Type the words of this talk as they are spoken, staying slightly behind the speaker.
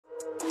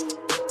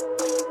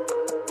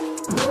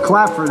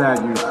Clap for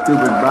that, you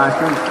stupid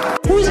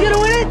bastard. Who's gonna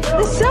win it?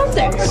 The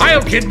Celtics.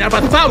 I'll kidnap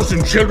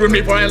 1,000 children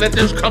before I let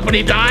this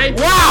company die.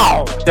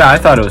 Wow! Yeah, I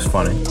thought it was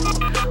funny.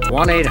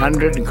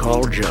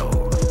 1-800-CALL-JOE.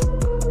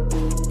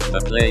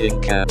 The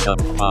Playing Catch-Up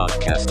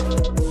Podcast.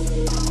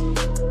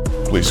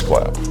 Please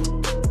clap.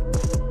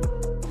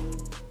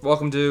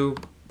 Welcome to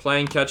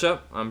Playing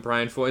Catch-Up. I'm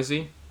Brian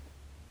Foisey.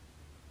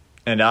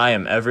 And I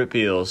am Everett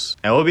Beals.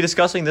 And we'll be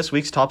discussing this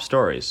week's top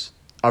stories.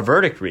 A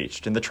verdict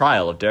reached in the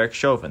trial of Derek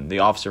Chauvin, the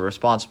officer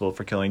responsible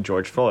for killing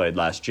George Floyd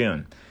last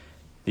June.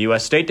 The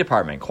U.S. State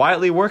Department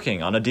quietly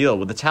working on a deal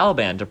with the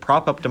Taliban to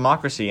prop up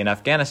democracy in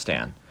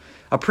Afghanistan.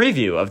 A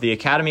preview of the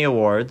Academy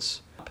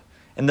Awards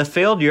and the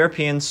failed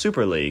European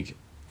Super League.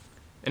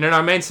 And in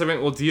our main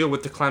segment, we'll deal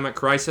with the climate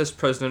crisis,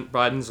 President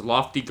Biden's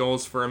lofty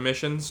goals for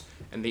emissions,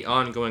 and the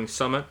ongoing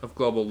summit of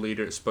global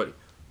leaders. But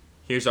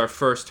here's our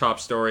first top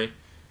story.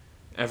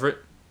 Everett,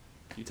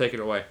 you take it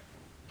away.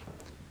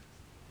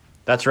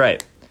 That's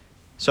right.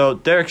 So,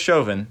 Derek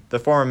Chauvin, the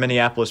former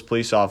Minneapolis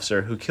police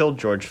officer who killed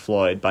George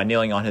Floyd by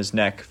kneeling on his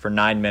neck for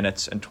 9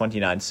 minutes and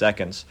 29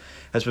 seconds,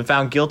 has been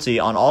found guilty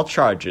on all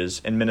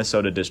charges in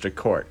Minnesota District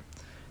Court.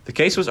 The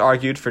case was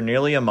argued for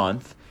nearly a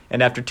month,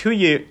 and after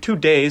 2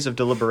 days of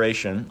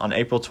deliberation on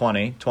April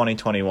 20,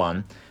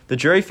 2021, the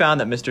jury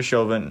found that Mr.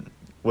 Chauvin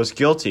was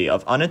guilty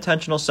of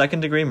unintentional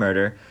second-degree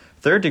murder,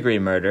 third-degree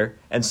murder,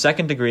 and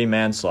second-degree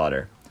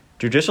manslaughter.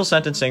 Judicial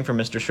sentencing for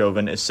Mr.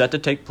 Chauvin is set to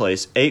take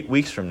place 8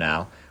 weeks from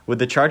now, with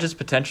the charges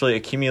potentially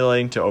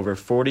accumulating to over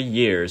 40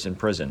 years in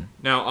prison.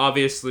 Now,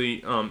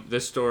 obviously,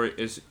 this story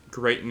is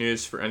great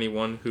news for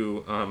anyone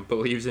who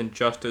believes in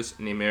justice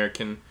in the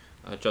American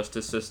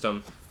justice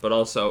system, but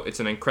also it's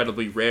an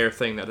incredibly rare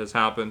thing that has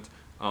happened.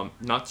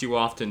 Not too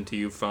often do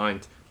you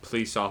find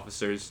police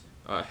officers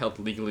held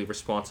legally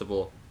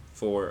responsible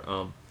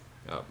for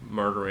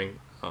murdering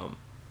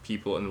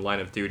people in the line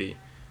of duty.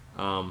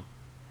 And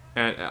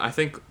I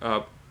think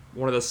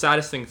one of the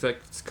saddest things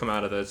that's come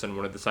out of this, and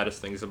one of the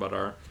saddest things about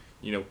our,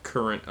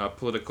 current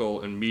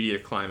political and media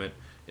climate,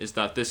 is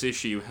that this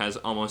issue has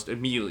almost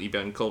immediately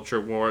been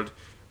culture warred.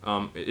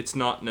 It's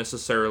not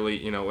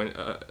necessarily,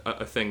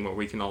 a thing where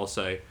we can all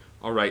say,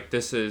 all right,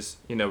 this is,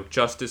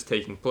 justice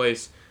taking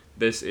place.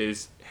 This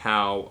is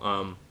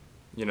how,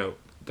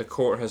 the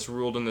court has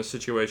ruled in this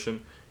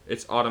situation.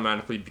 It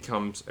automatically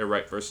becomes a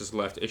right versus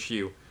left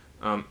issue.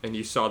 And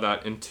you saw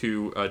that in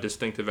two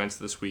distinct events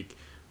this week.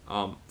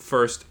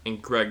 First, in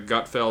Greg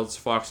Gutfeld's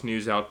Fox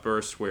News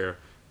outburst, where,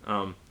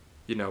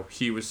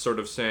 he was sort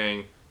of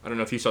saying, I don't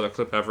know if you saw the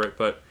clip, Everett,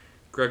 but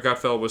Greg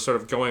Gutfeld was sort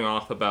of going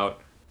off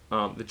about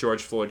the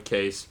George Floyd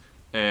case,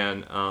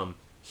 and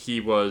he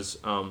was,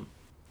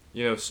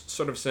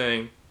 sort of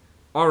saying,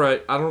 all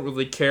right, I don't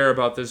really care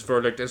about this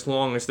verdict as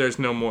long as there's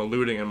no more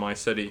looting in my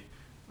city.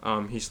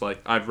 He's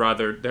like, I'd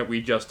rather that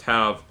we just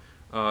have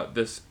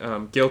this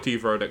guilty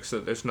verdict so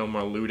that there's no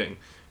more looting.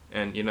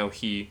 And,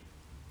 he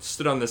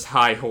stood on this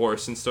high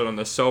horse and stood on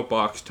the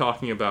soapbox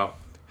talking about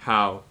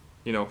how,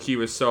 he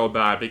was so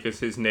bad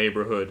because his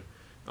neighborhood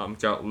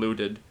got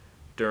looted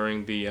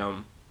during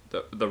the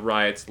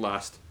riots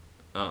last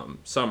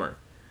summer.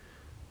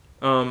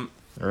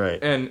 Right.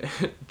 And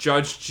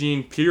Judge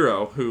Jean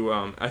Pirro, who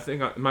I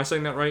think, am I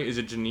saying that right? Is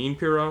it Jeanine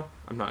Pirro?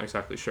 I'm not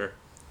exactly sure.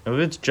 Oh,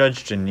 it's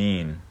Judge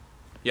Jeanine.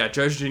 Yeah,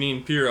 Judge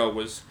Jeanine Pirro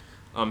was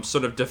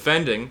sort of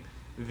defending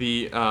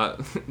the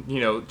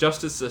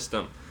justice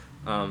system,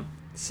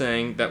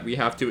 saying that we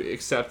have to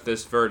accept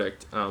this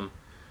verdict.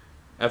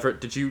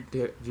 Everett, have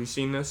you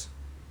seen this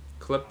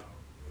clip?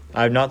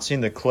 I've not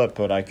seen the clip,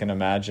 but I can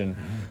imagine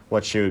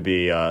what she would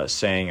be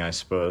saying, I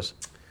suppose.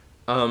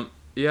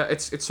 Yeah,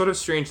 it's sort of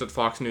strange that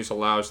Fox News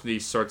allows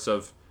these sorts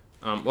of...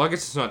 well, I guess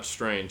it's not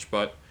strange,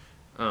 but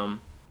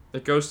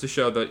it goes to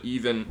show that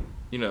even,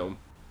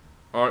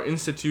 our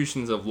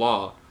institutions of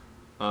law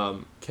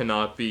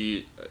cannot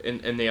be,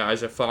 in the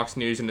eyes of Fox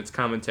News and its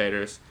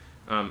commentators,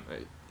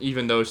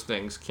 even those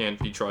things can't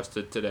be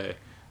trusted today.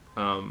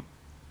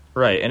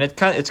 Right, and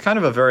it's kind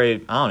of a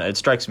very, I don't know, it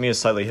strikes me as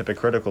slightly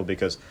hypocritical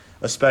because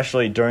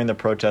especially during the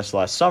protests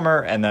last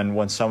summer and then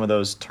when some of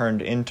those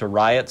turned into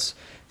riots,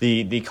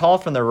 the call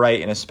from the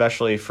right and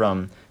especially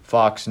from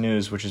Fox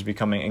News, which is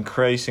becoming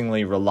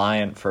increasingly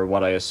reliant for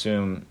what I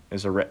assume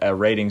is a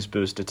ratings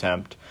boost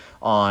attempt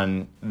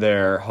on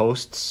their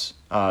hosts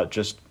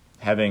just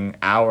having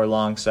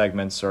hour-long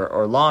segments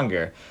or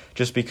longer,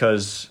 just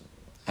because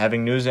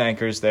having news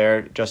anchors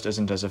there just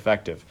isn't as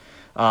effective.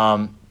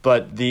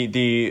 But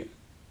the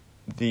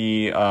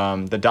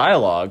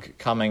dialogue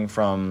coming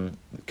from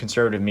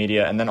conservative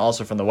media and then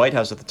also from the White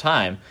House at the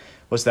time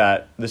was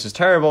that this is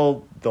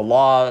terrible. The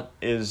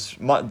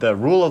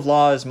rule of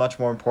law is much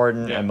more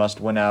important and must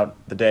win out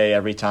the day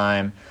every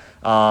time.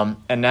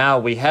 And now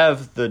we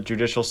have the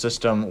judicial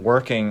system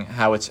working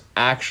how it's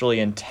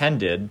actually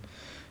intended.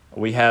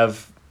 We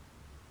have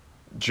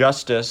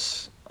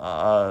justice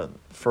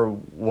for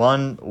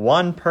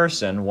one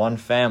person, one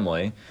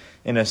family,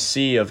 in a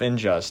sea of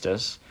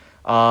injustice.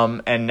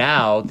 And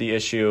now the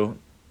issue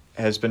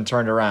has been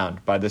turned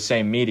around by the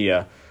same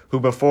media who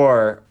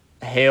before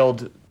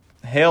hailed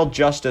hail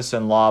justice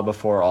and law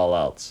before all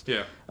else.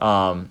 Yeah.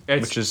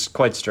 Which is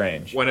quite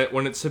strange. When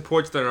it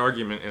supports their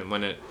argument and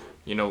when it,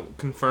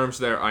 confirms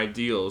their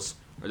ideals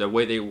or the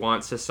way they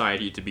want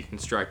society to be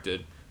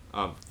constructed,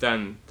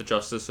 then the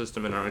justice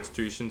system and our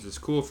institutions is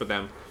cool for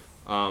them.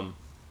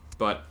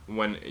 But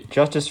when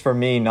justice for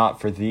me, not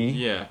for thee.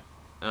 Yeah.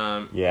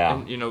 Yeah.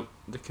 And,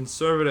 the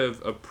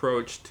conservative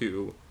approach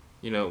to,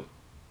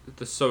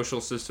 the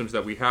social systems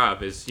that we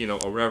have is,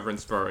 a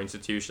reverence for our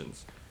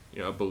institutions.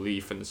 A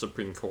belief in the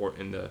Supreme Court,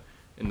 in the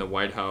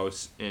White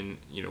House, in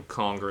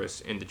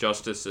Congress, in the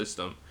justice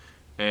system,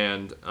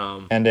 and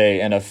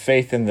a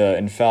faith in the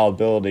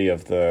infallibility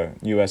of the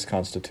U.S.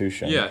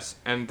 Constitution. Yes,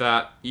 and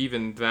that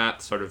even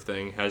that sort of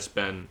thing has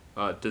been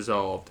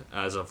dissolved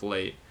as of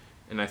late,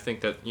 and I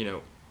think that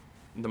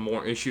the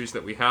more issues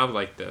that we have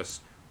like this,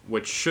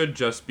 which should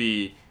just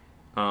be,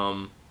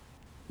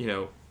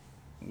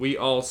 we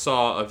all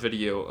saw a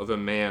video of a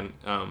man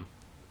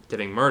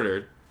getting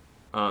murdered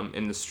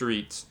in the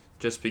streets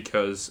just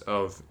because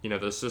of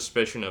the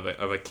suspicion of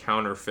a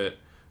counterfeit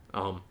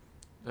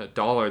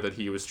dollar that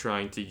he was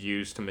trying to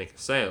use to make a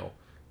sale.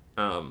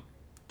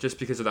 Just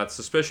because of that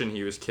suspicion,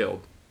 he was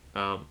killed,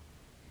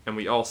 and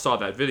we all saw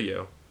that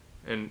video,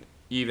 and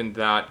even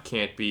that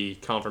can't be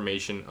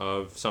confirmation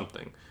of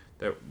something.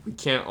 That we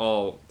can't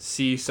all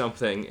see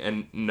something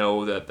and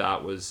know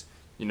that was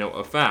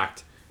a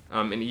fact,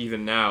 and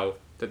even now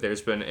that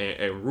there's been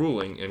a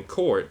ruling in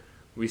court,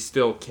 we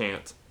still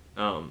can't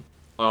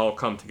all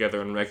come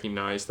together and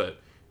recognize that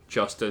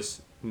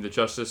the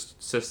justice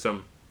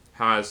system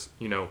has,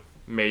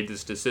 made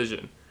this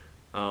decision.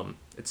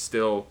 It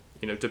still,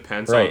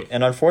 depends on... Right,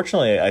 and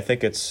unfortunately, I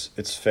think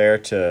it's fair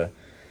to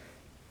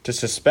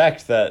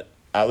suspect that,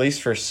 at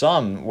least for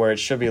some, where it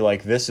should be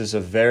like, this is a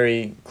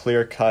very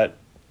clear-cut,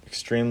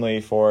 extremely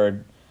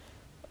forward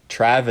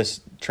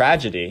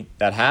tragedy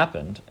that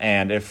happened,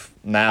 and if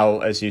now,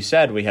 as you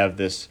said, we have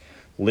this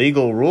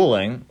legal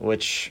ruling,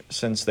 which,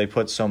 since they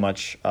put so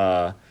much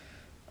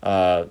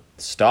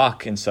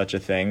stock in such a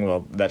thing,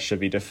 well, that should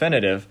be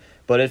definitive.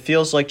 But it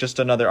feels like just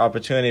another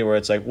opportunity where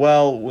it's like,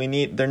 well,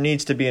 there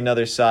needs to be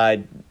another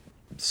side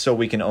so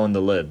we can own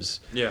the libs.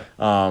 Yeah.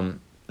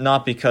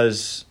 Not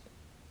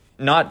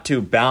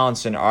to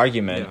balance an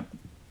argument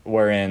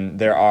wherein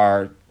there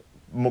are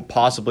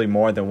possibly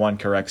more than one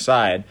correct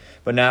side,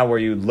 but now where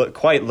you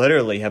quite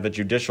literally have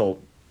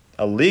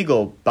a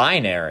legal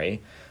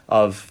binary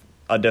of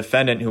a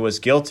defendant who was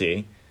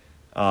guilty,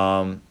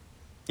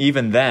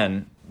 even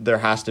then, there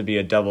has to be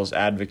a devil's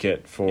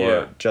advocate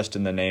for just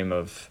in the name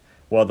of,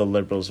 well, the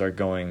liberals are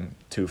going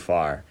too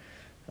far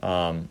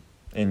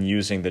in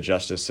using the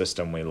justice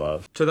system we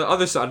love. To the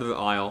other side of the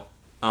aisle,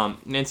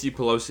 Nancy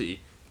Pelosi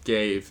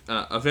gave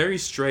a very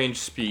strange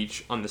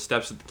speech on the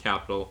steps of the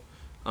Capitol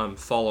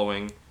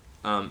following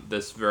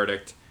this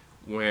verdict,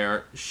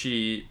 where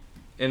she,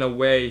 in a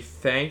way,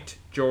 thanked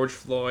George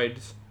Floyd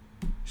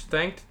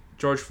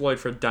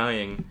for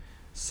dying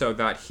so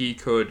that he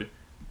could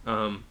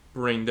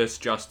bring this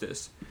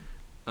justice.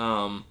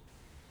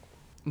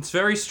 It's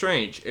very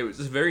strange. It was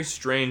a very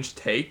strange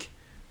take,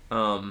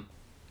 and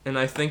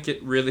I think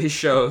it really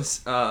shows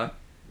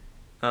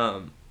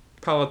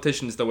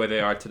politicians the way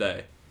they are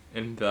today,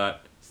 and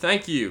that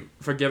thank you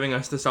for giving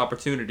us this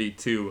opportunity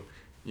to,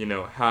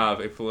 have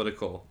a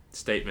political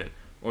statement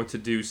or to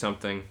do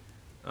something.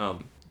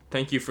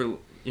 Thank you for,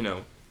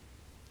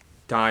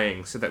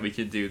 dying so that we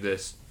could do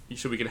this,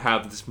 so we could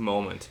have this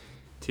moment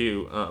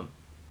to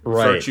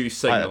virtue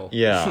signal.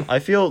 I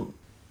feel,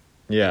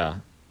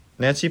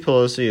 Nancy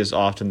Pelosi is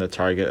often the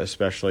target,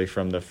 especially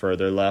from the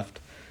further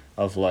left,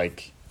 of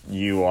like,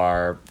 you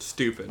are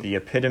stupid, the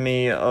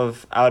epitome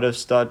of out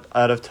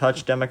of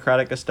touch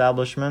Democratic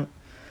establishment.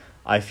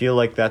 I feel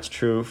like that's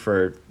true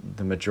for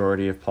the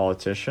majority of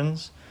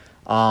politicians,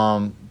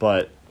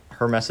 but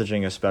her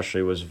messaging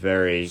especially was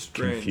very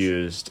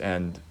confused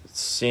and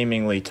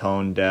seemingly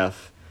tone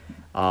deaf.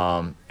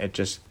 It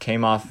just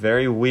came off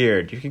very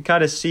weird. You can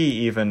kind of see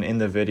even in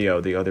the video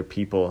the other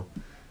people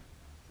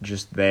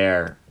just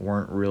there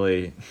weren't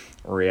really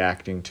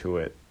reacting to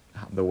it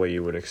the way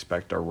you would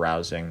expect a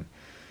rousing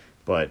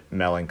but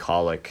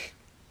melancholic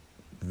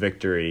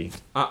victory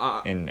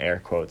in air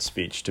quotes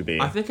speech to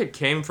be. I think it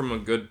came from a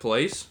good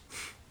place.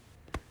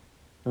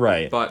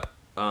 Right. But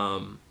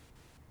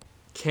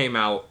came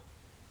out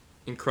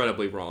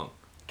incredibly wrong.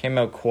 Came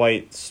out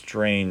quite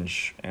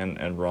strange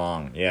and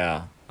wrong,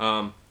 yeah.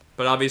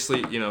 But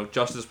obviously,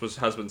 justice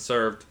has been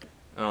served.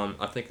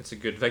 I think it's a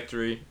good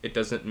victory. It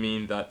doesn't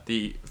mean that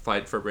the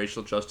fight for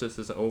racial justice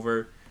is over.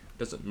 It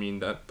doesn't mean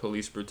that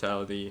police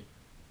brutality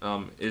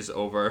is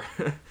over.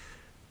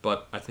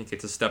 But I think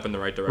it's a step in the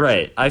right direction.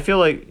 Right. I feel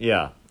like,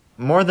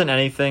 more than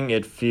anything,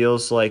 it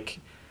feels like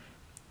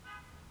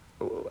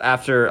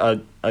after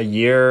a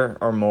year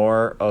or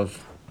more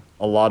of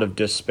a lot of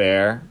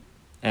despair,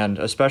 and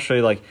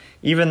especially like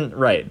even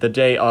the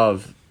day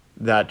of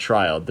that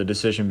trial, the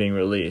decision being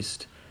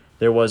released,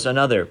 there was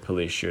another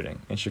police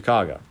shooting in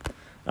Chicago.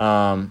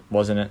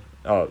 Wasn't it?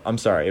 Oh, I'm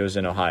sorry. It was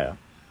in Ohio.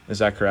 Is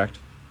that correct?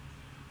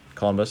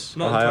 Columbus,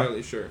 Not Ohio?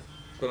 entirely sure.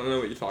 but I don't know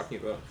what you're talking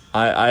about.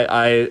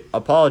 I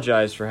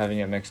apologize for having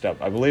it mixed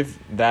up. I believe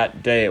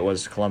that day it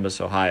was Columbus,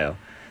 Ohio.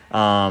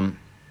 A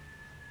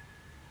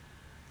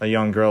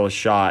young girl was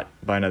shot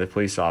by another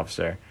police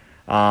officer.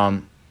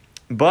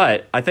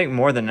 But I think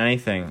more than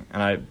anything,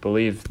 and I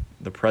believe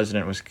the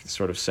president was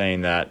sort of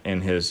saying that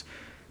in his...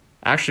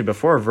 Actually,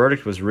 before a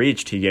verdict was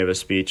reached, he gave a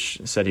speech,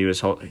 said he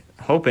was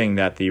hoping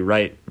that the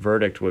right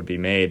verdict would be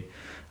made.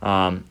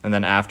 And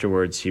then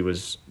afterwards, he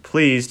was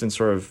pleased and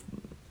sort of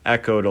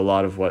echoed a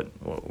lot of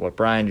what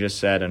Brian just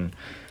said and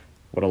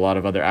what a lot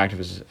of other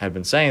activists have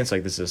been saying. It's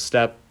like this is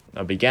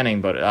a beginning.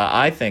 But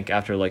I think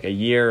after like a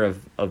year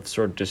of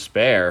sort of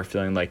despair,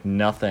 feeling like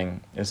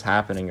nothing is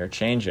happening or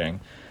changing,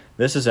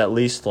 this is at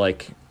least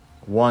like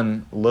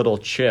one little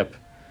chip,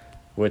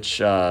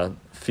 which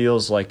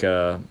feels like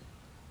a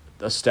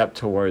step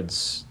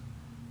towards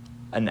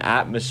an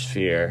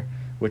atmosphere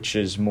which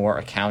is more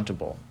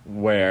accountable,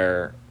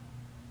 where,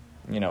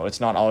 you know,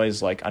 it's not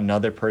always like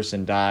another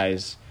person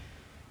dies,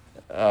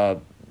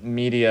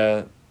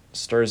 media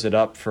stirs it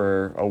up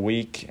for a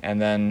week,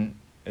 and then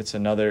it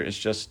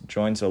just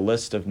joins a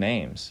list of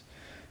names,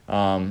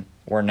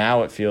 where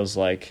now it feels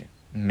like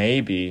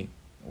maybe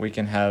we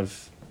can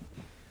have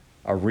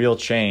a real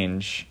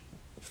change,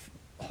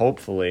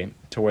 hopefully,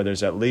 to where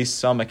there's at least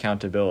some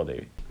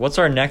accountability. What's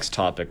our next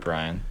topic,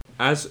 Brian?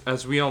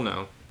 As we all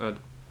know,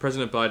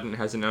 President Biden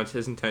has announced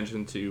his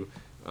intention to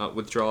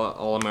withdraw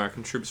all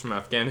American troops from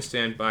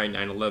Afghanistan by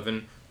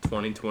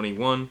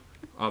 9/11/2021.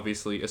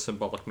 Obviously, a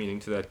symbolic meaning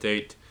to that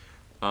date.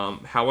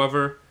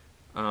 However,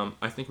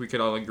 I think we could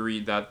all agree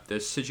that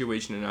the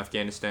situation in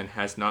Afghanistan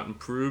has not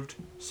improved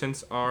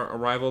since our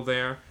arrival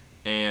there,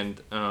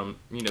 and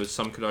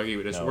some could argue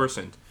it has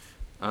worsened.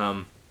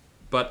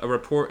 But a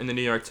report in the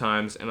New York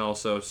Times and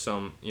also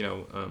some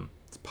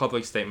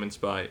public statements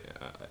by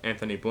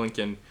Anthony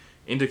Blinken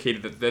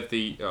indicated that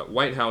the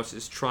White House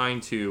is trying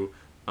to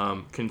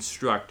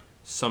construct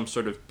some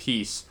sort of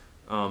peace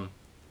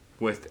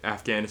with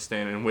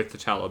Afghanistan and with the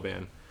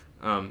Taliban.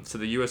 So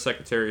the U.S.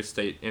 Secretary of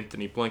State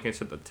Anthony Blinken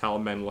said that the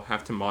Taliban will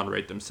have to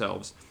moderate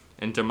themselves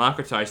and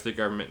democratize their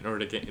government in order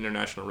to get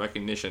international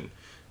recognition.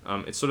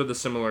 It's sort of the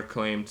similar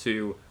claim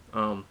to,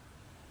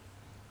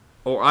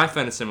 or I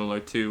find it similar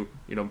to,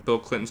 Bill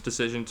Clinton's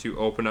decision to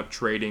open up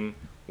trading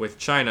with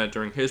China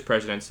during his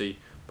presidency,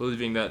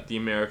 believing that the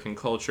American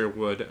culture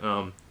would,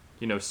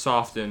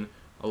 soften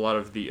a lot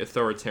of the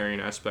authoritarian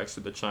aspects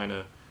of the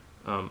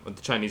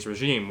Chinese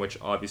regime, which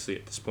obviously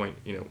at this point,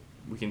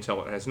 we can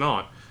tell it has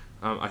not.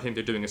 I think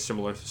they're doing a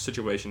similar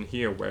situation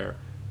here where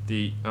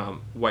the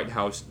White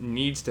House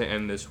needs to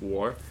end this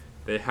war.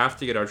 They have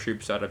to get our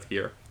troops out of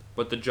here,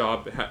 but the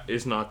job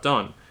is not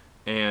done.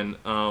 And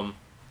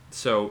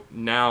so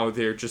now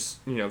they're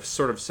just,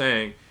 sort of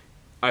saying,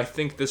 I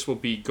think this will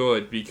be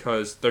good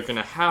because they're going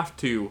to have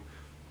to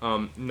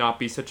not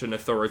be such an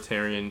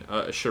authoritarian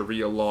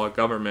Sharia law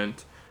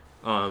government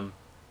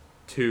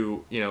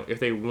to, if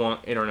they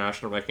want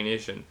international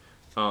recognition.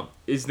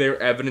 Is there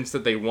evidence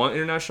that they want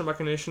international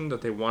recognition,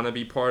 that they want to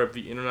be part of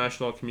the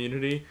international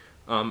community?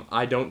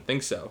 I don't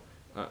think so.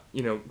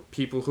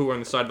 People who are on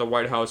the side of the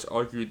White House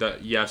argue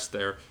that, yes,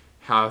 there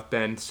have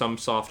been some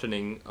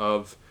softening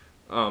of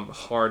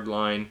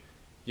hardline,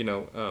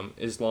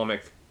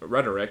 Islamic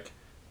rhetoric.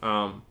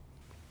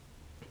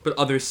 But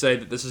others say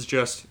that this is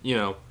just,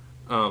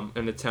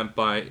 an attempt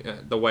by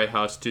the White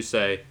House to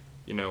say,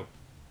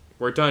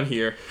 we're done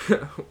here.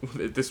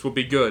 This will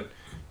be good.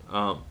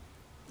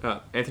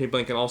 Anthony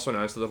Blinken also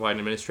announced that the Biden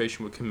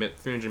administration would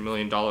commit $300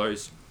 million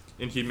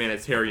in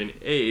humanitarian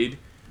aid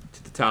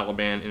to the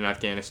Taliban in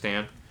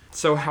Afghanistan.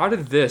 So how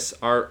did this,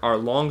 our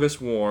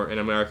longest war in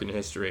American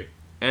history,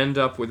 end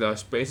up with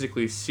us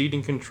basically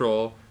ceding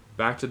control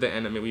back to the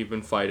enemy we've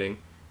been fighting,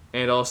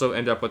 and also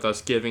end up with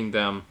us giving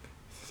them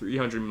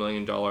 $300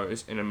 million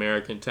in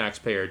American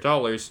taxpayer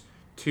dollars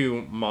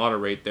to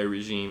moderate their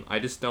regime? I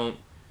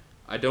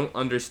don't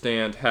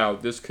understand how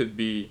this could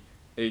be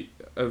a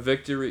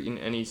victory in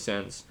any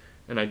sense,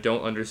 and I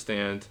don't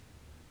understand,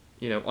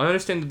 I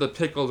understand the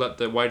pickle that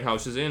the White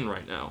House is in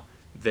right now.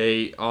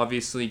 They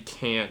obviously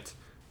can't,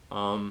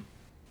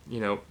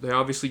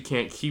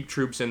 keep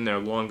troops in there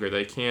longer.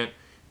 They can't,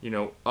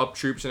 up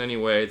troops in any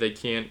way. They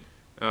can't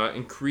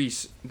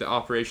increase the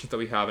operations that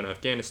we have in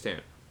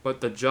Afghanistan.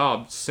 But the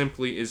job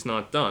simply is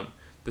not done.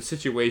 The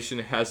situation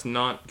has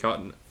not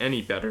gotten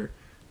any better.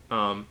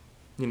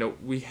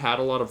 We had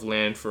a lot of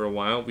land for a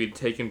while. We'd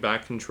taken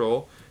back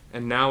control.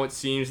 And now it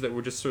seems that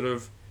we're just sort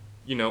of,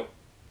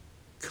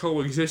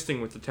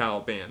 coexisting with the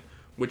Taliban,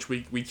 which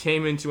we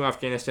came into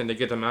Afghanistan to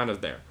get them out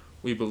of there.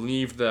 We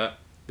believed that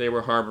they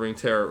were harboring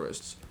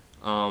terrorists.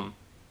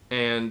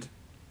 And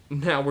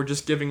now we're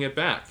just giving it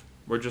back.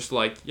 We're just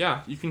like,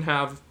 yeah, you can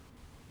have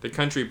the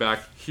country back.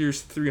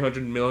 Here's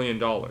 $300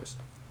 million.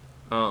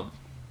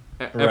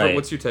 Everett,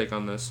 what's your take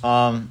on this?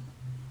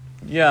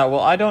 Yeah, well,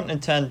 I don't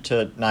intend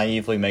to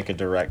naively make a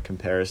direct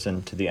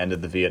comparison to the end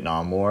of the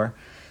Vietnam War.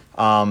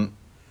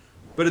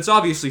 But it's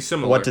obviously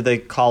similar. What did they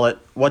call it?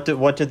 What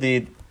did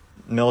the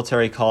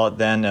military call it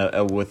then?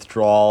 A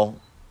withdrawal,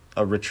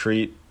 a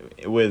retreat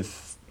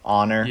with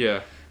honor.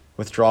 Yeah.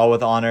 Withdraw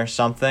with honor,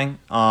 something.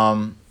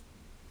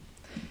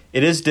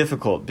 It is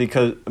difficult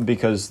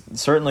because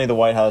certainly the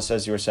White House,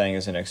 as you were saying,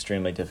 is in an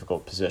extremely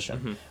difficult position.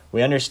 Mm-hmm.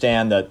 We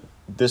understand that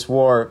this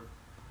war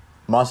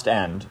must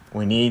end.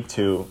 We need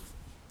to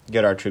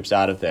get our troops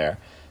out of there.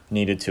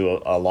 Needed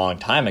to a long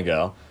time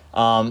ago.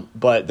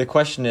 But the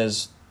question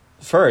is,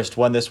 first,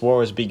 when this war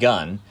was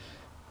begun,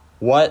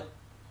 what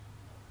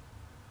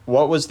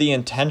was the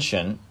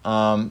intention,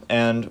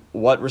 and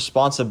what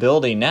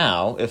responsibility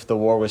now, if the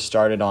war was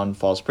started on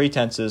false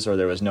pretenses or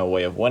there was no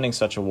way of winning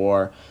such a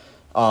war,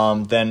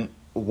 then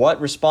what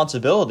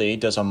responsibility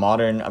does a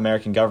modern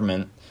American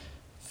government,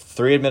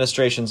 3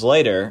 administrations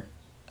later,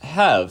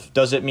 have?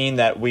 Does it mean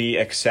that we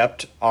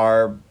accept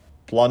our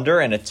blunder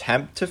and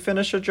attempt to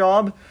finish a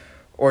job?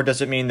 Or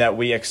does it mean that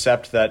we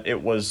accept that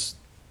it was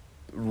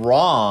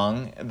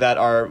wrong, that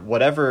our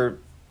whatever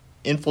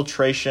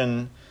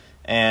infiltration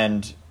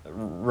and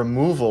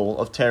removal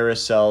of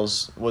terrorist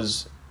cells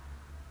was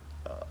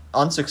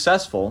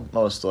unsuccessful,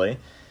 mostly?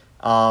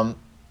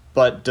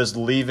 But does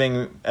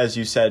leaving, as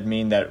you said,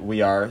 mean that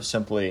we are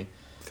simply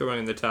throwing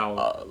in the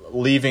towel,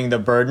 leaving the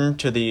burden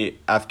to the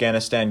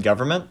Afghanistan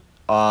government?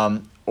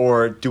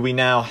 Or do we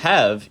now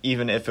have,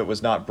 even if it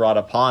was not brought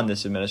upon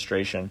this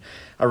administration,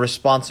 a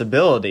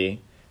responsibility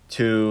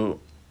to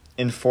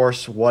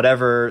enforce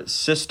whatever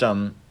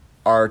system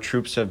our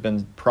troops have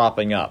been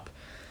propping up?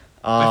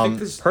 I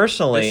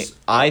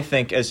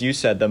think, as you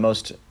said, the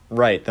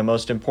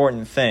most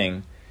important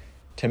thing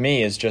to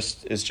me is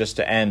just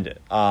to end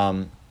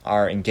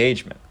our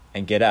engagement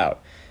and get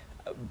out.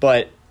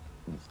 But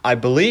I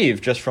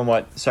believe, just from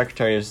what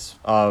Secretary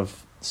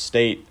of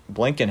State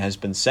Blinken has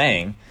been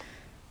saying,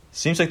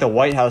 seems like the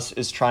White House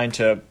is trying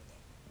to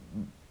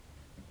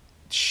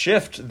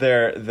shift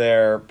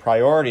their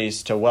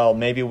priorities to, well,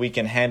 maybe we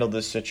can handle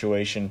this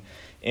situation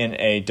in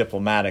a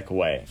diplomatic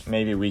way.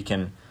 Maybe we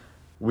can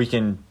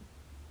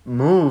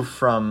move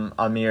from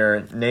a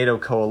mere NATO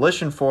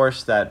coalition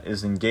force that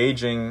is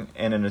engaging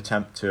in an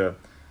attempt to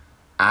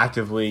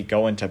actively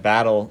go into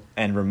battle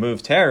and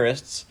remove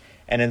terrorists,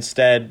 and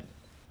instead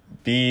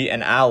be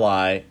an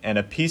ally and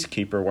a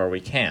peacekeeper where we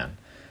can.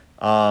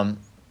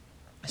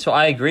 So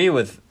I agree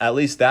with at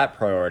least that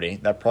priority,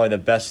 that probably the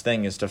best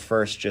thing is to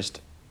first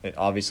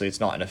obviously it's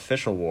not an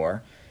official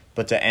war,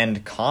 but to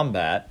end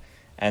combat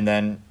and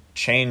then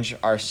change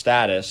our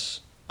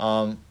status.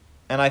 And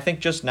I think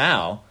just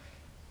now,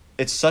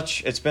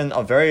 it's been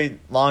a very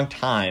long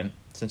time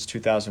since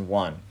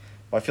 2001.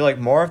 But I feel like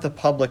more of the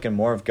public and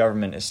more of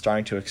government is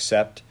starting to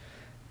accept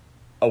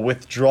a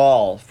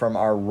withdrawal from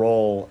our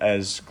role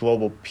as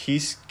global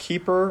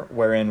peacekeeper,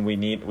 wherein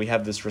we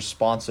have this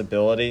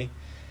responsibility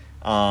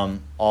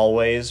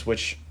always,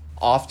 which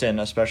often,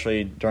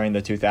 especially during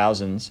the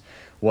 2000s,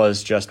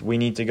 was just, we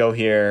need to go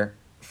here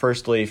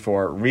firstly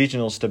for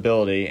regional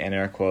stability, in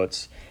air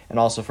quotes, and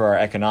also for our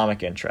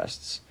economic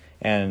interests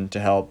and to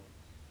help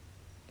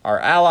our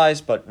allies,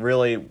 but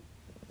really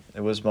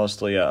it was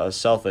mostly a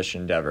selfish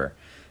endeavor.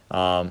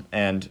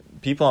 And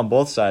people on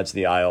both sides of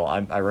the aisle,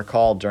 I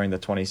recall during the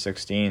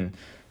 2016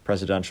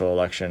 presidential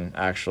election,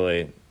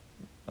 actually,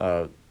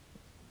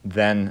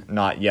 then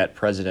not yet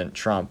President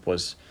Trump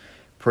was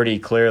pretty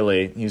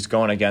clearly, he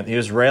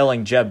was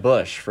railing Jeb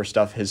Bush for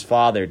stuff his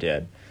father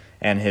did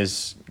and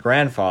his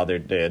grandfather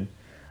did.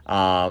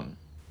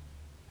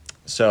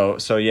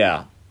 So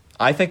yeah,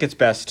 I think it's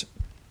best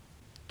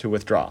to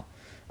withdraw.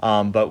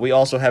 But we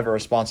also have a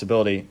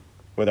responsibility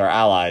with our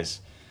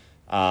allies.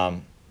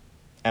 And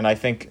I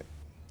think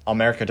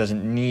America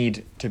doesn't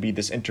need to be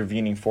this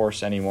intervening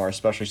force anymore,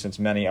 especially since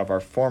many of our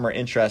former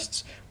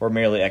interests were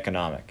merely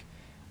economic.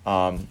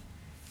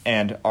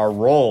 And our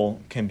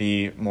role can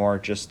be more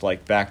just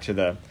like back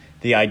to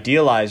the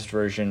idealized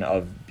version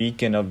of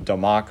beacon of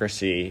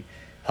democracy,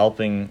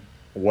 helping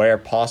where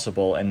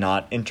possible and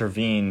not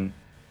intervene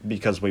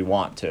because we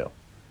want to.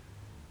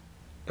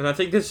 And I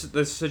think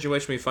this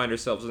situation we find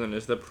ourselves in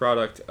is the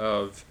product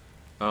of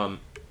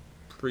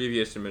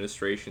previous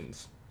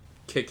administrations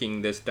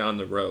kicking this down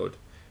the road.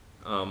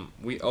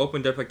 We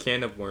opened up a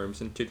can of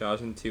worms in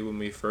 2002 when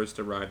we first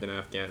arrived in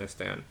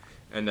Afghanistan,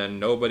 and then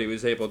nobody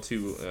was able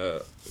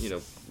to,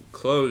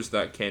 close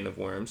that can of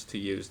worms, to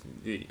use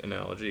the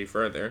analogy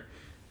further.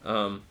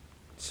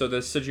 So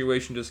this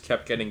situation just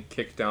kept getting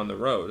kicked down the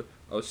road.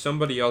 Oh,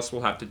 somebody else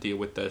will have to deal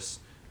with this.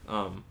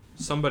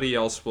 Somebody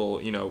else will,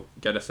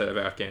 get us out of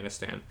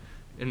Afghanistan.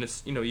 And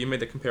it's, you made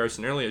the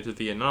comparison earlier to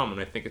Vietnam,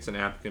 and I think it's an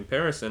apt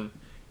comparison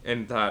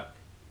in that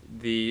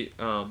the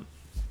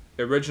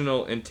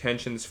original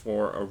intentions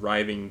for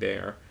arriving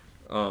there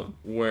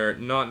were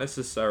not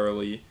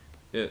necessarily,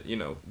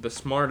 the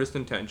smartest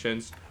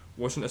intentions,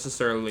 wasn't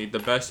necessarily the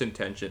best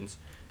intentions,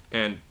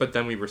 but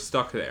then we were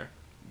stuck there.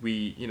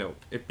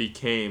 It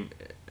became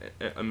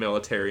a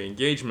military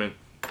engagement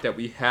that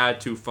we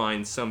had to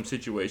find some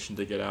situation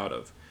to get out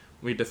of.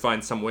 We had to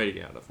find some way to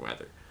get out of,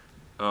 rather.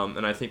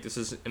 And I think this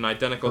is an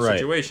identical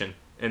situation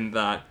in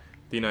that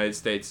the United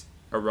States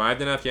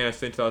arrived in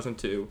Afghanistan in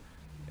 2002,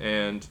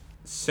 and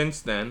since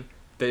then,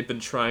 they've been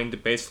trying to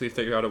basically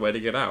figure out a way to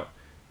get out.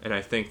 And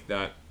I think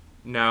that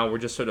now we're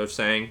just sort of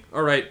saying,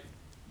 all right,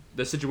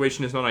 the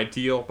situation is not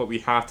ideal, but we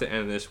have to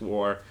end this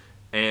war.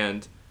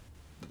 And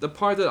the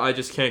part that I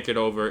just can't get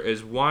over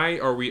is, why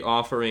are we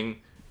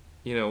offering,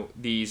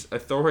 these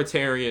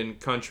authoritarian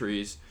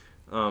countries,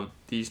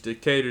 these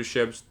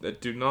dictatorships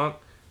that do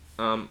not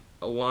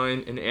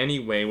align in any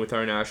way with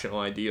our national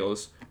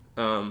ideals,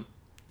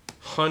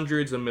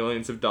 hundreds of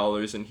millions of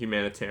dollars in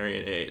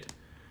humanitarian aid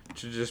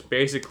to just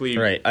basically...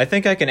 Right, I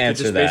think I can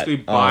answer that. Basically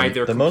buy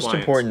their the compliance. most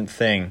important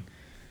thing,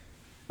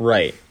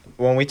 right,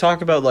 when we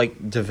talk about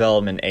like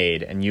development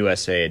aid and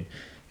U.S. aid,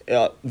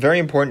 very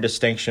important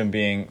distinction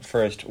being,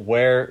 first,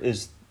 where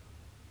is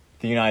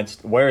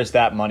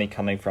that money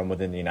coming from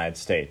within the United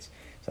States?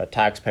 Is that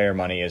taxpayer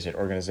money? Is it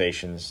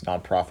organizations,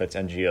 nonprofits,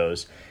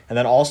 NGOs? And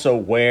then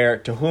also,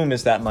 to whom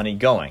is that money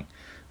going?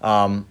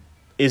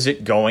 Is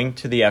it going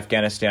to the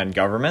Afghanistan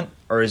government,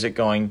 or is it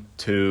going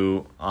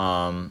to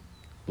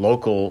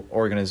local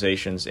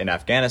organizations in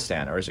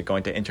Afghanistan, or is it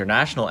going to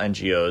international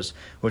NGOs,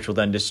 which will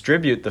then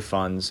distribute the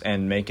funds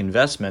and make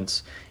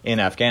investments in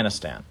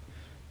Afghanistan?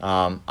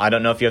 I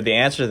don't know if you have the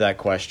answer to that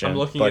question. I'm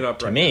looking but it up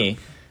to right me,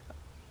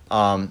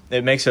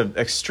 it makes an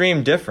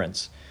extreme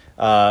difference,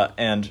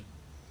 and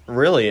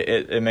really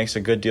it makes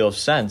a good deal of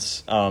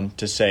sense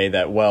to say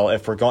that, well,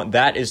 if we're going,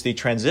 that is the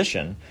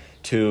transition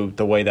to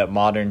the way that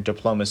modern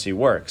diplomacy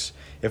works.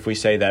 If we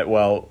say that,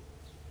 well,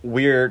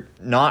 we're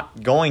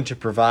not going to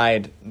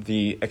provide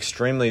the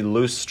extremely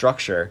loose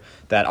structure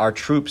that our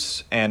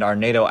troops and our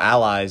NATO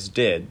allies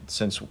did,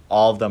 since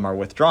all of them are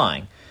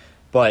withdrawing,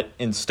 but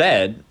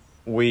instead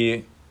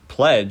we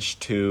pledge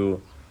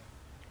to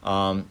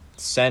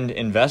send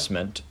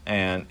investment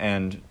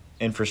and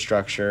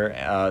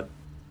infrastructure,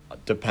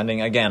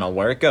 depending again on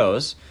where it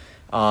goes,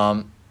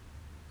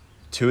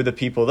 to the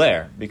people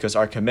there, because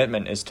our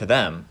commitment is to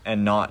them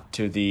and not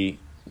to the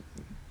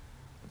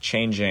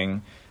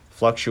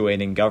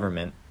fluctuating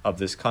government of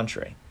this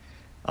country.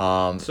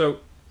 So,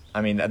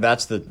 I mean,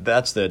 that's the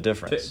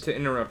difference. To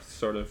interrupt,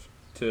 sort of,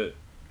 to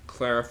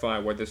clarify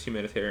what this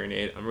humanitarian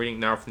aid, I'm reading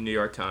now from the New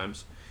York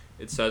Times.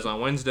 It says, on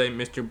Wednesday,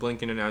 Mr.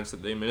 Blinken announced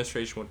that the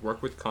administration would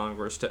work with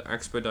Congress to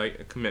expedite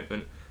a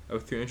commitment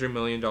of $300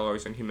 million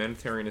in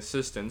humanitarian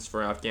assistance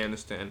for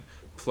Afghanistan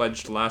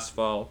pledged last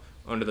fall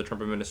under the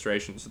Trump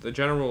administration. So the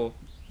general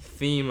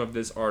theme of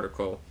this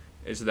article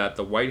is that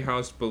the White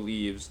House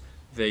believes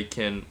they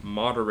can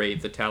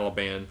moderate the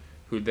Taliban,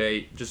 who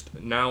they just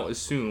now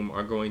assume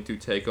are going to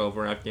take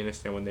over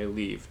Afghanistan when they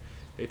leave.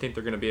 They think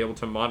they're going to be able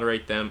to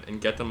moderate them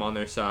and get them on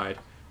their side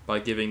by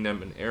giving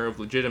them an air of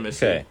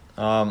legitimacy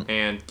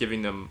and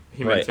giving them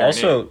humanitarian right.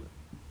 Also, aid.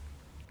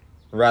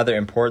 Rather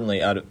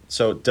importantly,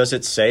 so does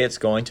it say it's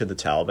going to the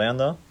Taliban,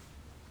 though?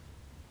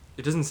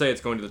 It doesn't say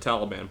it's going to the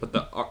Taliban, but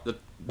the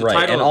right,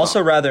 title and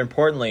also rather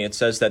importantly, it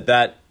says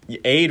that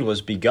aid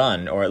was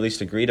begun, or at least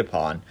agreed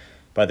upon,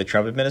 by the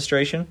Trump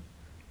administration.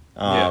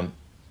 Yeah.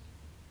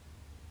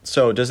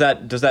 So does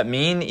that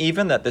mean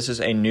even that this is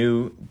a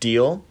new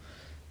deal?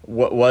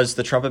 Was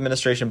the Trump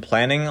administration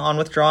planning on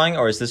withdrawing,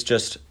 or is this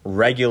just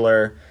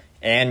regular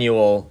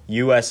annual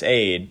U.S.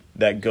 aid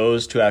that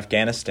goes to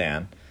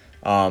Afghanistan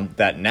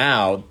that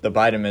now the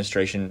Biden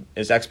administration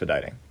is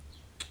expediting?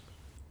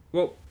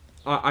 Well,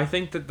 I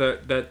think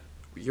that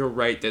you're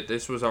right, that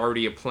this was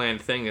already a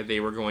planned thing that they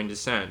were going to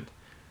send.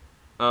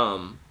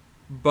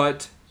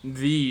 But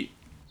the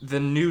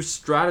new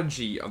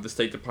strategy of the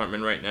State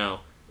Department right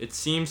now, it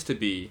seems to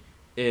be,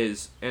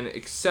 is an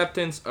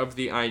acceptance of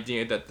the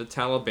idea that the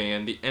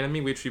Taliban, the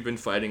enemy which we've been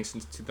fighting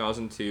since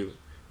 2002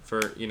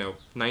 for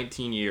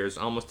 19 years,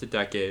 almost a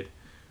decade,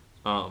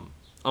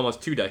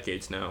 almost 2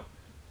 decades now,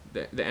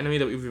 the enemy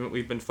that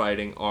we've been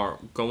fighting are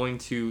going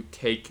to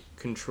take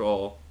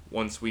control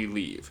once we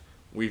leave.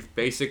 We've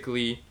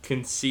basically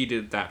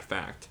conceded that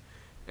fact,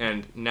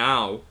 and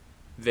now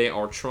they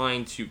are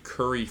trying to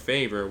curry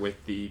favor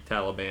with the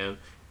Taliban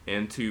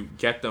and to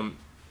get them,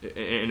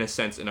 in a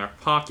sense, in our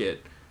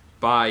pocket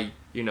by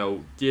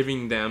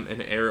giving them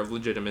an air of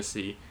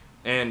legitimacy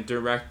and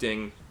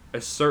directing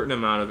a certain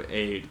amount of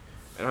aid.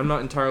 And I'm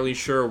not entirely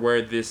sure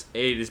where this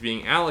aid is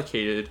being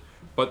allocated,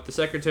 but the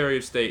Secretary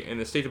of State and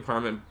the State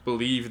Department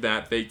believe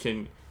that they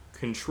can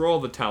control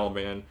the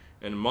Taliban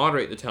and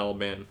moderate the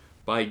Taliban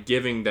by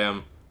giving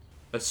them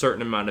a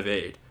certain amount of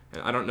aid.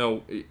 And I don't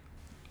know,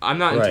 I'm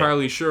not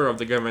entirely sure of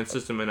the government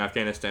system in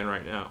Afghanistan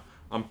right now.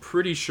 I'm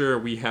pretty sure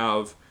we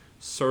have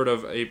sort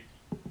of a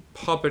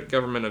puppet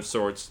government of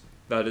sorts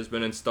that has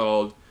been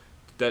installed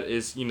that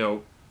is,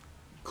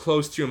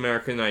 close to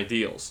American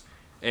ideals.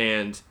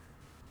 And,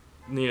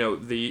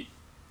 the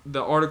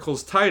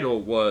article's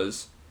title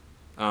was,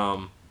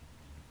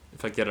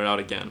 if I get it out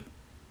again,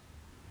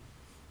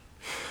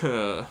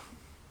 the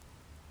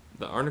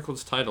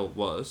article's title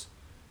was,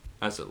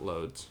 as it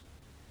loads,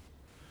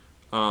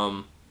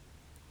 Biden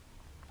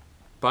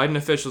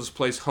officials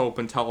place hope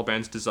in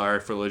Taliban's desire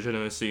for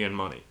legitimacy and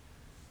money.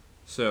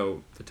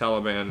 So the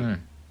Taliban,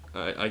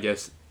 I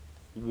guess,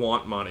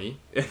 want money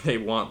if they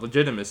want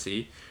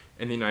legitimacy,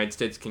 and the United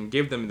States can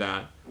give them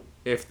that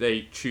if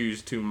they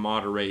choose to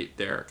moderate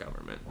their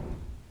government.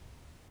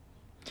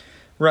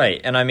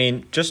 Right, and I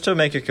mean, just to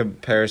make a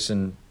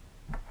comparison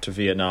to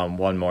Vietnam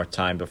one more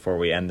time before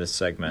we end this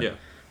segment,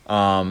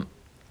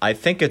 I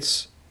think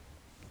it's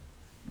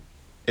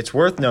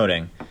worth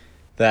noting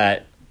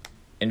that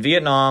in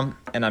Vietnam,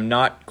 and I'm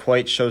not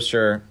quite so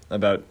sure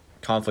about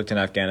conflict in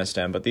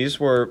Afghanistan, but these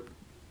were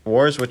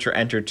wars which were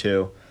entered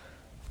to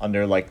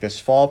under like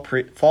this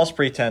false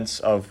pretense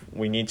of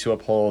we need to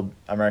uphold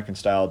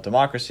American-style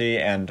democracy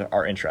and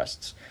our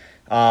interests.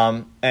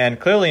 And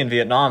clearly in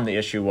Vietnam, the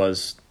issue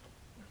was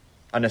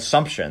an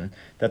assumption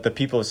that the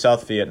people of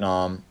South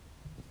Vietnam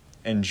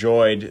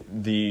enjoyed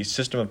the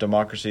system of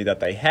democracy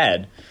that they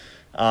had.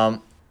 And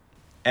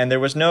there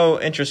was no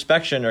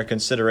introspection or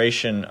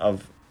consideration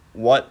of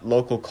what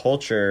local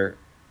culture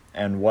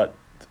and what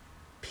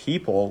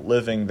people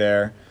living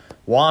there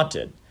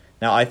wanted.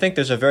 Now, I think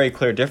there's a very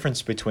clear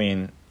difference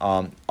between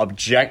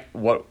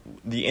what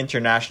the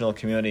international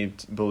community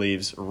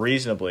believes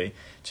reasonably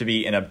to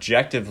be an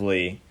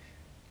objectively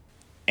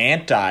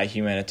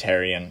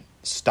anti-humanitarian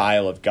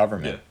style of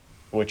government,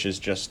 which is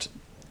just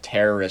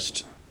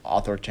terrorist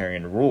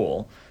authoritarian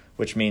rule,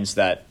 which means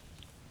that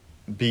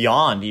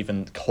beyond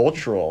even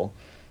cultural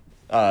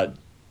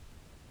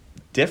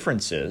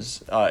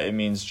differences, it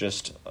means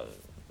just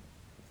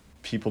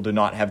people do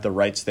not have the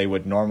rights they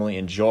would normally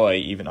enjoy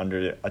even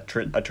under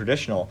a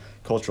traditional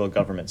cultural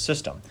government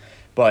system.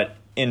 But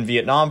in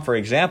Vietnam, for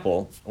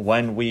example,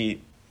 when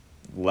we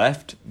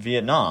left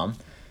Vietnam,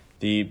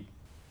 the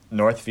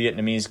North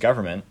Vietnamese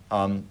government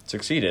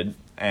succeeded,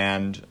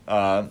 and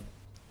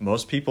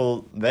most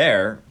people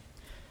there,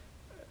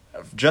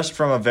 just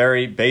from a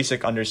very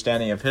basic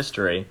understanding of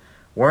history,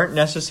 weren't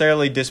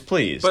necessarily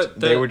displeased. But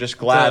they were just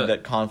glad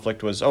that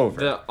conflict was over.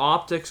 The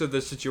optics of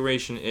the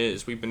situation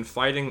is we've been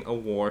fighting a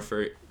war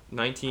for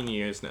 19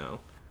 years now,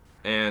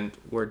 and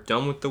we're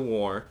done with the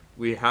war.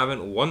 We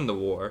haven't won the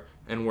war,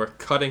 and we're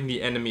cutting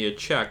the enemy a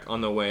check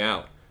on the way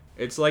out.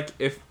 It's like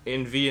if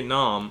in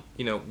Vietnam,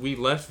 we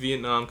left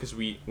Vietnam because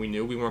we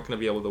knew we weren't going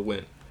to be able to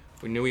win.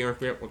 We knew we weren't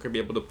going to be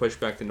able to push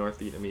back the North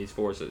Vietnamese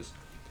forces.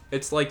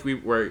 It's like we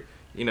were,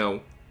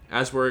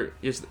 as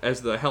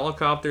the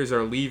helicopters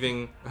are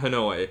leaving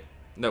Hanoi,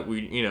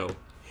 that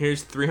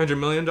here's $300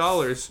 million,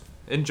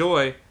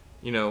 enjoy,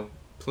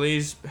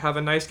 please have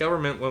a nice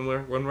government when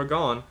we're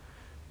gone.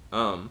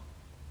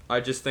 I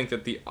just think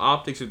that the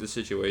optics of the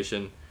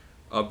situation,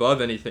 above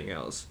anything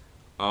else,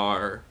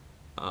 are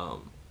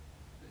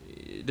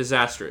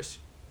disastrous.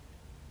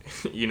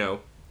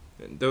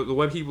 The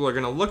way people are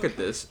going to look at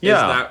this is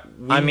that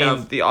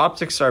the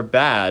optics are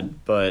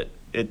bad, but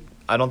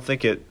I don't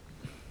think it.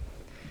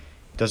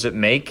 Does it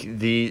make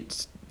the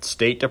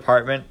State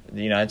Department,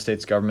 the United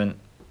States government,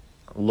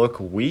 look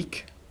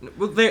weak?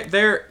 Well,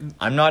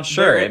 I'm not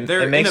sure.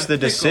 It makes the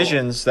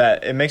decisions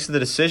that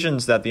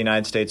the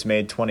United States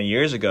made 20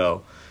 years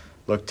ago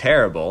look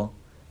terrible.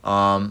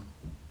 And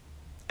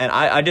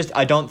I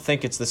don't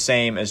think it's the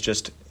same as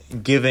just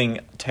giving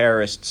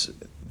terrorists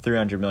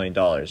 $300 million.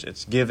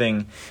 It's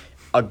giving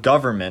a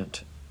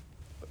government.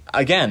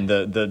 Again,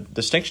 the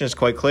distinction is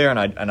quite clear, and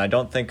I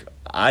don't think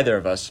either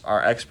of us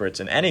are experts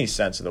in any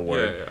sense of the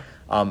word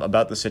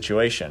about the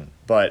situation.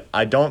 But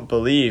I don't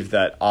believe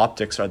that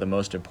optics are the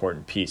most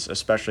important piece,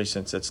 especially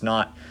since it's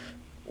not.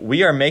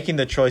 We are making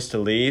the choice to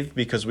leave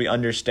because we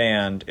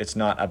understand it's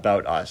not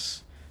about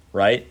us,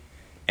 right?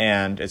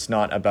 And it's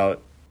not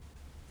about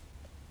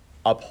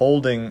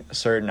upholding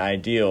certain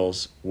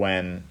ideals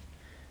when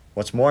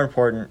what's more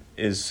important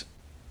is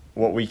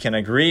what we can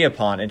agree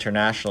upon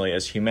internationally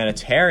as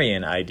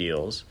humanitarian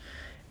ideals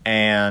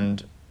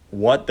and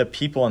what the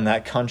people in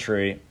that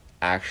country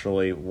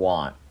actually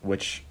want,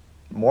 which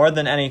more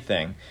than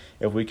anything,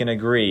 if we can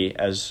agree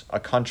as a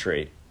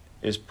country,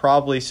 is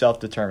probably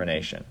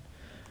self-determination.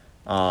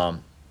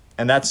 And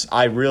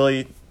I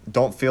really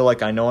don't feel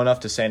like I know enough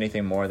to say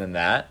anything more than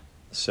that.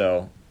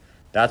 So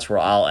that's where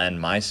I'll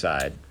end my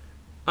side.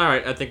 All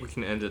right, I think we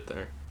can end it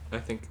there. I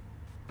think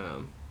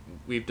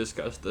we've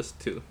discussed this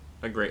to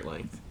a great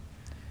length.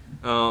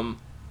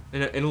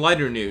 In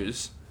lighter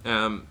news,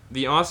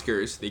 the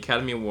Oscars, the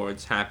Academy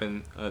Awards,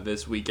 happen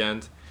this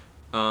weekend.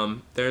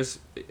 There's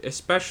a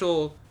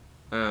special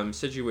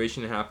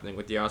situation happening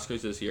with the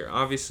Oscars this year.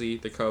 Obviously,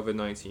 the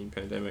COVID-19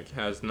 pandemic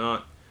has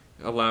not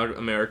allowed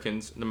the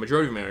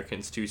majority of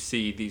Americans, to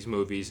see these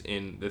movies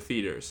in the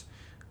theaters.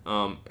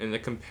 And the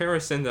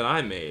comparison that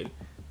I made,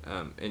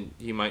 and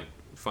you might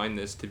find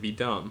this to be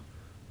dumb,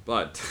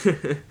 but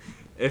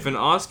if an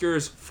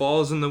Oscars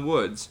falls in the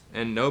woods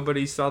and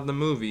nobody saw the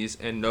movies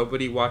and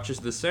nobody watches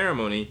the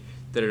ceremony,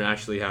 then it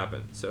actually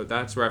happened. So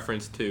that's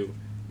reference to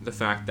the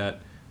fact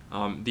that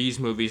these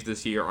movies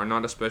this year are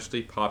not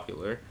especially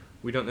popular.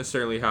 We don't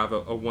necessarily have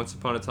a Once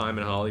Upon a Time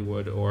in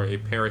Hollywood or a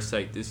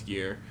Parasite this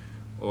year,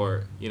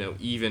 or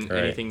even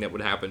anything that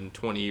would happen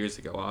 20 years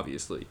ago,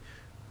 obviously.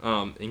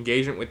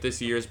 Engagement with this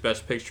year's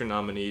Best Picture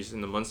nominees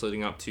in the months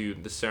leading up to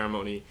the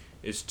ceremony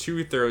is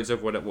 2/3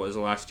 of what it was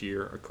last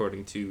year,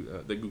 according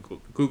to the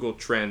Google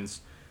Trends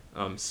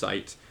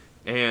site.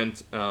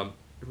 And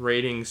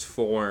ratings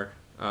for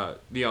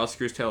the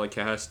Oscars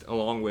telecast,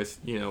 along with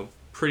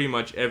pretty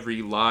much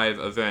every live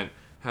event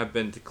have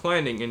been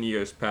declining in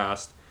years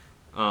past.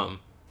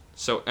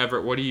 So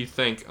Everett, what do you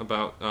think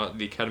about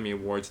the Academy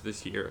Awards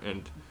this year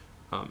and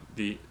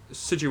the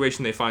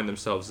situation they find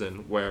themselves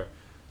in, where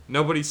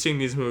nobody's seen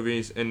these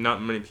movies and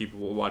not many people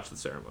will watch the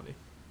ceremony?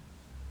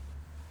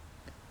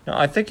 No,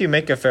 I think you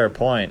make a fair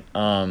point.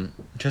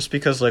 Just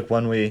because, like,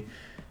 when we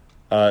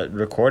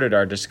recorded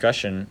our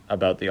discussion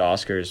about the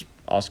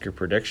Oscar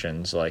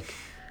predictions, like,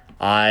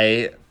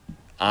 I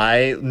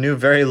knew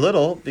very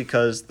little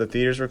because the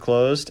theaters were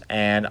closed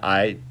and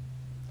I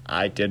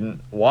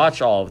didn't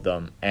watch all of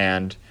them.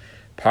 And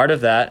part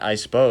of that, I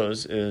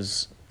suppose,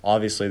 is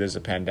obviously there's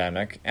a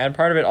pandemic, and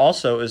part of it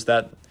also is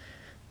that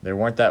there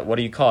weren't that, what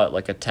do you call it,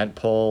 like a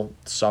tentpole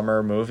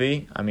summer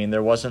movie. I mean,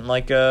 there wasn't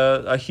like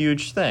a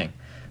huge thing,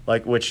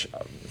 like, which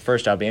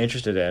first I'd be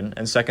interested in,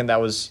 and second, that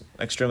was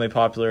extremely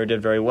popular,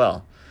 did very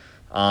well.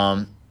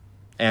 And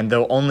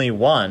the only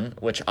one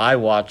which I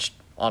watched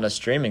on a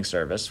streaming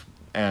service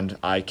and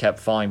I kept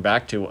falling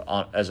back to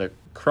as a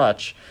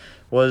crutch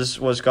was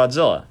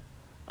Godzilla.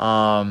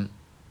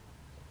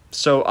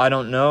 So I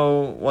don't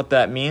know what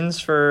that means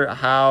for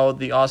how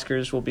the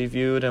Oscars will be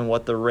viewed and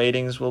what the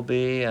ratings will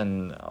be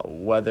and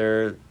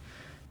whether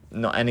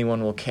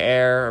anyone will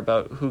care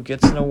about who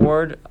gets an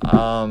award.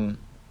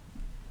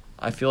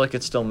 I feel like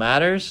it still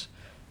matters,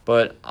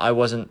 but I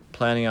wasn't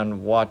planning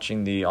on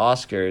watching the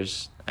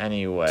Oscars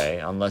anyway,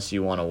 unless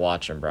you want to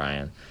watch them,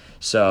 Brian.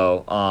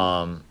 So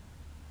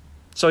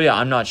yeah,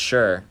 I'm not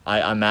sure.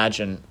 I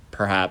imagine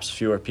perhaps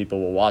fewer people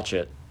will watch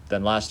it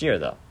than last year,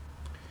 though.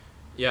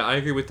 Yeah, I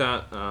agree with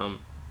that.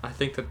 I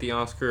think that the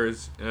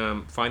Oscars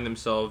find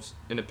themselves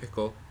in a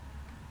pickle.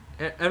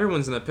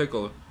 Everyone's in a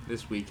pickle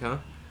this week, huh?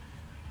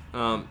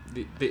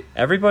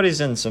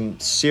 Everybody's in some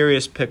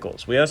serious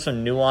pickles. We have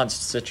some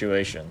nuanced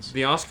situations.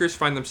 The Oscars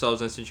find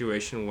themselves in a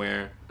situation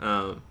where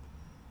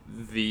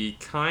the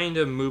kind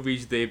of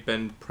movies they've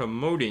been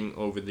promoting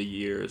over the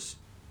years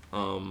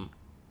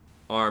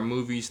are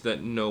movies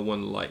that no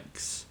one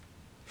likes.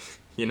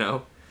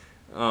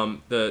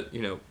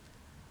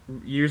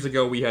 Years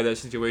ago we had that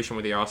situation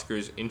where the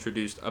Oscars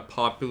introduced a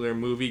popular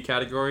movie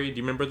category. Do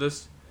you remember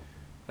this?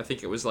 I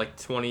think it was like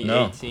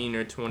 2018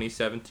 or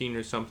 2017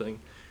 or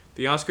something.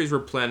 The Oscars were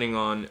planning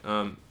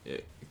on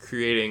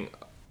creating,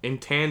 in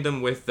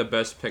tandem with the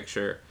Best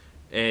Picture,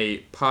 a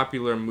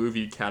popular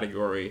movie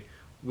category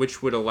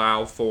which would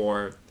allow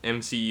for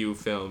MCU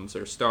films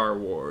or Star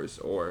Wars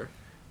or,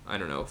 I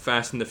don't know,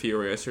 Fast and the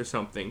Furious or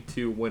something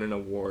to win an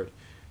award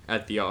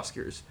at the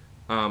Oscars,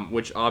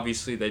 which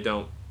obviously they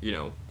don't,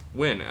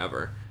 win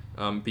ever,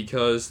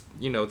 because,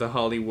 the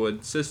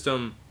Hollywood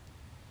system,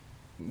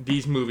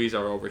 these movies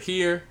are over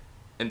here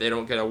and they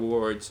don't get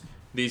awards.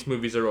 These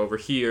movies are over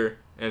here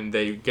and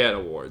they get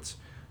awards.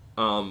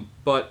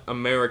 But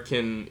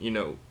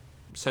American,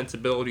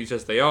 sensibilities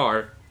as they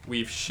are,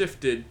 we've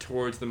shifted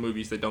towards the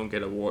movies that don't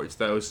get awards.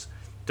 Those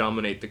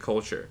dominate the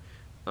culture.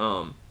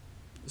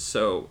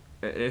 So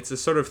it's a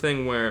sort of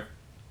thing where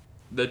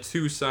the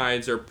two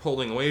sides are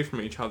pulling away from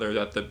each other,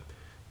 that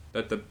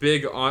the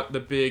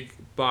big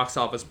box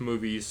office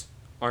movies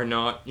are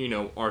not,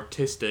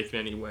 artistic in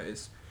any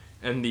ways,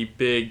 and the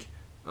big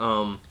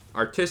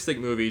artistic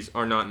movies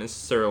are not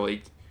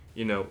necessarily,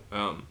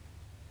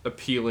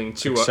 appealing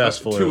to a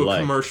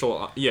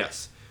commercial.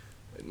 Yes,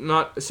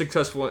 not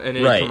successful in any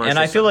commercial and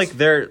I feel sense. like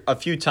there a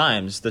few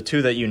times the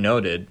two that you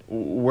noted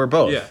were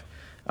both. Yeah.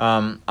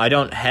 I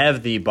don't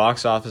have the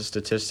box office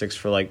statistics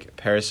for like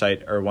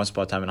Parasite or Once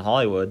Upon a Time in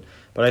Hollywood,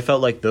 but I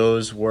felt like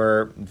those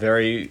were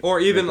very or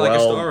even like A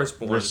Star Is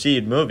Born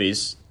received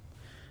movies.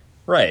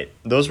 Right,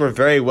 those were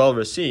very well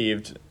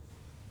received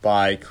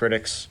by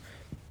critics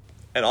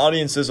and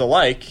audiences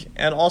alike,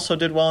 and also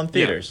did well in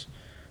theaters.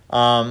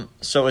 Yeah.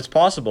 So it's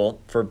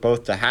possible for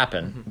both to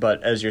happen,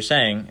 but as you're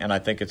saying, and I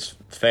think it's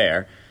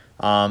fair,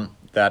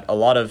 that a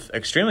lot of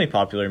extremely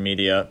popular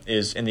media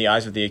is, in the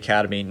eyes of the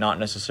Academy, not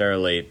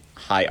necessarily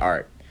high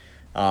art,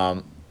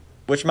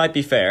 which might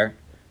be fair,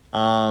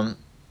 but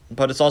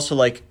it's also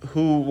like,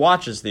 who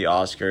watches the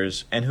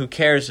Oscars and who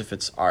cares if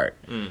it's art?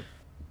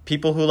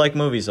 People who like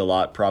movies a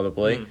lot,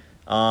 probably.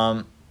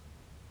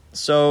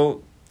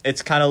 So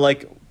it's kind of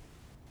like,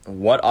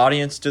 what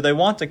audience do they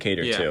want to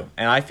cater to?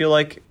 And I feel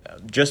like,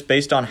 just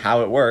based on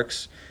how it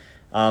works,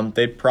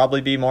 they'd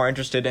probably be more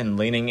interested in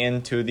leaning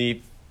into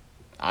the,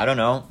 I don't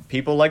know,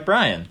 people like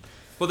Brian.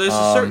 Well, there's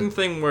a certain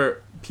thing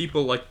where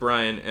people like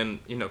Brian and,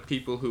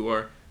 people who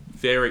are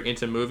very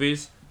into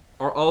movies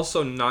are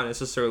also not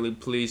necessarily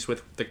pleased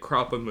with the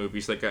crop of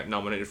movies that got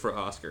nominated for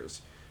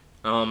Oscars.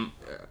 An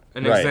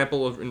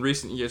example of in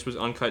recent years was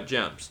Uncut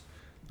Gems.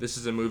 This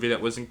is a movie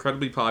that was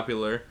incredibly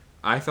popular.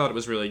 I thought it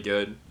was really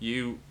good.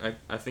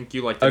 I think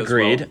you liked it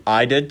Agreed. as well.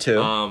 I did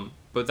too.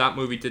 But that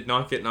movie did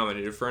not get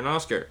nominated for an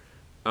Oscar.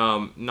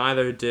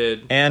 Neither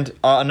did... And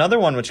another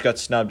one which got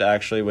snubbed,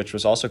 actually, which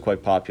was also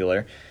quite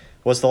popular,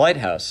 was The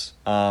Lighthouse.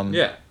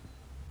 No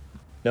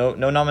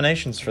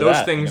nominations for Those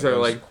that. things are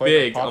like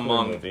big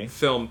among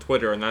film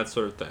Twitter and that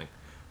sort of thing.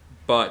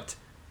 But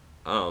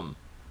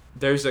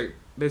there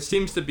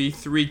seems to be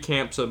three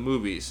camps of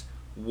movies.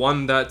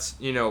 One that's,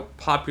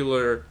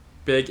 popular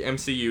big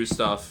MCU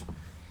stuff.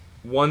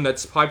 One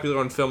that's popular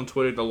on film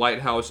Twitter, The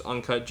Lighthouse,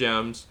 Uncut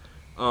Gems,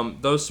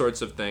 those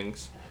sorts of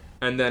things.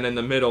 And then in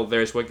the middle,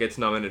 there's what gets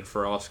nominated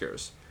for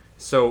Oscars.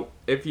 So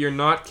if you're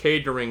not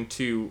catering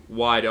to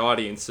wide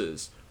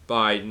audiences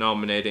by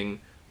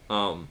nominating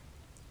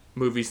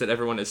movies that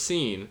everyone has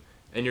seen,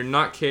 and you're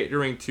not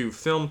catering to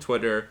film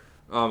Twitter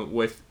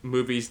with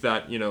movies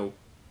that,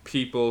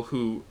 people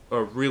who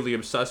are really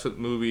obsessed with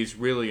movies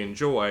really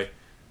enjoy,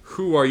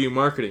 who are you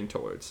marketing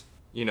towards?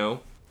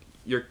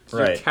 You're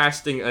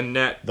casting a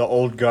net. The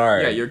old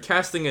guard. Yeah, you're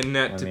casting a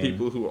net to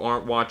people who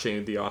aren't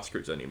watching the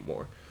Oscars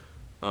anymore.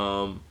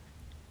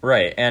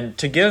 Right, and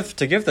to give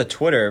the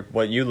Twitter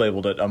what you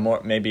labeled it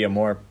maybe a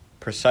more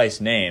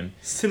precise name.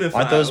 Cinephiles.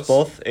 Aren't those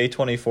both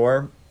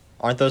A24?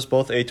 Aren't those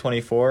both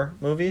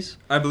A24 movies?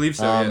 I believe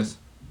so. Yes.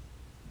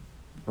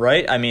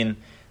 Right. I mean,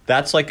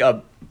 that's like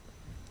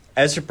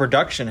as a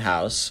production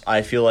house,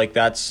 I feel like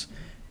that's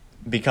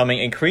becoming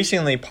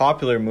increasingly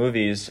popular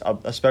movies,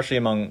 especially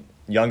among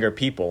younger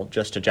people,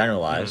 just to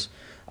generalize,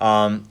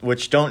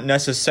 which don't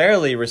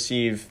necessarily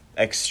receive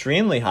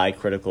extremely high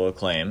critical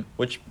acclaim,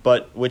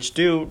 which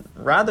do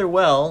rather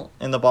well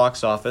in the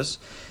box office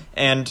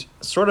and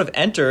sort of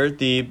enter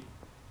the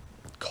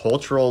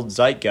cultural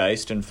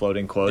zeitgeist, in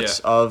floating quotes,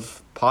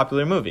 of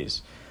popular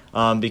movies.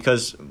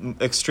 Because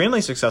extremely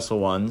successful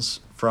ones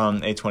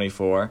from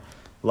A24,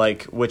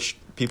 like which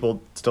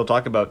people still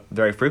talk about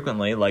very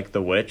frequently, like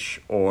The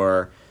Witch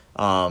or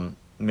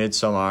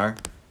Midsommar,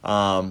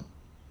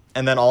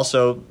 and then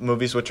also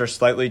movies which are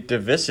slightly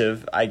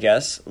divisive, I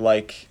guess,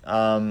 like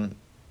the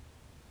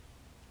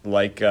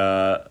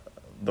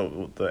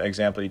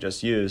example you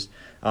just used,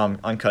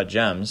 Uncut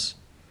Gems.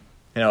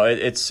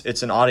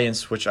 It's an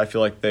audience which I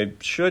feel like they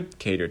should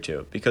cater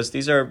to, because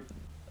these are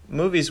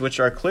movies which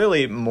are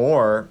clearly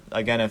more,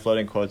 again in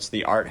floating quotes,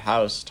 the art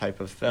house type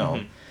of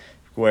film,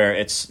 where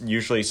it's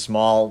usually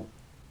small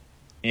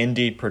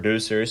indie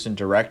producers and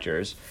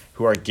directors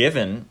who are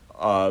given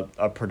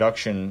a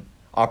production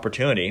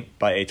opportunity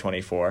by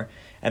A24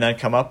 and then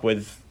come up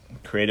with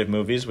creative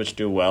movies which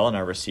do well and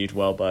are received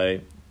well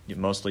by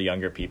mostly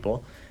younger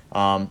people.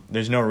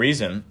 There's no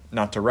reason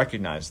not to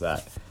recognize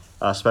that,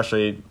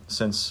 especially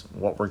since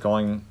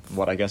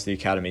what I guess the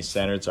Academy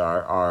standards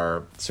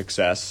are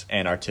success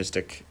and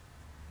artistic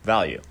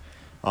value.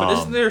 But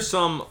isn't there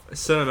some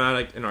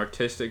cinematic and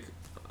artistic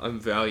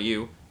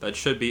value that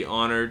should be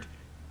honored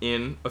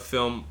in a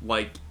film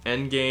like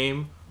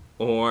Endgame,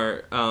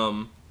 or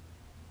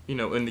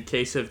in the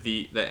case of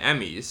the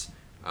Emmys,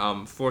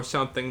 for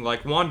something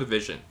like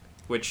WandaVision,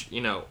 which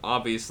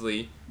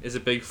obviously is a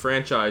big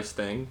franchise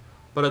thing,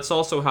 but it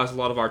also has a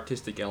lot of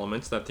artistic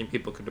elements that I think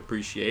people could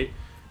appreciate,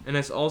 and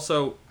it's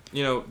also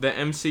the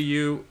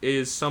MCU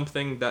is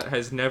something that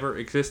has never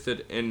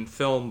existed in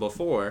film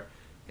before,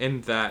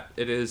 in that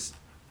it is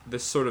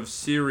this sort of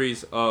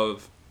series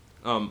of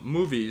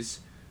movies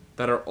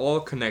that are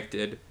all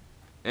connected,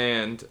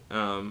 and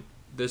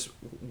this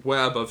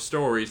web of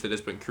stories that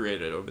has been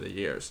created over the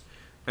years.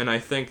 And I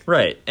think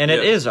right, and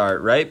it is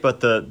art, right?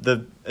 But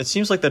the it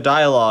seems like the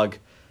dialogue,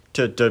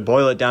 to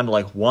boil it down to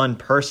like one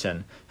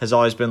person, has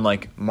always been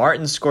like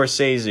Martin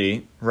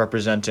Scorsese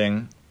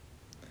representing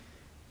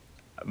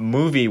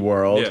movie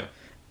world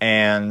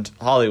and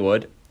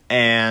Hollywood,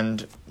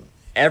 and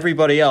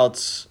everybody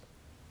else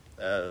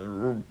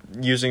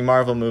using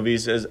Marvel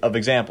movies as of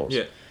examples.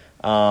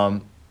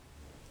 And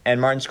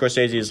Martin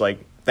Scorsese is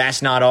like,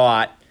 that's not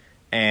art,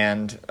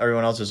 and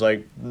everyone else is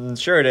like,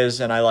 sure it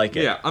is, and I like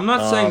it. Yeah, I'm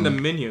not saying the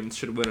Minions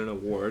should win an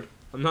award.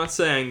 I'm not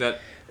saying that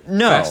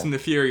Fast and the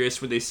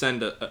Furious, where they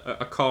send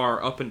a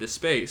car up into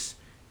space,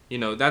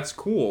 that's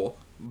cool,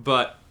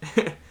 but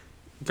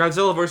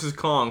Godzilla vs.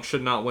 Kong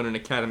should not win an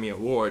Academy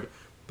Award,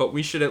 but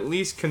we should at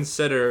least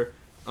consider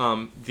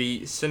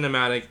the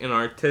cinematic and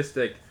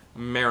artistic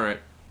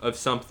merit of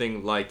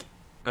something like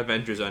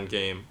Avengers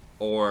Endgame,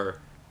 or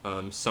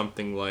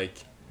something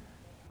like,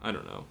 I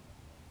don't know,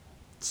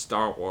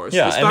 Star Wars.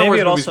 Yeah, Star and maybe Wars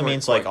it movies also weren't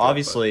means, quite like, that,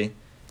 obviously...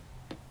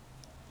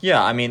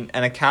 Yeah, I mean,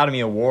 an Academy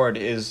Award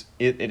is...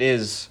 It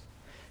is...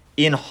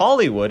 In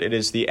Hollywood, it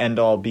is the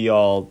end-all,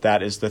 be-all.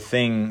 That is the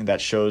thing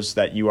that shows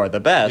that you are the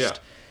best.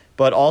 Yeah.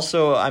 But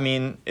also, I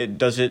mean,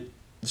 does it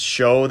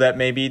show that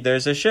maybe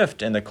there's a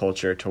shift in the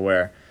culture to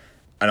where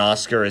an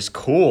Oscar is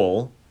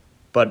cool,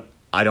 but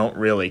I don't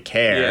really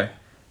care.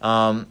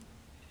 Yeah.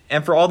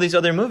 And for all these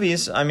other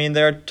movies, I mean,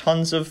 there are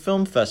tons of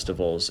film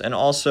festivals. And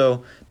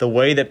also, the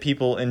way that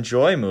people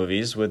enjoy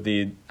movies with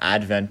the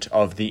advent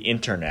of the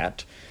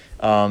internet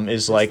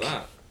is like...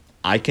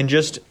 I can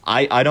just...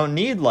 I don't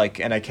need, like,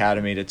 an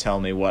Academy to tell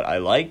me what I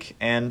like,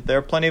 and there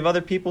are plenty of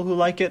other people who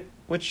like it,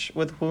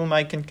 with whom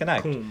I can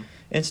connect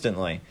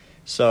instantly.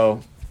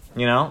 So,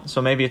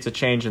 so maybe it's a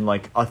change in,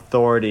 like,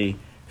 authority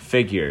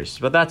figures.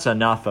 But that's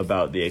enough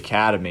about the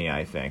Academy,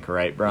 I think,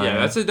 right, Brian?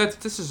 Yeah,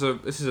 this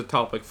is a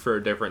topic for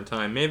a different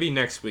time. Maybe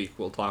next week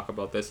we'll talk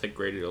about this at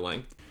greater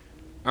length.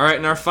 All right,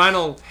 and our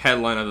final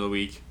headline of the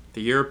week,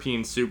 the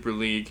European Super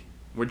League.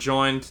 We're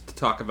joined to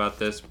talk about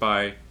this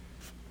by...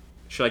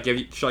 Should I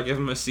give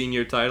him a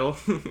senior title?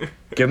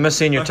 Give him a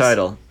senior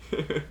title.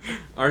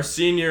 our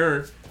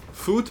senior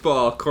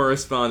football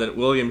correspondent,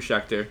 William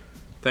Schechter.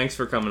 Thanks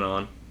for coming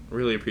on.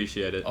 Really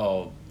appreciate it.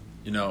 Oh,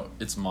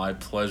 it's my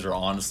pleasure,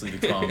 honestly, to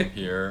come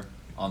here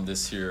on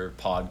this here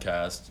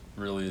podcast.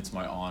 Really, it's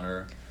my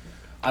honor.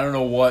 I don't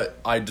know what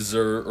I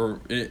deserve, or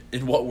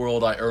in what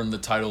world I earned the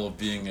title of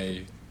being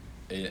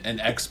an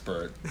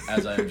expert,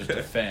 as I am just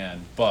a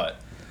fan, but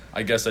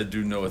I guess I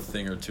do know a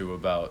thing or two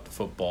about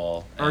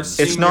football. And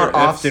It's not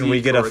often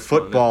we get a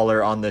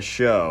footballer on the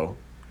show.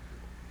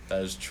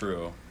 that is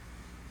true.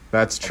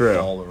 That's A true.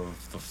 baller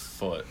of the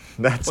foot.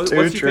 That's What's too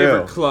your true.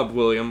 favorite club,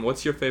 William?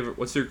 What's your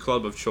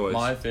club of choice?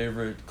 My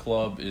favorite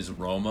club is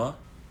Roma.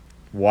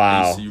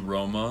 Wow. AC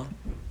Roma.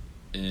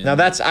 Now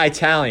that's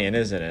Italian,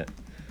 isn't it?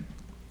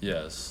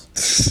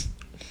 Yes.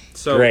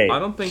 So Great. I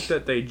don't think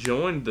that they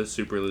joined the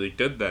Super League,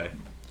 did they?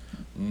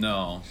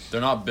 No,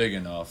 they're not big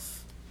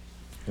enough.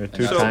 They're And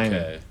too that's tiny.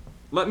 okay.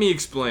 Let me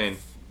explain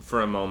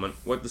for a moment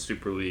what the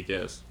Super League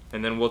is,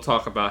 and then we'll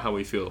talk about how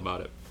we feel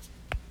about it.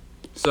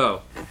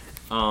 So,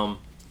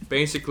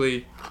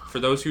 basically, for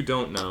those who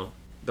don't know,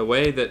 the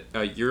way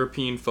that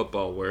European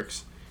football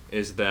works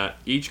is that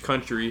each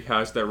country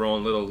has their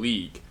own little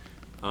league.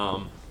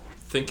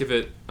 Think of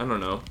it, I don't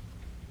know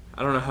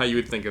how you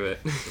would think of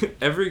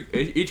it.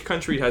 Each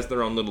country has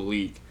their own little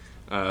league.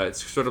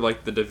 It's sort of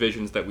like the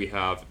divisions that we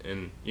have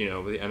in, the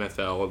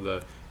NFL or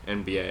the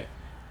NBA.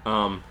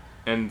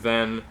 And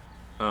then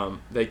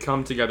they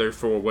come together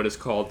for what is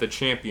called the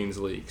Champions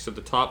League. So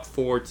the top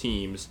 4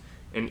 teams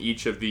in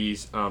each of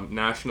these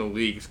national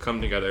leagues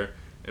come together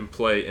and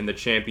play in the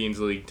Champions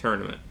League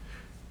tournament.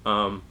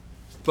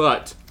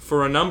 But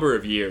for a number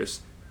of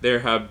years, there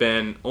have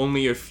been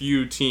only a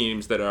few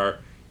teams that are,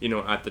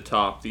 at the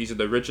top. These are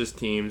the richest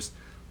teams: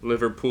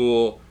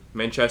 Liverpool,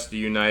 Manchester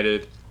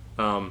United,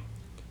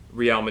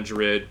 Real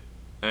Madrid,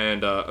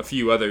 and a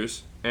few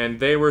others. And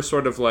they were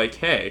sort of like,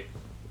 hey,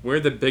 we're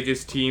the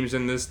biggest teams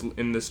in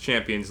this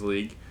Champions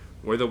League.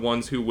 We're the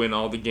ones who win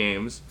all the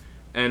games.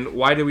 And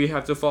why do we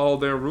have to follow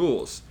their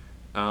rules?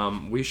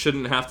 We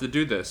shouldn't have to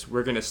do this.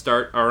 We're going to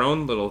start our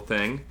own little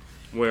thing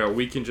where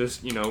we can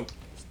just,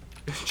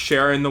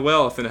 share in the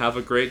wealth and have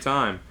a great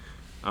time.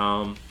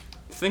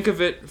 Think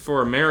of it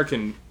for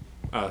American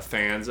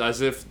fans as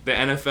if the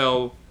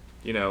NFL,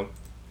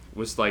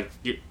 was like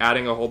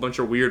adding a whole bunch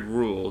of weird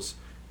rules,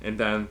 and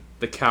then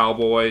the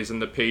Cowboys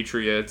and the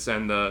Patriots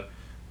and I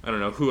don't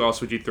know, who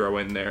else would you throw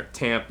in there?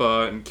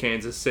 Tampa and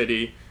Kansas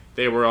City.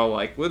 They were all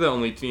like, we're the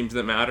only teams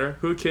that matter.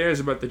 Who cares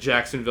about the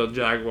Jacksonville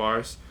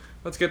Jaguars?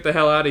 Let's get the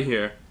hell out of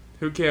here.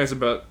 Who cares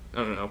about, I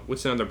don't know,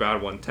 what's another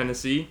bad one?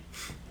 Tennessee?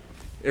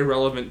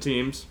 Irrelevant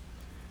teams.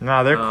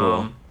 No, they're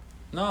cool.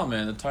 No,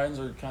 man, the Titans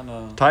are kind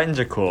of... Titans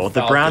are cool.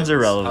 The Browns are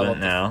relevant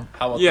now.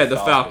 Yeah, the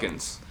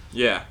Falcons.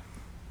 Yeah.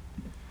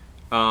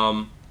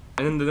 And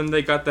then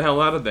they got the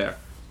hell out of there.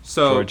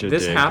 So Georgia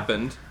this did.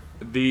 happened.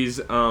 These,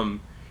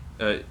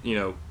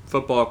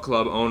 football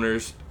club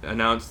owners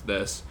announced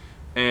this,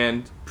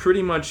 and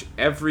pretty much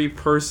every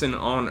person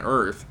on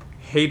earth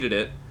hated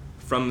it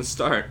from the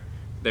start.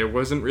 There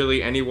wasn't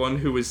really anyone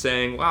who was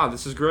saying, wow,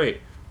 this is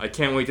great. I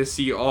can't wait to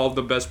see all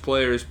the best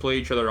players play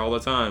each other all the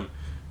time.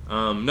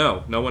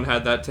 No one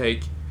had that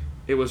take.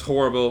 It was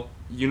horrible,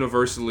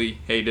 universally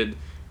hated,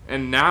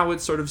 and now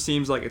it sort of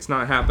seems like it's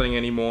not happening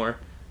anymore.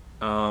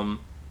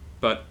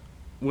 But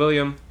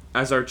William,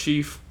 as our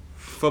chief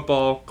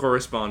football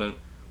correspondent,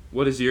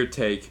 what is your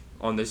take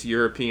on this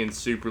European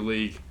Super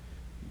League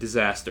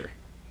disaster?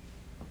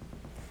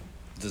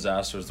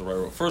 Disaster is the right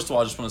word. First of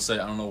all, I just want to say,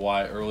 I don't know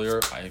why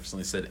earlier I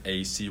accidentally said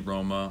AC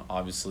Roma.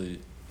 Obviously,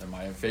 they're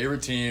my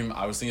favorite team.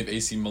 I was thinking of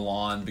AC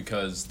Milan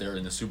because they're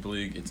in the Super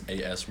League. It's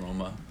AS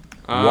Roma.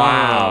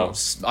 Wow.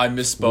 I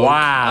misspoke.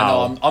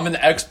 Wow. I know, I'm an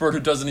expert who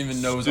doesn't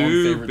even know his own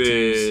favorite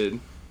teams. Stupid.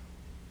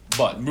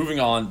 But moving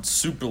on,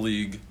 Super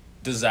League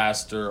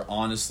disaster,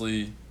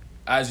 honestly,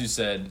 as you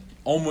said,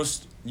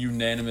 almost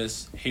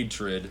unanimous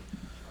hatred.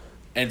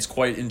 And it's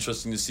quite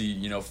interesting to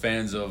see,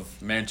 fans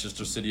of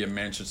Manchester City and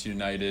Manchester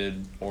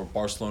United or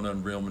Barcelona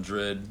and Real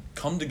Madrid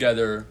come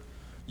together,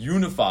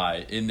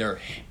 unify in their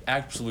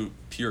absolute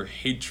pure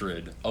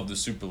hatred of the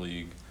Super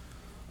League.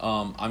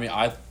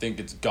 I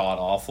think it's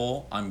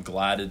god-awful. I'm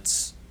glad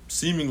it's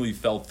seemingly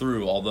fell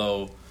through,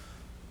 although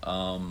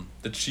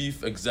the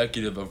chief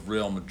executive of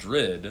Real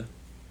Madrid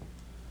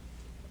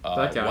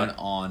That guy. went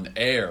on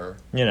air.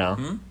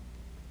 That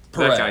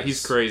Perez. guy,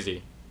 he's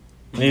crazy.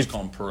 We just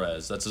call him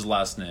Perez. That's his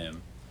last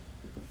name.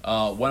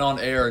 Went on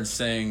air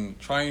and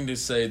trying to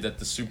say that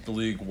the Super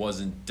League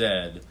wasn't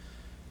dead,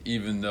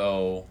 even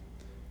though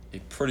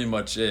it pretty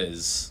much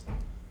is.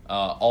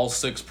 All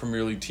 6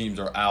 Premier League teams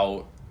are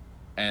out,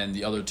 and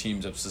the other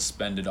teams have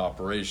suspended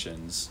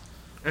operations.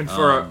 And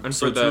for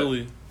So it's the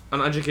really,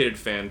 uneducated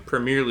fan,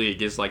 Premier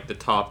League is like the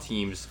top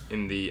teams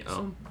in the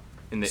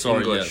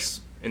sorry, English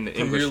yes. in the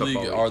Premier English League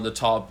football are league. the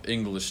top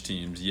English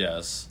teams,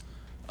 yes.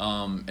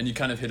 And you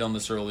kind of hit on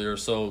this earlier.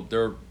 So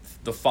they're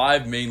the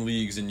 5 main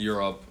leagues in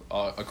Europe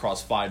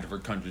across 5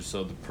 different countries.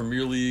 So the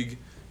Premier League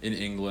in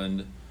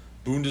England,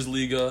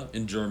 Bundesliga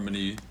in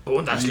Germany,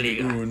 Bundesliga.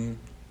 Ligue 1,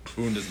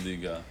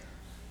 Bundesliga.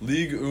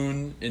 Ligue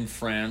 1 in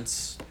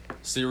France,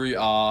 Serie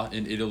A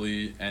in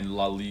Italy, and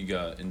La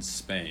Liga in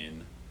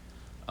Spain.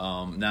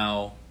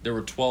 Now, there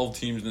were 12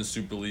 teams in the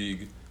Super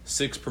League,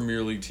 6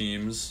 Premier League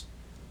teams,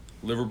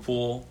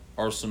 Liverpool,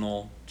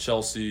 Arsenal,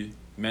 Chelsea,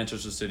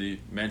 Manchester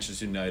City,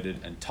 Manchester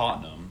United, and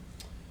Tottenham.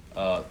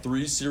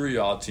 3 Serie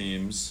A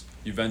teams,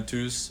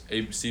 Juventus,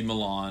 AC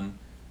Milan,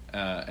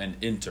 and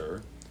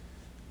Inter.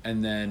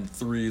 And then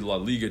 3 La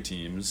Liga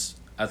teams,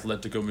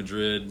 Atletico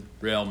Madrid,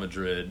 Real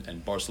Madrid,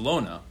 and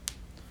Barcelona.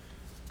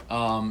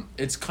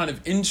 It's kind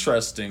of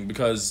interesting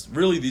because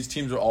really these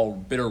teams are all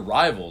bitter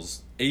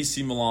rivals.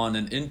 AC Milan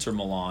and Inter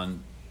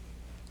Milan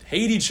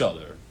hate each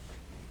other.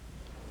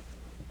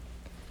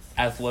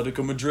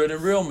 Atletico Madrid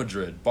and Real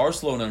Madrid,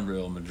 Barcelona and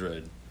Real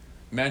Madrid,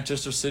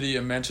 Manchester City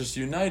and Manchester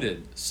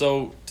United.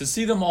 So to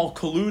see them all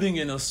colluding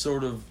in a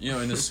sort of,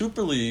 in a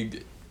Super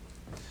League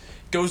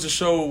goes to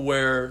show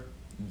where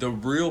the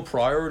real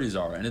priorities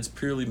are, and it's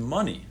purely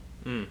money.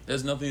 It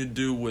has nothing to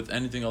do with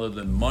anything other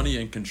than money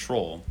and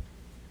control.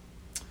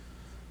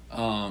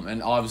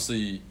 And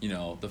obviously,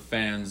 the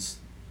fans,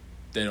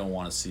 they don't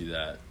want to see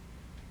that.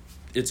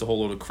 It's a whole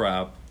load of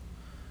crap.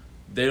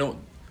 They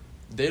don't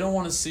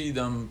want to see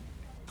them,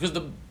 because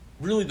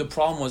the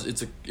problem was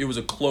it was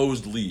a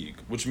closed league,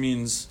 which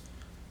means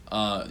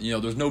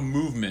there's no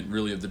movement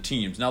really of the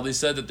teams. Now they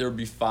said that there would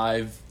be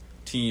 5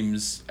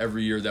 teams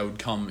every year that would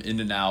come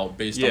in and out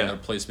based on their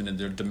placement in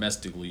their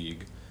domestic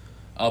league.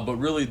 But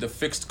really the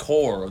fixed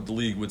core of the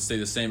league would stay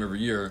the same every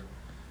year,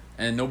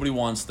 and nobody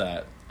wants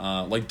that.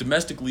 Like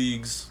domestic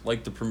leagues,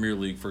 like the Premier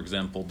League, for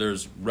example,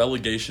 there's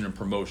relegation and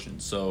promotion.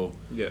 So,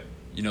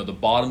 the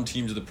bottom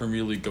teams of the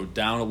Premier League go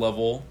down a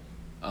level,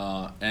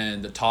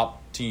 and the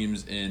top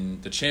teams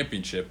in the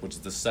Championship, which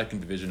is the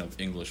second division of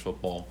English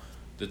football,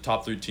 the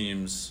top 3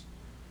 teams,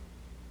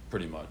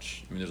 pretty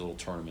much. I mean, there's a little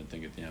tournament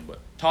thing at the end, but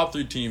top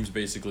 3 teams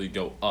basically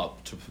go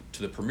up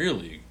to the Premier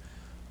League.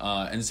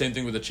 And same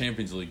thing with the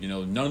Champions League.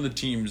 None of the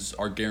teams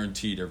are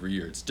guaranteed every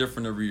year. It's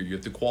different every year. You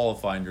have to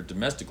qualify in your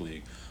domestic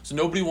league. So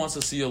nobody wants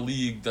to see a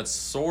league that's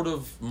sort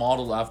of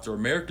modeled after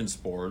American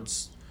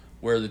sports,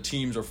 where the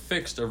teams are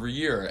fixed every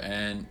year.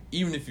 And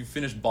even if you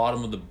finish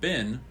bottom of the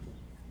bin,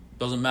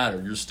 doesn't matter.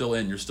 You're still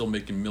in. You're still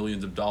making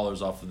millions of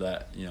dollars off of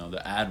that,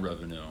 the ad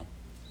revenue.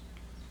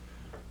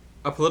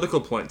 A political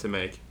point to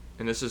make,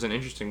 and this is an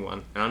interesting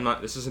one, and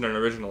this isn't an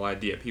original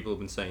idea. People have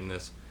been saying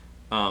this.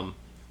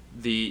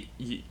 The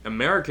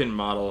American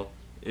model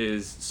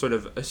is sort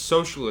of a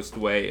socialist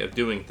way of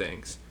doing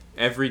things.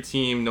 Every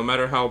team, no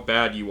matter how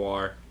bad you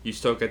are, you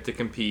still get to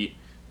compete.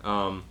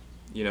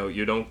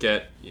 You don't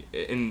get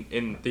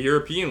in the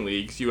European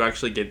leagues. You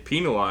actually get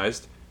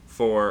penalized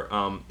for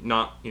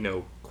not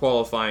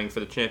qualifying for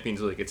the Champions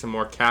League. It's a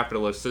more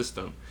capitalist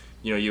system.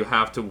 You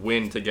have to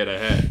win to get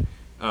ahead.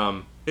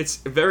 It's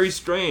very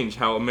strange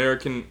how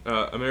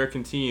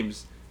American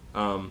teams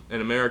and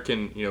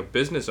American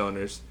business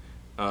owners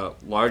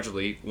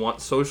largely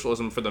want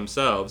socialism for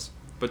themselves,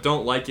 but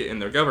don't like it in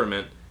their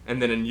government.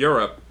 And then in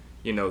Europe,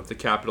 the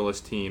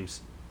capitalist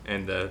teams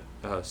and the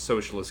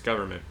socialist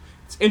government.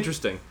 It's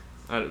interesting.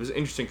 It was an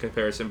interesting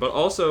comparison. But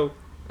also,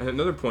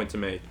 another point to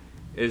make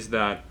is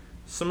that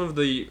some of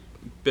the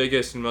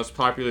biggest and most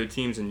popular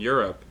teams in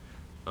Europe,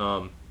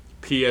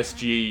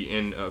 PSG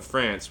in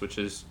France, which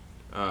is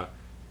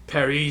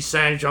Paris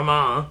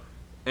Saint-Germain,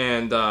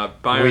 and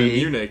Bayern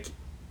Munich,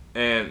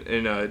 and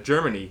in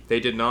Germany, they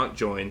did not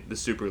join the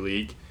Super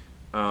League.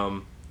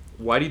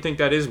 Why do you think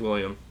that is,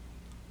 William?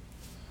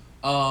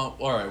 All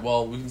right,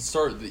 well, we can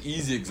start the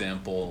easy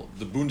example,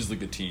 the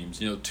Bundesliga teams.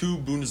 2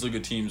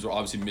 Bundesliga teams are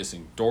obviously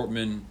missing,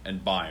 Dortmund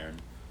and Bayern,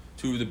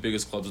 2 of the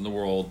biggest clubs in the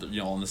world,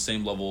 on the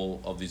same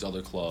level of these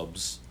other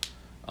clubs,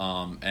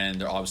 and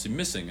they're obviously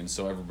missing, and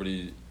so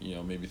everybody,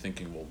 may be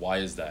thinking, well, why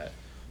is that?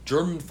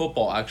 German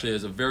football actually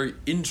has a very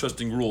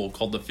interesting rule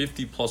called the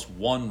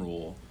 50+1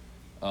 rule,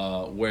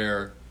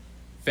 where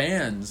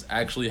fans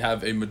actually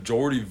have a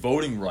majority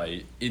voting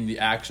right in the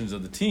actions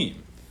of the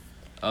team.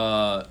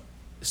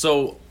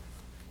 So,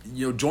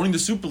 joining the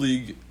Super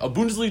League, a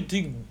Bundesliga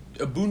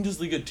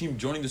team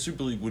joining the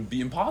Super League would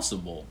be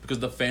impossible because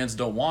the fans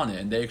don't want it,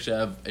 and they actually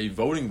have a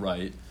voting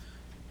right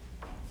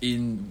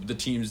in the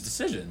team's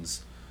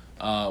decisions,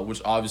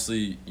 which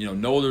obviously,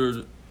 no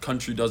other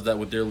country does that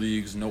with their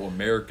leagues. No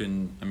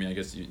American, I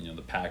guess,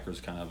 the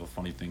Packers kind of have a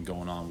funny thing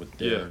going on with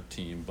their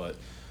team, but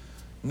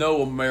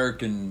no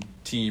American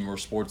team or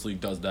sports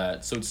league does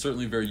that. So it's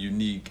certainly very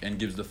unique and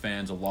gives the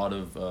fans a lot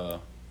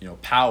of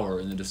power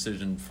in the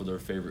decision for their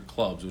favorite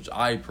clubs, which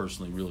I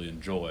personally really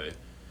enjoy.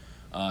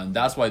 And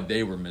that's why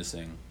they were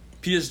missing.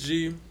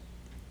 PSG,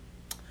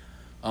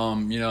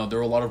 there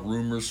were a lot of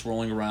rumors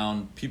swirling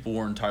around. People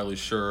weren't entirely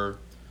sure.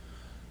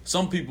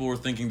 Some people were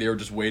thinking they were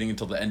just waiting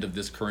until the end of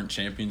this current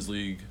Champions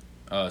League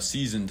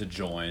season to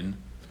join.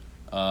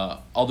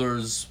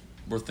 Others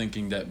were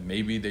thinking that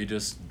maybe they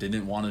just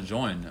didn't want to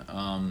join.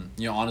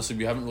 Honestly,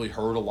 we haven't really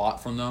heard a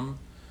lot from them.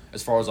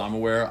 As far as I'm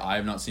aware, I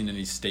have not seen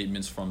any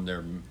statements from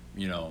their,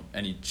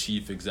 any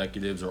chief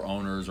executives or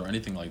owners or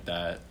anything like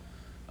that.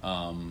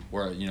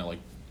 Where, like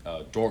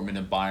Dortmund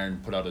and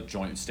Bayern put out a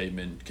joint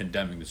statement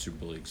condemning the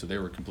Super League, so they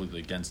were completely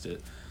against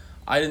it.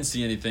 I didn't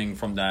see anything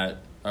from that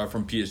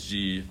from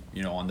PSG,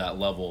 on that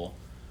level.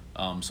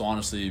 So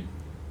honestly,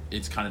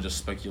 it's kind of just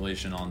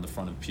speculation on the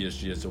front of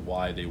PSG as to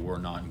why they were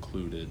not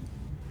included.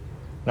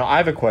 Now, I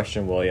have a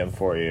question, William,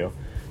 for you.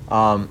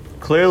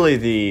 Clearly,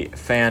 the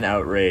fan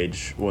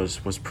outrage was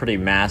pretty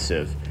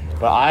massive,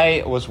 but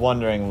I was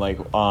wondering,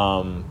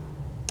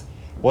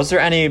 was there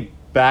any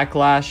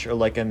backlash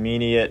or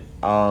immediate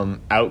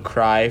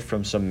outcry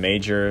from some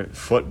major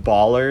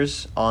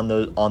footballers on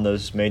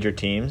those major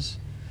teams?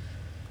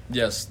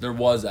 Yes, there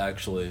was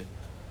actually.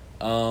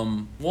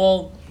 On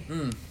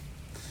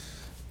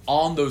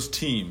those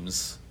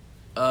teams.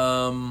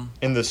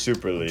 In the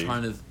Super League.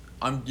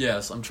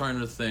 I'm trying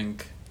to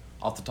think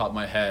off the top of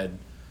my head.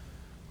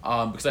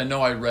 Because I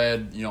know I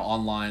read,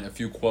 online a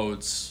few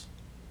quotes.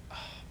 Oh,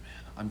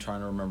 man, I'm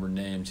trying to remember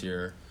names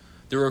here.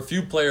 There were a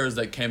few players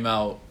that came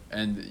out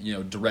and,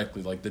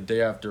 directly, the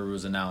day after it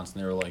was announced,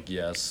 and they were like,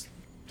 yes,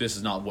 this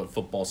is not what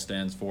football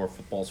stands for.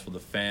 Football's for the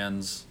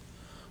fans.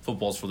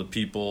 Football's for the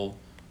people,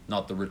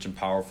 not the rich and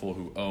powerful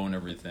who own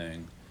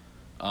everything.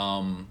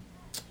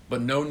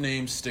 But no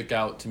names stick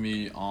out to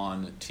me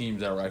on teams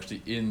that were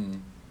actually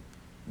in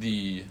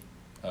the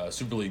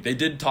Super League. They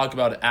did talk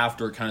about it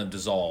after it kind of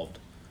dissolved.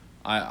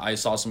 I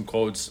saw some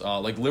quotes,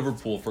 like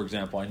Liverpool, for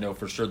example, I know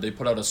for sure. They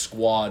put out a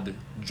squad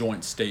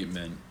joint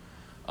statement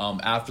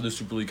after the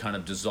Super League kind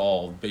of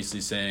dissolved, basically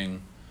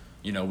saying,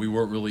 we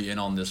weren't really in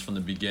on this from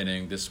the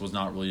beginning. This was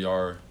not really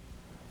our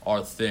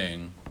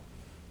thing.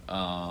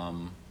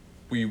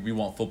 We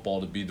want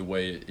football to be the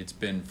way it's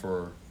been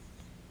for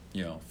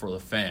the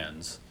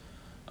fans.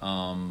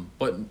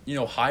 But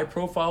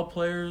high-profile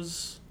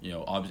players,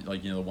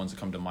 obviously, the ones that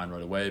come to mind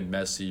right away,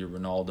 Messi,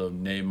 Ronaldo,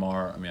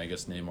 Neymar. I mean, I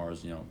guess Neymar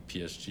is,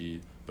 PSG,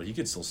 but he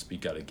could still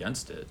speak out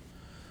against it.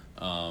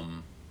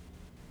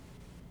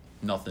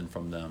 Nothing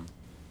from them,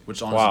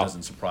 which honestly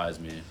doesn't surprise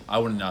me. I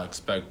would not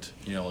expect,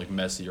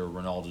 Messi or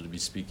Ronaldo to be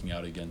speaking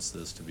out against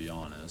this, to be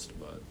honest.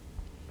 But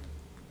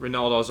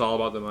Ronaldo's all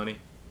about the money.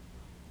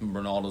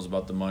 Ronaldo's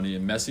about the money,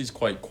 and Messi's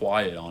quite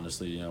quiet,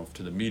 honestly,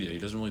 to the media. He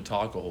doesn't really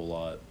talk a whole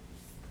lot.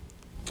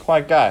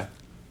 Quiet guy.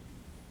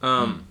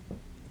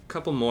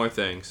 Couple more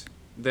things.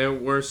 There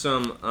were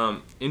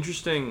some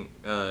interesting.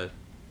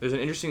 There's an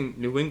interesting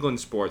New England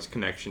sports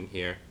connection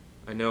here.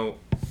 I know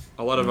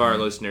a lot of our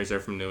listeners are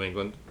from New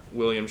England.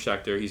 William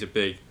Schechter, he's a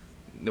big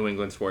New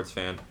England sports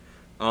fan.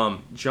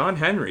 John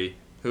Henry,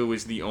 who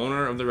is the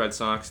owner of the Red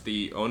Sox,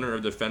 the owner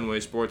of the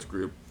Fenway Sports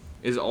Group,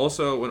 is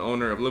also an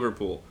owner of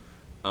Liverpool.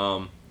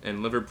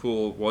 And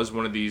Liverpool was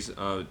one of these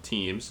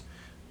teams.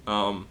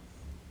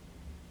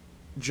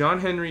 John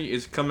Henry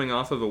is coming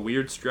off of a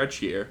weird stretch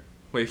here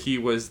where he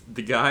was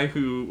the guy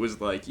who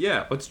was like,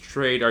 yeah, let's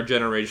trade our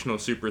generational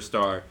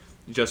superstar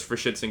just for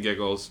shits and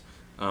giggles.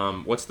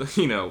 What's the,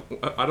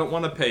 I don't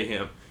want to pay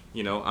him.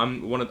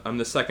 I'm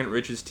the second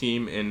richest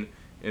team in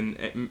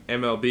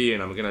MLB,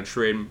 and I'm going to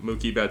trade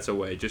Mookie Betts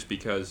away just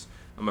because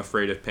I'm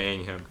afraid of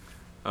paying him.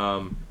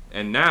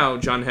 And now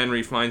John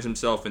Henry finds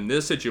himself in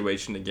this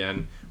situation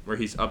again where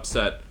he's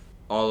upset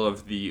all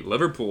of the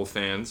Liverpool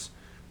fans.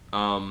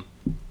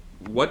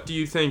 What do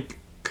you think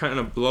kind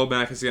of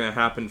blowback is going to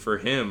happen for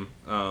him,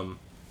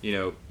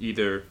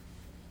 either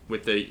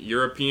with the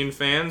European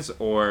fans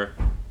or,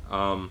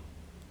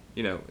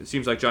 it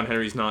seems like John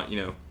Henry's not,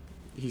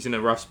 he's in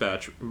a rough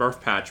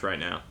patch right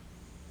now.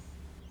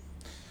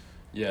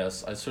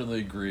 Yes, I certainly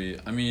agree.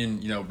 I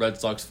mean,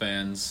 Red Sox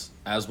fans,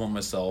 as one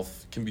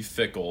myself, can be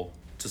fickle,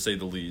 to say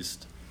the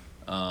least.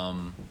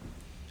 And,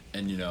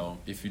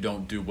 if you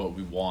don't do what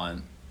we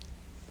want,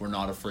 we're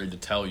not afraid to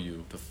tell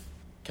you.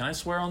 Can I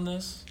swear on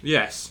this?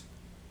 Yes.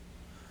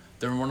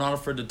 Then we're not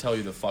afraid to tell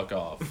you to fuck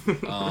off.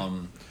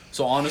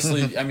 So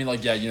honestly, I mean,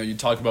 you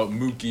talk about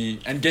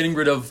Mookie and getting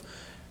rid of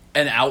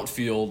an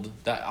outfield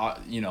that,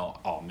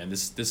 oh man,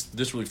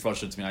 this really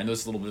frustrates me. I know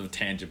it's a little bit of a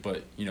tangent,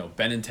 but,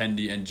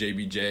 Benintendi and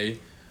JBJ,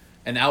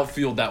 an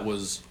outfield that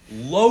was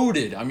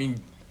loaded. I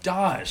mean,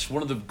 gosh,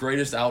 one of the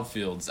greatest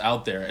outfields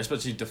out there,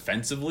 especially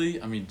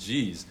defensively. I mean,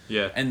 geez.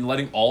 Yeah. And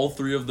letting all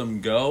three of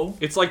them go.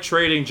 It's like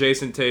trading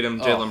Jason Tatum,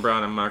 Jaylen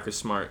Brown, and Marcus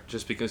Smart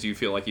just because you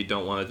feel like you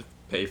don't want to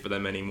pay for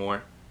them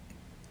anymore.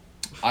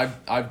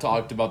 I've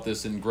talked about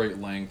this in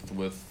great length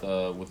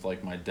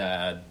with my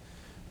dad,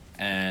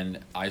 and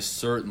I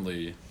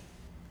certainly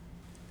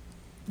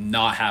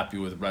not happy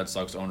with Red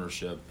Sox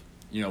ownership.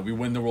 We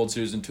win the World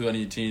Series in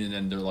 2018, and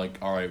then they're like,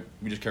 all right,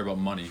 we just care about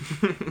money.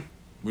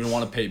 We don't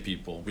want to pay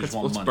people. We just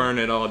want money. Let's burn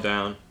it all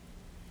down.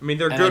 I mean,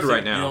 they're good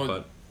right now,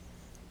 but...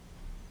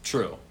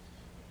 True.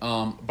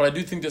 But I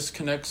do think this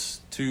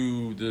connects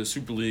to the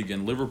Super League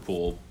and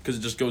Liverpool, because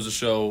it just goes to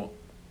show,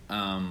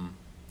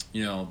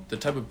 the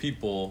type of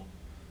people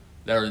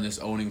that are in this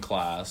owning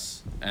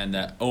class and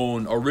that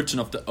are rich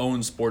enough to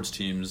own sports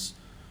teams,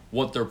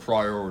 what their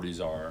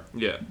priorities are.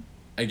 Yeah.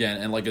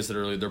 Again, and like I said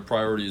earlier, their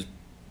priority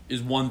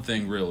is one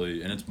thing,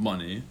 really, and it's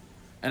money.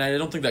 And I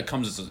don't think that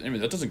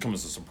that doesn't come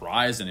as a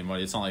surprise to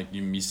anybody. It's not like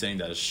me saying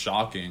that is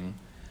shocking.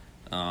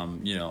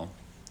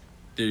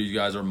 you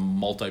guys are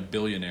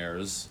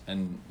multi-billionaires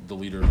and the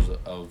leaders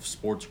of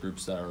sports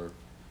groups that are,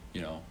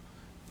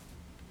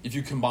 if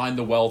you combine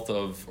the wealth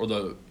of, or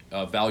the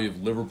value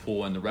of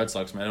Liverpool and the Red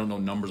Sox, I don't know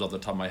numbers off the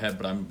top of my head,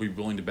 but I'm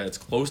willing to bet it's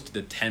close to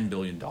the $10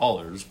 billion,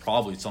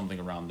 probably something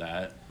around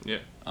that. Yeah.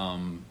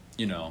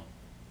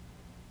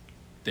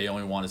 They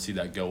only want to see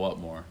that go up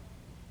more.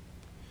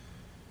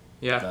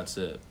 Yeah. That's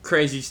it.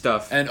 Crazy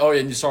stuff. And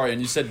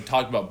you said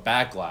talk about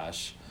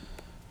backlash.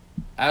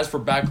 As for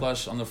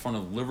backlash on the front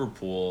of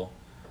Liverpool,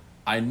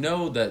 I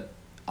know that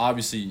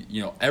obviously,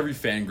 every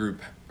fan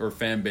group or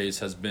fan base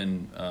has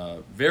been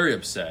very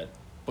upset,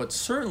 but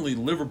certainly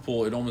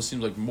Liverpool, it almost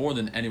seems like more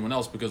than anyone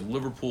else, because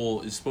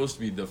Liverpool is supposed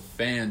to be the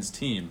fans'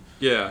 team.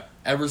 Yeah.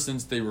 Ever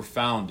since they were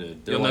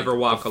founded. You'll never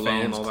walk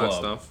alone, all that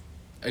stuff.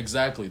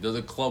 Exactly. They're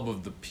the club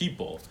of the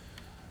people.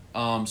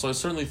 So I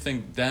certainly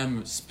think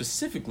them,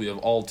 specifically of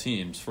all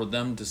teams, for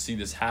them to see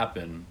this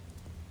happen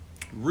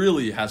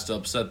really has to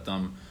upset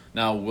them.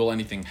 Now, will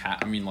anything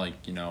happen?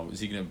 Is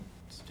he going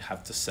to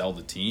have to sell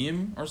the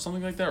team or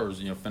something like that? Or is,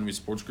 Fenway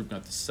Sports Group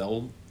going to have to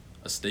sell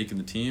a stake in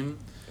the team?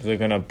 Is it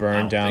going to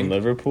burn down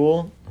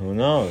Liverpool? Who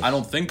knows? I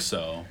don't think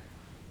so.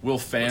 Will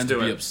fans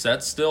be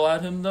upset still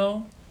at him,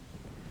 though?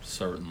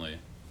 Certainly.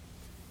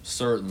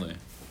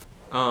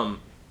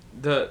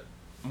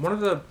 One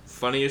of the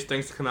funniest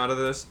things to come out of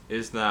this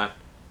is that,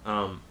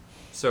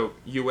 so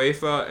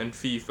UEFA and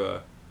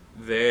FIFA,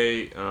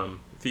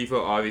 FIFA,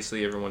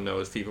 obviously everyone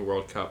knows FIFA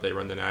World Cup, they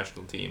run the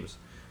national teams,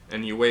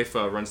 and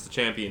UEFA runs the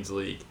Champions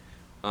League.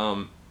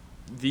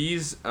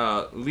 These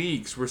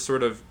leagues were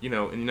sort of, in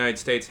the United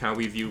States, how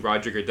we view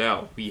Roger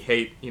Goodell. We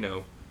hate,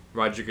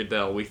 Roger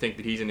Goodell. We think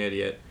that he's an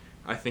idiot.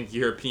 I think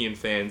European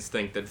fans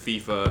think that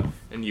FIFA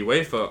and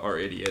UEFA are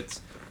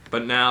idiots.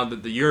 But now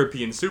that the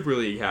European Super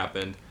League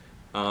happened,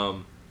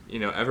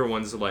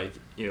 everyone's like,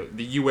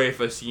 the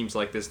UEFA seems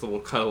like this little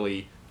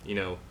cuddly,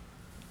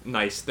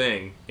 nice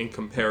thing in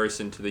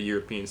comparison to the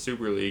European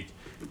Super League,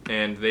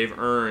 and they've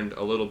earned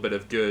a little bit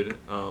of good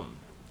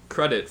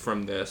credit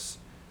from this.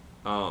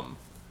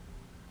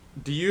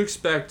 Do you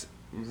expect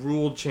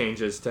rule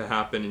changes to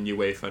happen in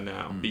UEFA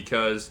now?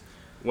 Because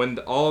when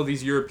all of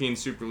these European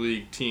Super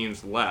League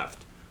teams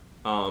left,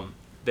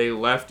 they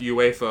left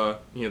UEFA,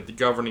 the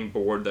governing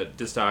board that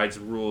decides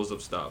rules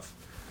of stuff.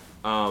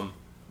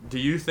 Do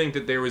you think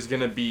that there was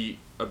going to be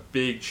a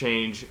big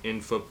change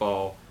in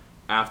football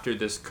after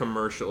this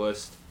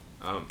commercialist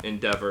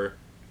endeavor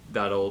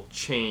that'll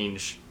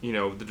change,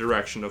 the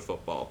direction of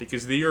football?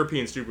 Because the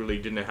European Super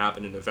League didn't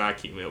happen in a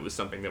vacuum. It was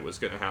something that was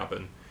going to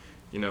happen,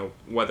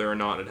 whether or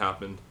not it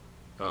happened,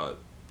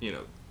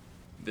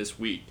 this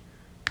week.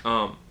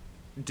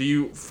 Do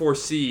you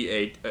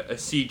foresee a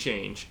sea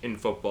change in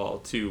football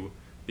to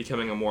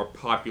becoming a more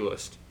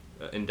populist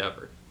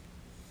endeavor?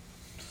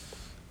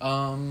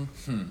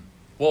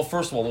 Well,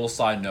 first of all, a little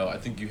side note. I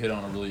think you hit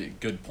on a really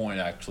good point,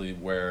 actually,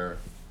 where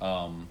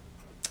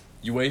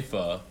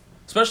UEFA,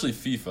 especially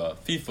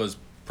FIFA's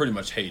pretty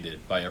much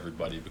hated by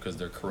everybody because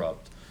they're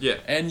corrupt. Yeah.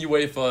 And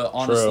UEFA,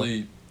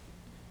 honestly,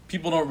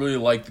 people don't really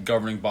like the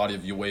governing body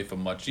of UEFA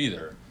much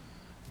either.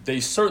 They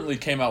certainly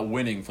came out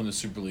winning from the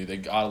Super League. They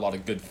got a lot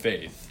of good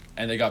faith,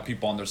 and they got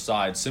people on their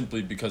side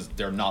simply because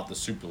they're not the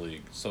Super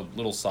League. So,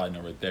 little side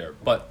note right there.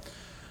 But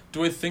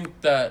do I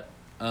think that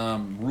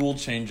rule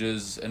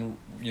changes and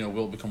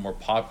will become more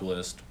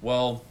populist?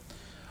 Well,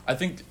 I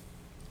think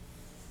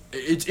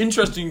it's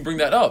interesting to bring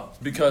that up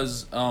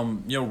because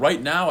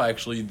right now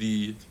actually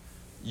the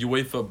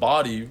UEFA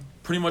body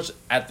pretty much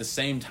at the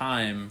same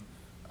time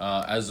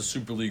as the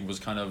Super League was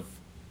kind of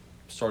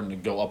starting to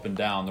go up and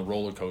down the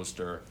roller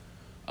coaster,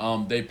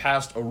 they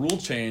passed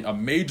a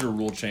major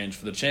rule change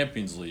for the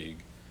Champions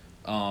League,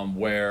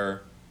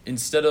 where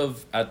instead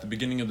of at the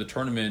beginning of the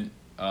tournament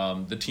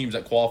the teams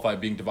that qualify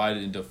being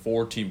divided into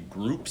 4-team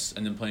groups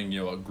and then playing,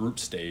 a group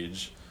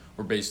stage,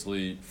 where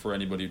basically, for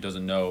anybody who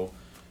doesn't know,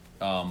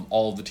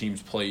 all of the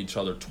teams play each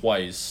other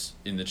twice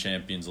in the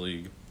Champions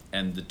League,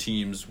 and the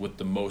teams with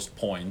the most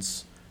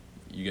points,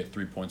 you get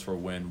 3 points for a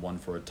win, 1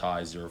 for a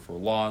tie, 0 for a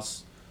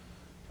loss.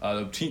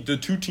 The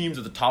two teams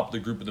at the top of the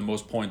group with the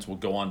most points will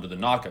go on to the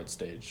knockout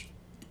stage.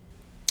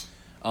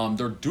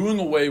 They're doing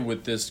away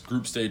with this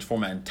group stage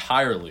format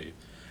entirely,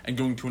 and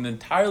going to an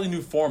entirely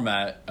new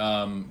format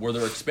where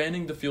they're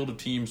expanding the field of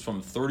teams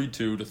from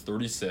 32 to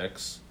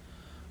 36,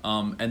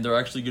 and they're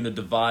actually going to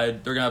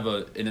divide. They're going to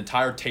have an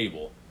entire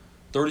table,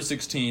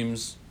 36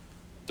 teams.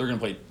 They're going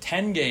to play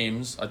 10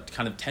 games, a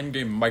kind of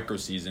 10-game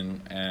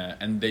micro-season,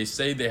 and they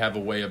say they have a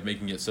way of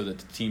making it so that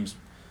the teams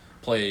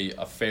play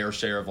a fair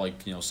share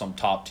of, some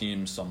top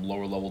teams, some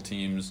lower-level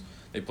teams.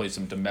 They play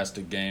some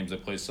domestic games. They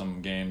play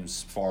some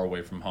games far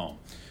away from home.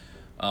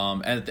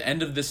 And at the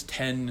end of this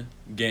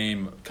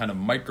 10-game kind of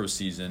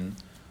micro-season,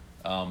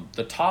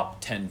 the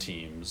top 10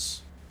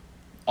 teams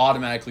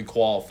automatically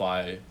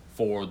qualify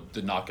for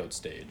the knockout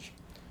stage.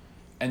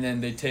 And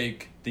then they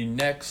take the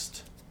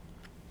next...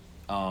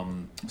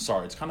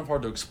 it's kind of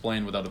hard to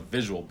explain without a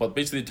visual, but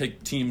basically they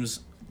take teams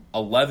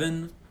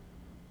 11,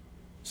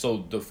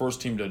 so the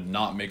first team to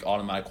not make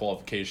automatic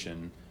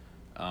qualification,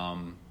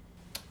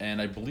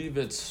 and I believe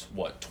it's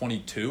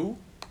 22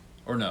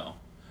 or no.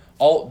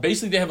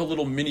 Basically they have a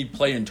little mini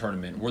play-in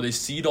tournament where they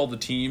seed all the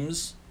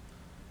teams,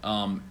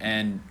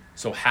 and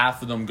so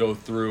half of them go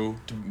through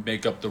to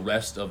make up the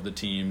rest of the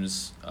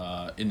teams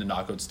in the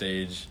knockout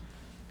stage,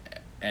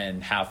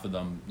 and half of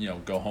them,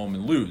 go home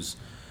and lose.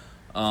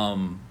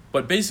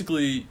 But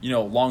basically,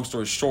 long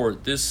story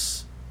short,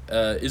 this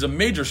is a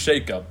major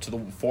shakeup to the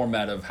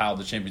format of how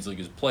the Champions League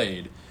is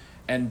played.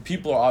 And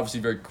people are obviously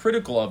very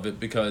critical of it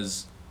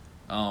because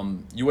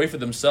UEFA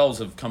themselves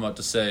have come out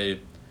to say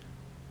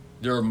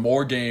there are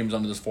more games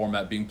under this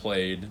format being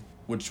played,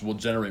 which will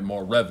generate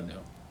more revenue.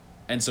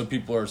 And so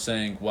people are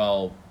saying,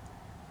 well,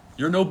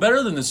 you're no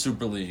better than the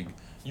Super League.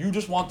 You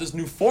just want this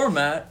new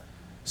format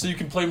so you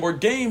can play more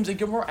games and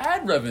get more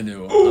ad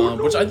revenue,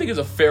 which I think is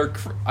a fair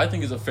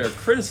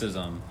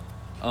criticism.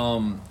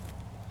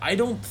 I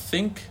don't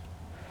think,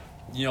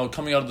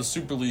 coming out of the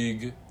Super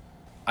League,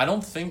 I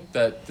don't think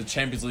that the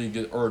Champions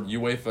League or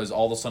UEFA is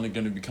all of a sudden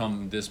going to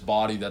become this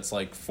body that's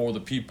like for the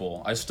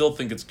people. I still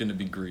think it's going to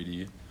be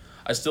greedy.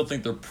 I still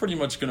think they're pretty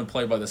much going to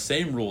play by the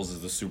same rules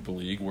as the Super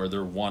League, where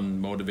their one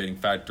motivating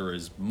factor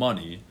is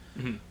money.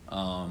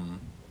 Mm-hmm.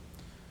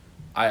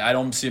 I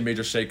don't see a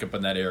major shakeup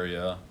in that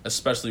area,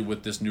 especially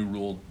with this new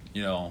rule,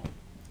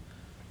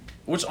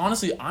 which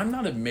honestly, I'm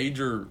kind of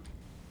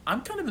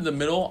in the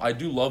middle. I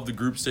do love the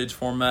group stage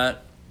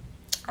format.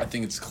 I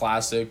think it's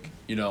classic.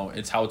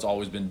 It's how it's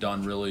always been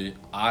done, really.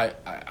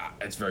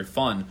 It's very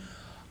fun.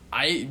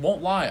 I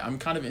won't lie, I'm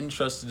kind of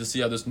interested to see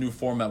how this new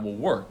format will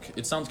work.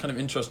 It sounds kind of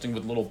interesting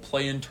with a little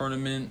play-in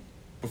tournament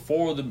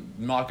before the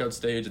knockout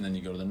stage, and then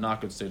you go to the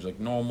knockout stage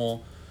like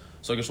normal.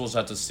 So I guess we'll just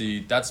have to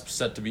see. That's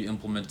set to be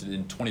implemented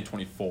in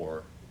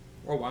 2024.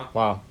 Oh, wow.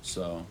 Wow.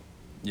 So,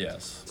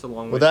 yes. It's a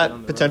long way Would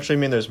that potentially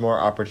mean there's more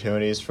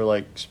opportunities for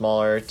like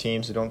smaller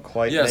teams who don't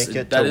quite make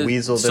it to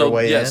weasel their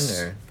way in?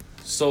 Or?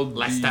 So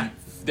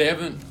they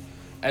haven't,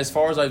 as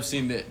far as I've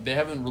seen, they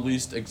haven't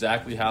released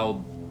exactly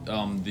how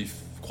the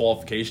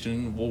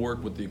qualification will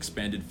work with the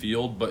expanded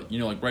field. But,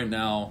 like right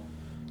now,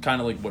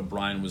 kind of like what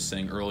Brian was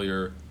saying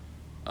earlier,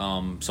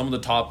 some of the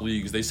top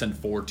leagues, they send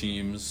 4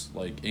 teams,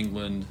 like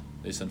England,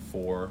 they send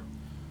 4.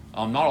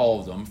 Not all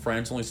of them.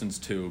 France only sends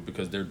 2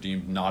 because they're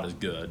deemed not as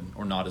good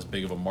or not as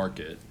big of a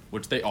market,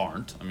 which they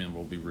aren't. I mean,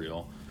 we'll be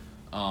real.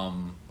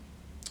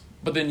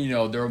 But then,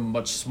 there are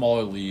much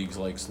smaller leagues,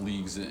 like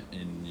leagues in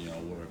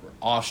whatever,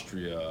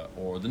 Austria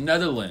or the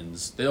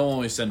Netherlands. They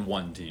only send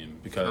 1 team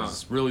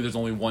because really there's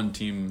only 1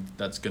 team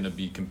that's going to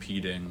be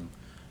competing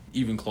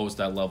even close to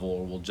that level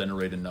or will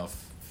generate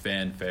enough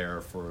fanfare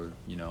for,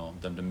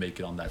 them to make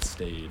it on that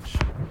stage.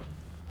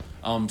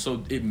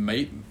 So it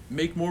might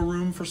make more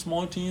room for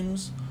smaller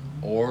teams,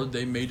 or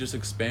they may just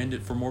expand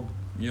it for more,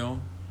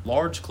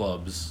 large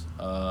clubs.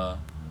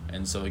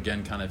 And so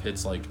again, kind of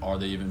hits like, are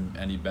they even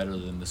any better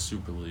than the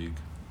Super League?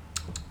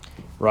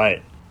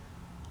 Right.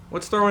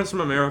 Let's throw in some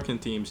American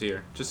teams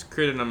here. Just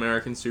create an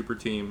American super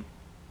team.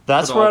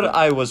 That's what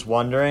I was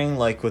wondering,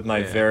 like, with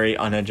my very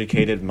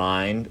uneducated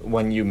mind,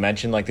 when you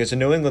mentioned, like, there's a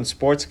New England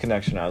sports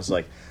connection. I was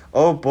like,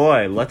 oh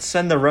boy, let's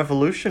send the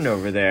Revolution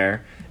over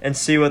there and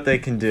see what they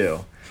can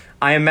do.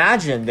 I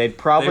imagine they'd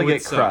probably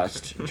get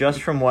crushed,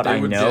 just from what I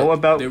know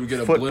about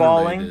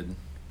footballing.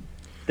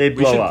 They'd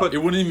blow up. It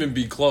wouldn't even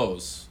be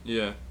close.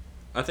 Yeah.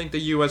 I think the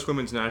U.S.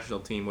 women's national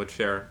team would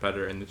fare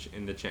better in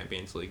the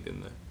Champions League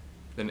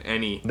than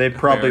any. They'd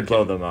probably American.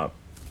 blow them up.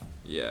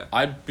 Yeah.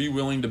 I'd be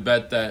willing to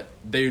bet that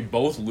they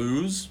both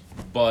lose,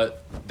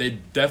 but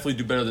they'd definitely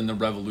do better than the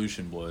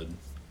Revolution would.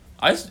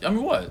 I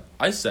mean, what?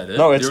 I said it.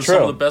 No, it's They're true.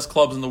 some of the best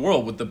clubs in the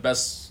world with the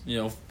best,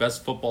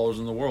 best footballers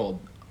in the world.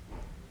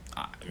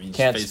 I mean,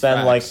 Can't face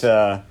spend facts.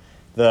 like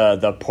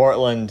the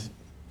Portland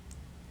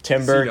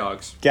Timber Sea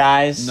Dogs.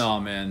 guys. No,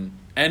 man.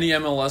 Any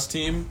MLS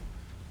team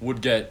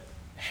would get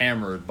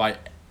hammered by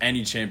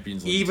any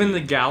Champions League Even team. the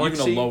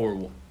Galaxy? Even a lower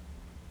one.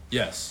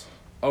 Yes.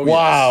 Oh,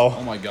 Wow. Yes.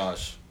 Oh, my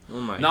gosh. Oh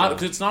my Not god.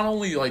 because it's not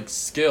only like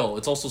skill,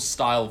 it's also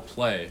style of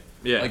play.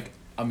 Yeah. Like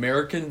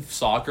American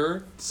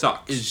soccer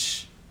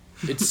Sucks.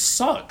 it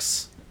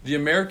sucks. The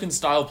American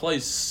style of play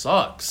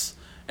sucks.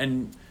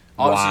 And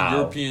obviously Wow.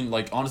 European,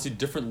 like honestly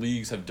different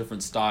leagues have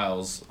different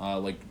styles.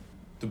 Like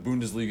the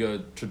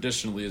Bundesliga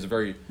traditionally is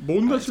very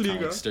Bundesliga. it's kinda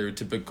like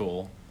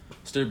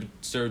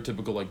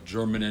stereotypical like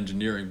German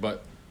engineering,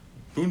 but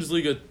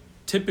Bundesliga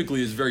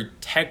typically is very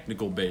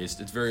technical based.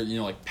 It's very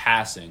like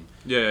passing,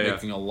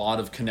 making a lot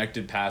of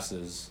connected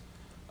passes.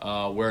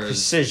 Whereas,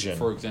 Precision.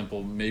 for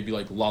example, maybe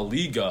like La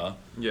Liga,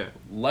 Yeah.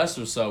 less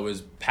or so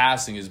is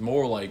passing is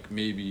more like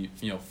maybe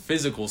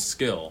physical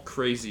skill.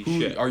 Crazy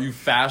Who shit. are you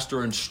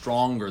faster and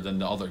stronger than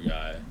the other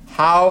guy?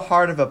 How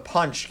hard of a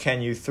punch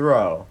can you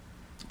throw?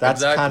 That's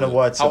Exactly. kind of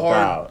what it's How hard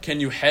about. can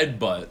you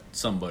headbutt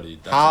somebody?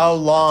 How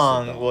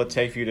long will it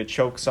take for you to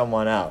choke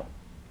someone out?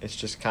 It's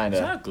just kind of...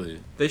 Exactly.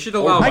 They should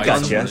allow I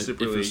guns gotcha. in the If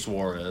Super you're League.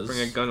 Suarez,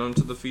 Bring a gun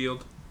onto the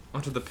field,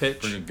 onto the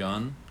pitch. Bring a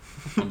gun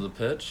onto the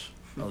pitch.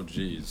 Oh,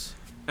 jeez.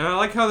 And I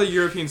like how the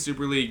European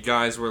Super League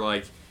guys were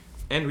like,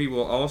 and we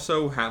will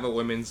also have a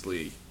women's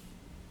league.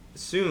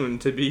 Soon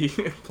to be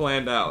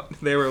planned out.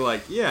 They were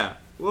like, yeah,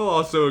 We'll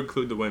also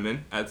include the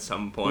women at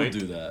some We'll point.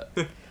 do that.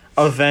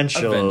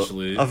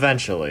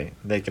 Eventually,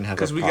 they can have.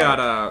 Because a we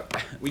pod.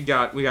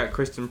 got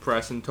Kristen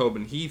Press and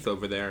Tobin Heath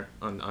over there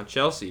on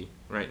Chelsea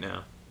right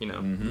now. You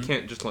know, you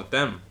can't just let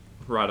them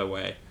rot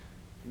away.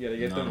 You gotta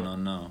get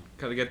them. No.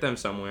 Gotta get them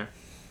somewhere.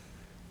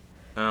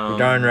 You're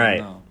darn right.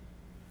 No.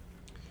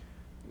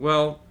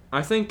 Well,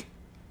 I think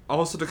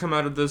also to come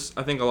out of this,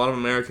 I think a lot of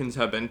Americans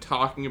have been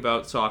talking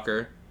about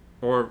soccer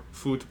or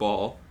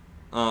football,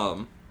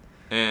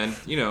 and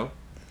you know,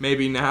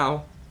 maybe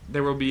now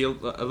there will be a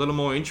little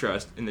more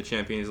interest in the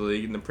Champions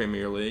League and the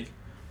Premier League,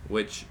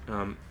 which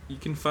you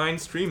can find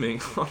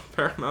streaming on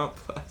Paramount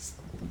Plus.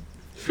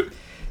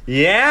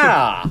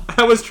 Yeah.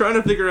 I was trying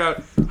to figure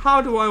out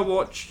how do I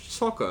watch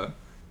soccer,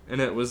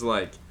 and it was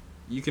like,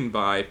 you can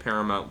buy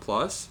Paramount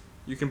Plus,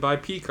 you can buy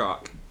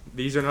Peacock.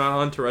 These are not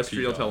on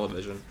terrestrial Peacock.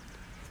 television.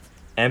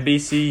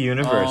 NBC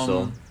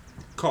Universal.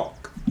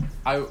 Cock.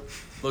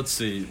 Let's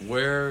see.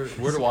 Where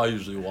do I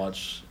usually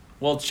watch?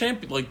 Well,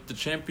 the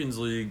Champions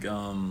League,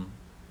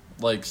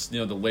 like, you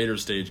know, the later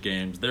stage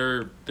games,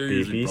 they're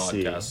usually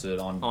BBC. broadcasted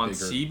on bigger,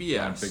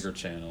 CBS. on a bigger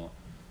channel.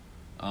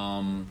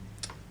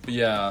 But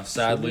yeah,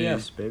 sadly,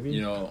 CBS, baby.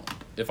 you know,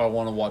 if I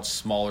want to watch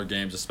smaller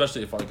games,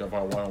 especially if I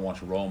want to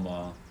watch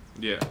Roma,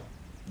 Yeah.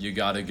 you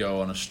got to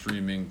go on a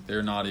streaming.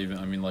 They're not even.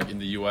 I mean, like in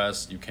the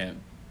U.S., you can't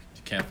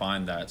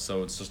find that,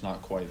 so it's just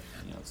not quite.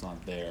 You know, it's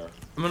not there.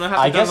 I'm gonna have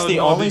to I guess download the it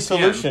on only VPN.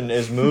 solution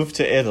is move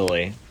to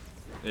Italy.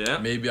 Yeah.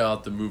 Maybe I'll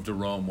have to move to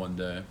Rome one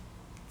day.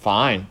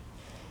 Fine.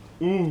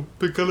 Ooh,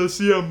 the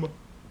Colosseum.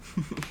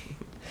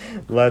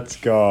 Let's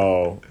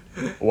go.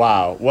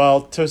 Wow.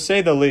 Well, to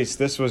say the least,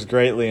 this was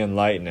greatly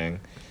enlightening.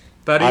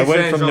 I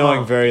went from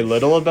knowing very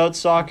little about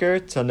soccer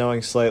to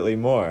knowing slightly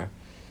more.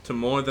 to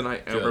more than I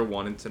ever Good.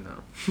 wanted to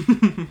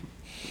know.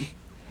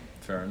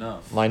 Fair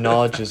enough. My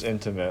knowledge is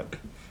intimate.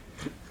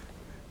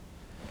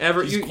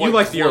 Ever He's you quite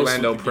like the close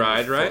Orlando with the game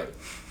Pride, of right?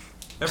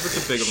 foot.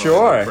 Ever's a big Sure.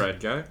 Orlando Pride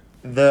guy.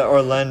 The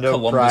Orlando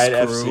Columbus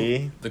Pride Crew,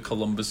 FC. the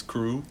Columbus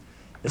Crew,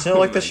 Isn't it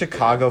like the my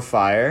Chicago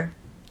Fire?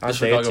 the Aren't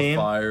they a Chicago team?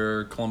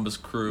 Fire, Columbus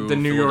Crew, The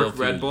New York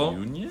Philadelphia Red Bull?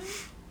 Union,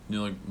 New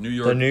York, The New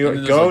York, and then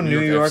there's, go like, New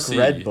York FC.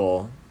 Red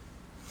Bull.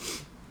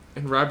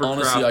 And Robert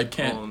Honestly, Kraft I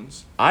can't-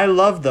 owns. I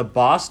love the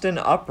Boston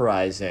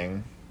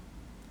Uprising.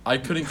 I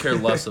couldn't care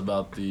less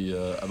about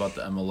the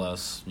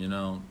MLS. You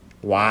know.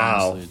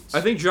 Wow. Honestly, it's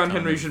I think John kind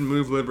Henry of- should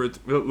move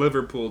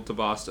Liverpool to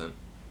Boston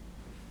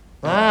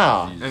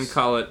Wow. Jeez. and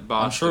call it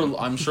Boston.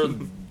 I'm sure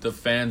the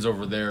fans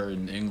over there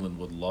in England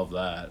would love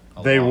that.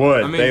 a They lot.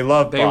 would. I mean, they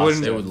love they Boston.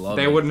 wouldn't. They would love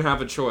they it. wouldn't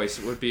have a choice.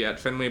 It would be at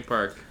Fenway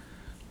Park.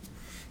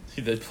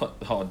 They'd play,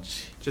 oh,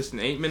 gee. Just an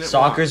 8-minute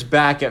Soccer's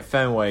back at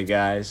Fenway,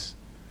 guys.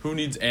 Who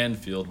needs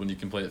Anfield when you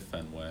can play at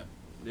Fenway? walk.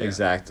 Yeah.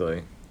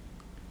 Exactly.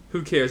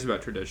 Who cares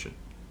about tradition?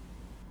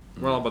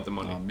 We're all about the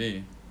money. Not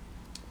me.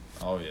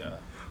 Oh yeah.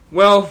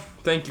 Well,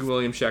 thank you,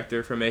 William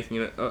Schechter, for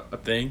making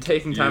Thank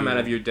taking time you. out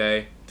of your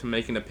day to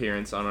make an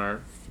appearance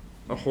on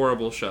a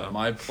horrible show.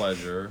 My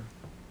pleasure.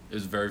 It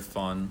was very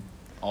fun.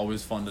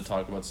 Always fun to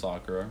talk about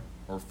soccer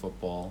or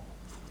football.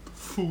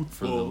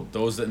 For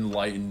those that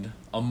enlightened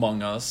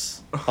among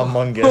us.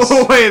 Among Us.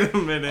 Oh, wait a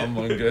minute.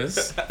 Among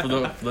us. For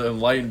the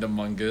enlightened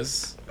among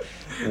us.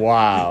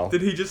 Wow.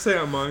 Did he just say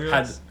Among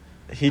Us?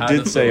 He had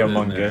did to say throw it in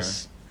Among there.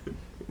 Us.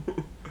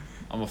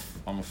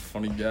 I'm a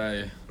funny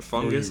guy.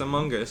 Fungus Who are you?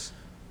 Among Us.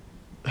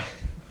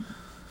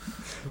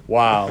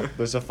 Wow.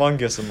 There's a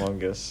fungus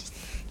among us.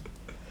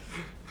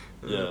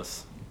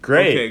 Yes.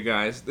 Great. Okay,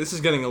 guys, this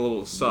is getting a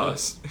little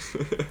sus.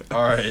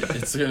 Alright,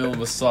 it's getting a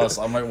little bit sus.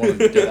 I might want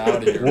to get out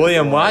of here.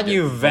 William, before I why don't get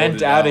you vent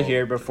voted out of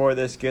here before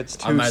this gets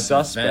I'm too at the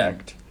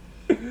suspect?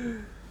 If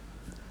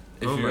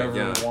Oh you my ever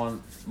God.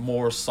 want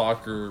more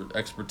soccer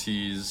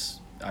expertise,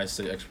 I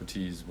say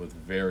expertise with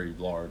very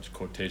large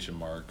quotation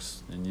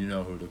marks, and you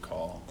know who to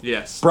call.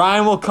 Yes.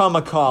 Brian will come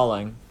a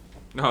calling.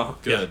 Oh,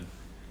 Good.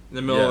 in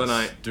the middle of the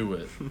Yes, night, do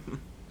it.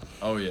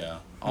 Oh yeah,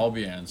 I'll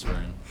be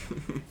answering.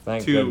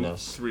 Thank 2,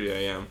 goodness. 3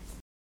 a.m.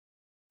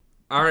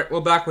 All right,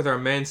 we're back with our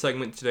main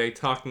segment today,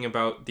 talking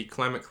about the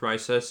climate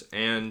crisis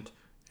and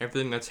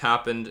everything that's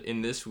happened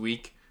in this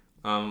week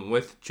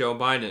with Joe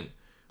Biden.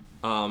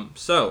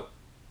 So,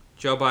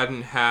 Joe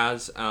Biden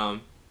has,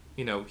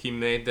 he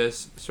made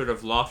this sort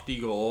of lofty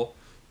goal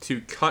to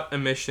cut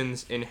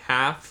emissions in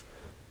half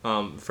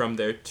from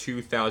their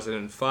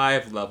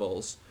 2005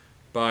 levels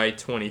by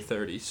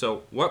 2030.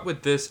 So, what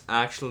would this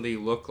actually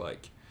look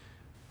like?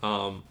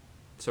 So,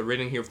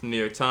 reading here from the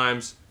New York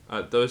Times,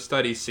 those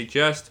studies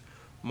suggest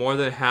more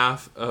than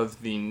half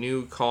of the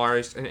new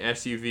cars and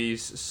SUVs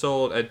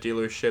sold at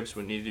dealerships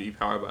would need to be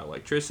powered by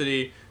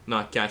electricity,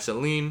 not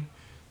gasoline.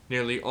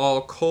 Nearly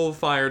all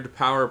coal-fired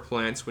power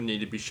plants would need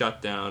to be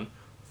shut down.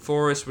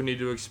 Forests would need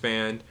to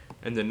expand,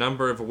 and the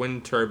number of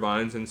wind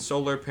turbines and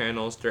solar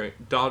panels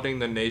dotting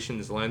the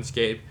nation's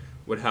landscape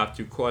would have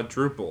to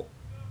quadruple.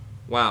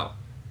 Wow.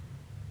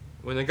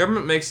 When the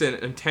government makes an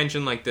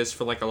intention like this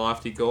for like a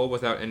lofty goal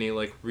without any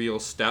like real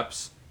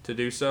steps to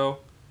do so,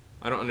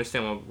 I don't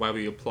understand why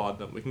we applaud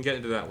them. We can get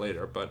into that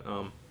later, but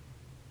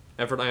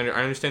Everett, I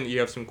understand that you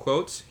have some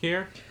quotes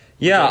here.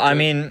 Yeah, like I to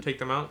mean, take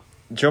them out.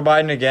 Joe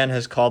Biden again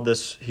has called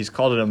this. He's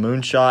called it a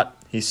moonshot.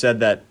 He said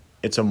that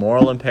it's a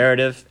moral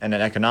imperative and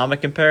an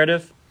economic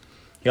imperative.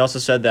 He also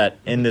said that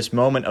in this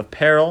moment of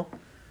peril,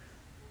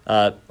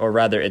 or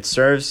rather, it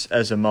serves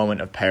as a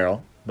moment of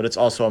peril, but it's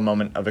also a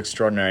moment of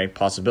extraordinary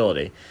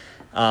possibility.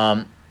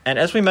 And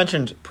as we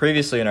mentioned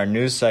previously in our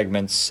news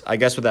segments, I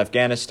guess with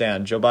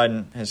Afghanistan, Joe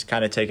Biden has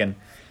kind of taken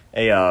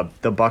a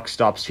the buck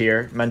stops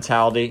here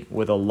mentality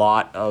with a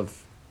lot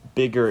of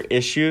bigger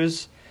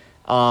issues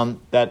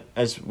that,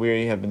 as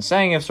we have been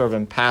saying, have sort of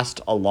been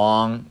passed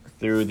along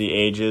through the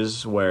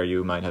ages, where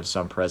you might have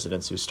some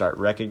presidents who start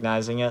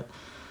recognizing it.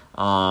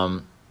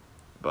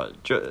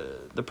 But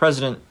the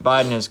President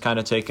Biden has kind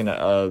of taken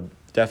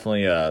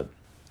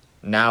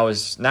now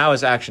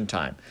is action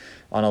time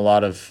on a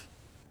lot of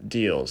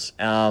deals.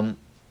 And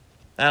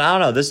I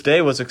don't know, this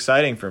day was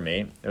exciting for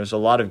me. There was a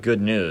lot of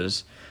good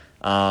news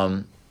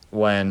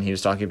when he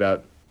was talking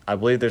about, I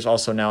believe there's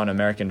also now an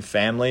American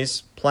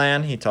Families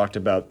Plan. He talked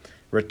about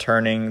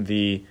returning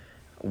the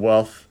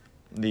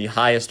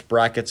highest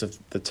brackets of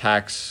the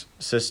tax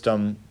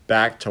system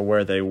back to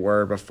where they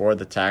were before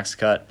the tax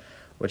cut,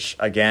 which,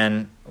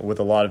 again, with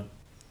a lot of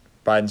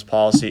Biden's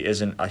policy,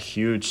 isn't a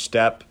huge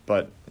step,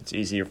 but it's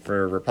easier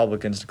for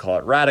Republicans to call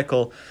it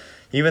radical,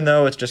 even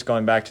though it's just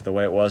going back to the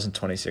way it was in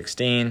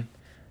 2016.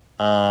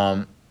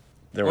 Or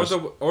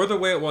the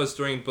way it was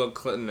during Bill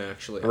Clinton,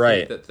 actually.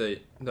 Right. I think that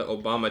the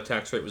Obama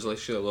tax rate was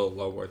actually a little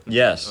lower.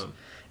 Yes.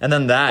 And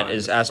then that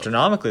is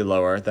astronomically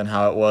lower than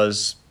how it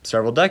was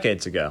several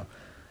decades ago,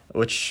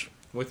 which...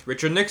 With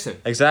Richard Nixon.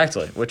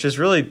 Exactly, which is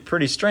really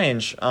pretty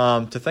strange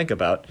to think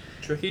about.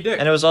 Tricky dick.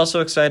 And it was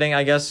also exciting,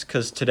 I guess,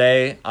 because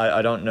today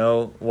I don't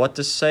know what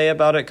to say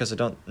about it, because I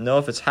don't know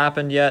if it's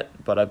happened yet,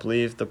 but I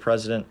believe the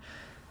president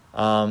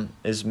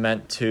is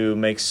meant to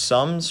make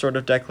some sort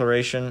of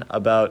declaration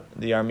about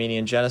the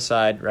Armenian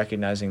genocide,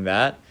 recognizing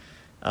that.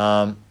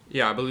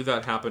 Yeah, I believe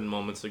that happened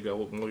moments ago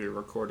when we were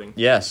recording.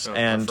 Yes,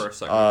 and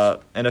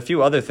a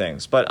few other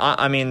things. But,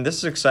 I mean, this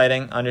is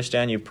exciting. I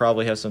understand you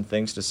probably have some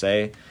things to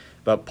say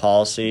about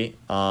policy.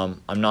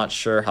 I'm not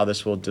sure how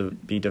this will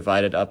be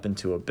divided up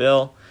into a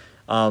bill.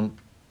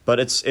 But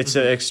it's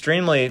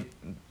extremely,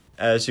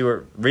 as you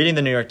were reading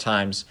the New York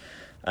Times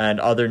and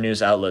other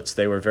news outlets,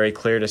 they were very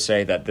clear to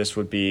say that this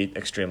would be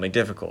extremely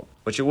difficult,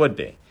 which it would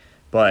be.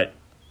 But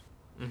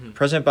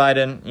President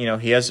Biden,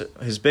 he has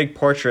his big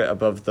portrait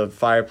above the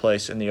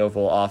fireplace in the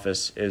Oval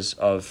Office is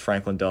of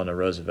Franklin Delano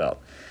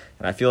Roosevelt.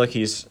 And I feel like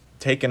he's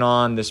taken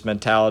on this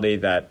mentality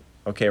that,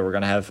 okay, we're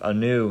going to have a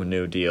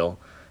New Deal.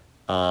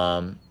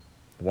 One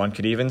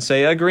could even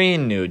say a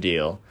Green New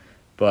Deal.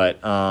 But,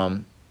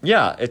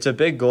 yeah, it's a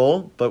big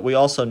goal, but we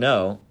also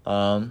know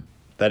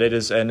that it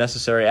is a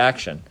necessary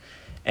action.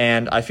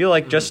 And I feel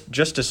like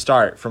just to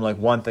start from like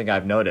one thing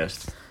I've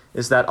noticed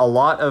is that a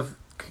lot of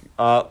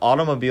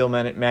automobile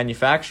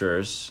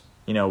manufacturers,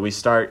 we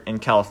start in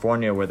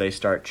California where they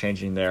start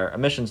changing their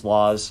emissions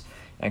laws,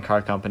 and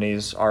car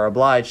companies are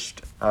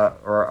obliged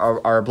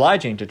or are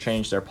obliging to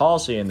change their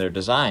policy and their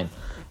design.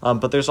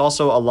 But there's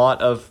also a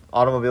lot of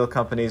automobile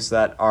companies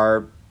that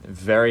are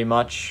very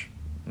much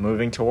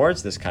moving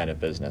towards this kind of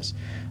business.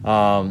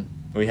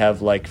 We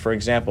have, like, for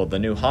example, the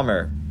new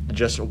Hummer.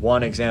 Just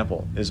one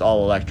example is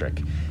all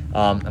electric.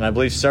 And I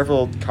believe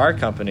several car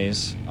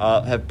companies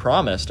have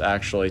promised,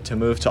 actually, to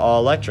move to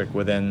all electric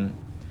within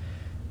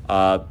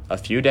a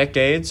few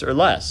decades or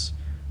less.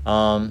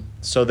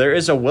 So there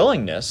is a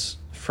willingness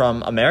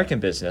from American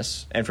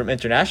business and from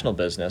international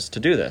business to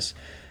do this.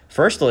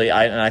 Firstly,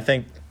 I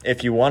think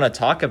if you want to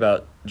talk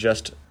about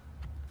just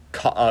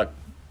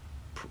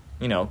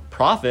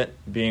profit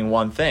being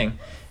one thing,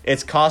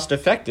 it's cost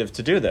effective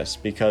to do this,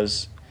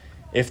 because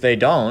if they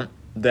don't,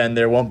 then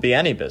there won't be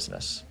any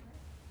business.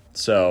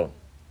 So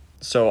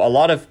a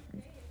lot of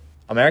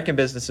American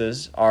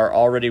businesses are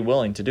already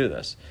willing to do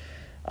this.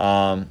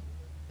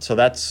 So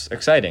that's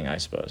exciting, I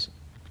suppose.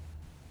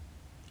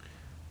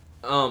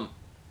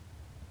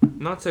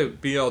 Not to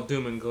be all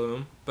doom and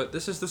gloom, but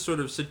this is the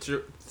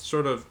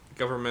sort of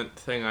government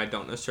thing I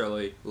don't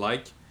necessarily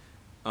like.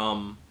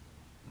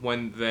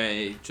 When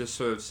they just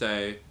sort of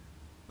say,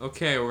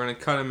 okay, we're going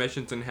to cut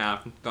emissions in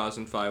half in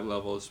 2005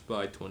 levels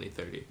by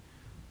 2030.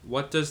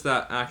 What does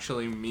that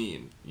actually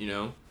mean,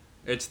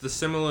 It's the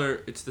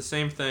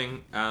same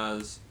thing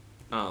as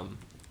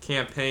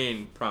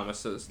campaign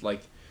promises.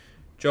 Like,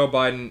 Joe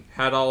Biden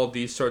had all of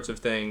these sorts of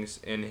things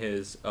in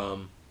his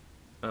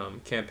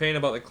campaign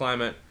about the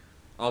climate,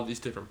 all these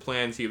different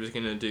plans he was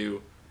going to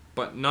do,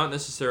 but not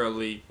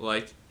necessarily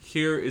like,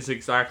 here is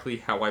exactly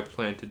how I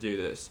plan to do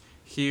this.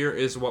 Here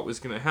is what was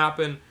going to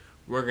happen.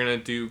 We're going to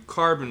do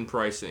carbon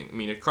pricing,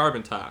 a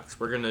carbon tax.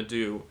 We're going to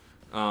do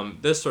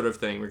this sort of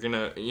thing. We're going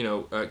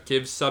to,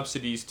 give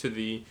subsidies to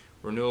the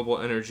renewable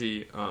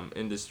energy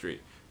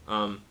industry.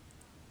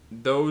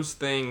 Those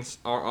things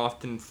are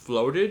often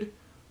floated,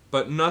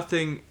 but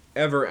nothing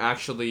ever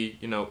actually,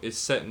 is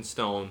set in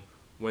stone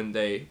when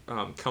they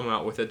come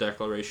out with a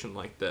declaration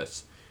like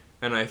this.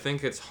 And I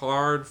think it's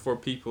hard for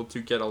people to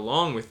get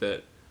along with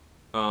it,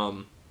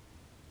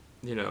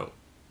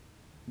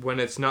 when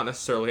it's not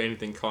necessarily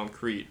anything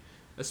concrete.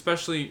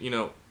 Especially,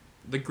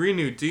 the Green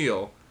New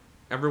Deal,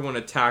 everyone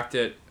attacked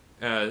it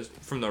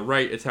from the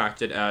right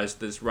attacked it as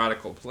this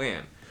radical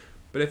plan.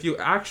 But if you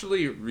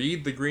actually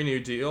read the Green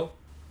New Deal,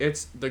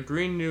 it's the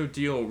Green New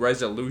Deal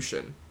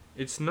resolution.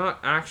 It's not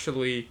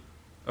actually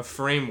a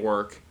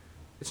framework.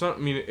 It's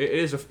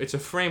a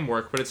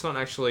framework, but it's not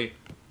actually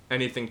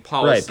anything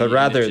policy. Right, but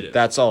rather initiative.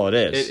 that's all it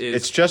is. It is.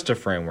 It's just a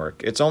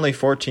framework. It's only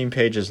 14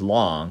 pages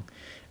long,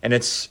 and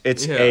it's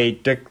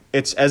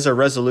as a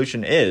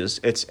resolution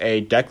it's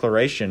a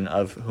declaration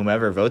of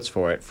whomever votes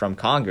for it from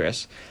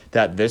Congress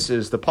that this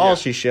is the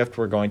policy shift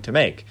we're going to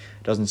make.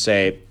 It doesn't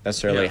say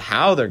necessarily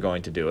how they're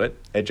going to do it.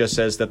 It just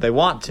says that they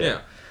want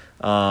to.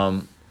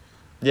 And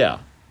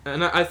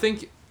I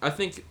think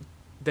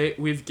the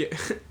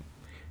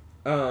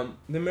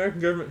American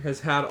government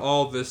has had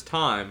all this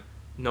time,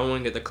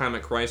 knowing that the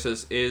climate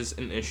crisis is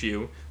an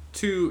issue,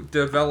 to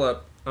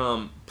develop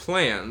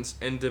plans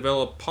and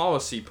develop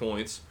policy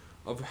points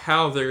of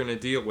how they're going to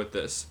deal with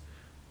this.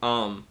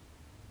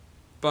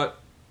 But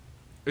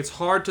it's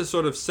hard to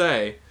sort of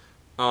say.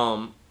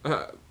 A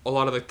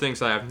lot of the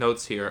things I have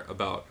notes here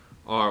about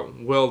are,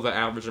 will the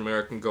average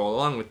American go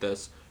along with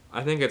this?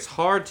 I think it's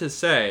hard to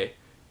say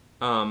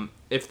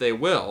if they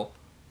will,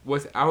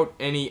 without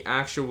any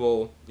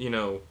actual,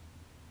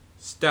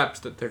 steps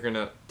that they're going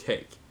to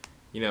take.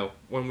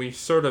 When we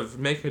sort of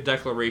make a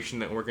declaration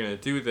that we're going to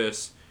do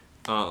this,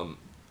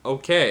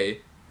 okay,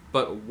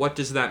 but what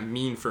does that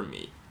mean for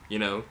me?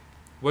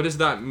 What does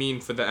that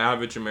mean for the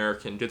average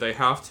American?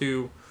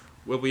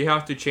 Will we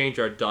have to change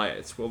our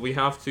diets? Will we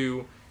have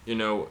to,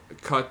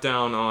 cut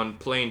down on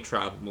plane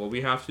travel? Will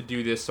we have to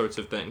do these sorts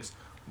of things?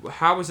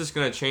 How is this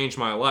going to change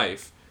my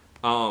life?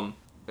 And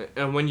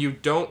when you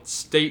don't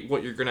state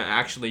what you're going to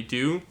actually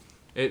do,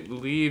 it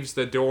leaves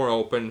the door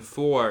open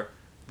for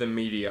the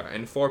media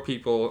and for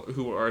people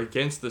who are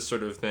against this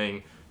sort of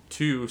thing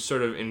to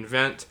sort of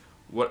invent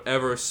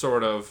whatever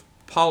sort of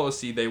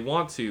policy they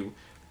want to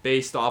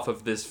based off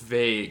of this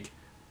vague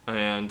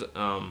and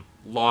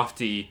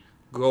lofty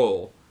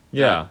goal.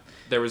 Yeah.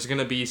 There was going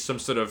to be some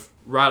sort of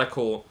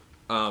radical,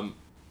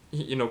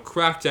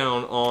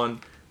 crackdown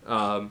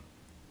on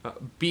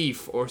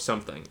beef or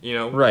something,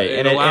 Right,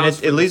 and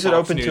it leaves it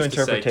open to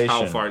interpretation. To say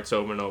cow farts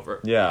over and over.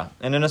 Yeah,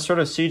 and in a sort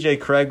of C.J.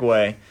 Craig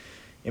way,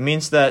 it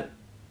means that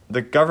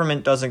the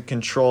government doesn't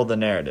control the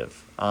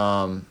narrative.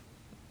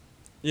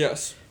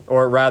 Yes.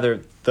 Or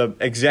rather, the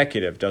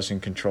executive doesn't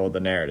control the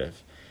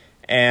narrative.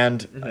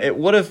 And it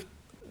would have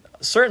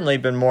certainly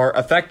been more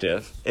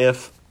effective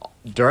if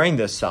during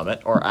this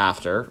summit or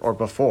after or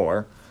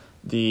before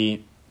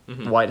the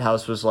White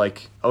House was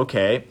like,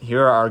 okay,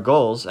 here are our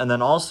goals, and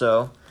then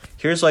also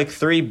here's like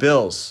 3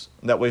 bills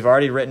that we've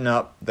already written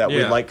up that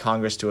we'd like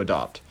Congress to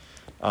adopt.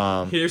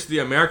 Here's the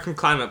American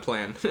Climate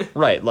Plan.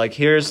 Right, like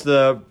here's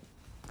the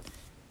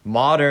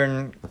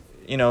modern,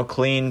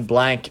 clean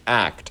blank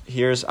act.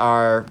 Here's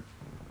our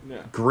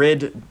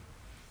grid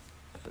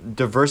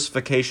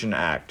diversification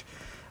act.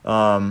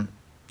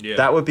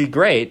 That would be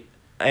great,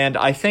 and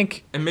I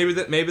think... And maybe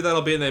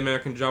that'll be in the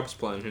American Jobs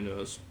Plan, who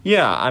knows?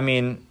 Yeah, I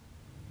mean,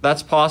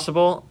 that's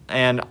possible,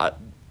 and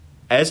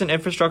as an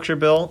infrastructure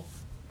bill...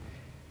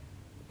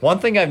 One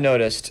thing I've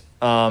noticed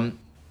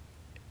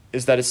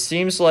is that it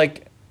seems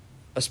like,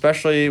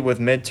 especially with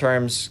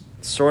midterms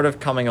sort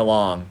of coming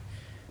along,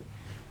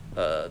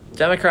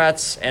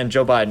 Democrats and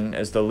Joe Biden,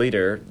 as the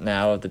leader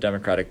now of the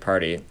Democratic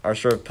Party, are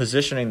sort of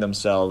positioning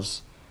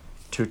themselves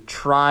to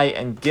try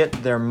and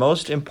get their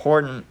most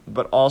important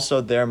but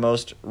also their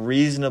most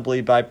reasonably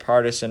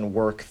bipartisan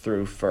work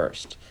through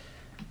first.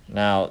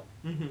 Now,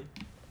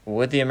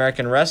 with the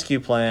American Rescue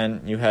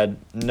Plan, you had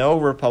no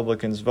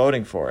Republicans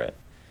voting for it.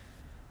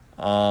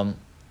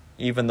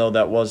 Even though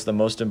that was the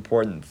most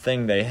important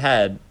thing they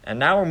had. And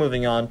now we're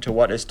moving on to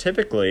what is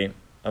typically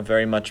a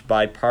very much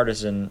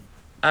bipartisan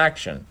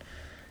action.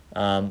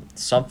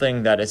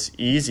 Something that is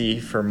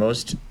easy for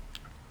most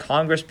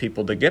Congress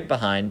people to get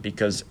behind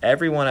because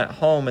everyone at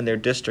home in their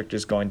district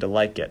is going to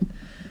like it.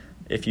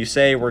 If you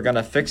say we're going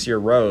to fix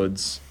your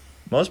roads,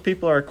 most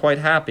people are quite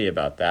happy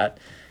about that.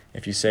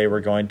 If you say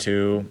we're going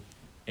to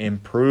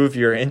improve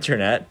your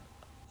internet,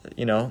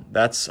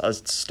 that's a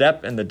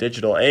step in the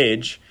digital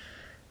age.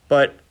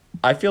 But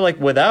I feel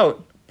like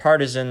without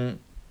partisan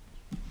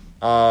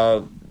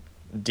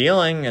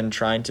dealing and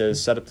trying to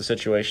set up the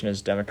situation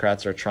as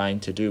Democrats are trying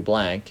to do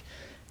blank,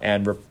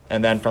 and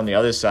then from the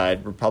other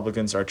side,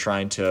 Republicans are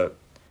trying to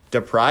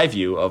deprive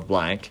you of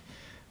blank,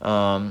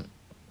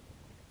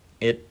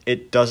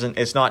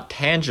 it's not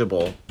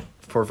tangible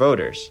for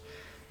voters.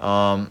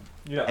 And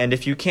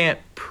if you can't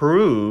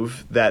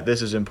prove that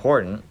this is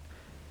important,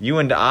 you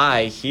and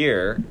I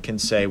here can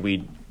say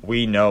we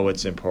know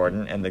it's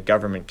important, and the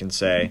government can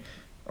say,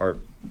 or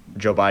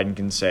Joe Biden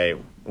can say,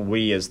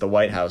 we as the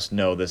White House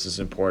know this is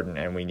important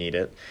and we need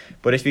it.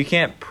 But if you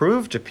can't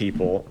prove to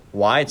people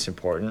why it's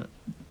important,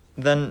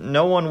 then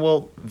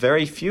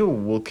very few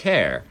will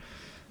care.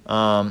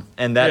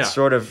 And that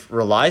sort of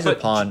relies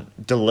upon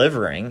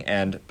delivering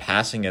and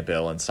passing a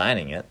bill and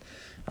signing it.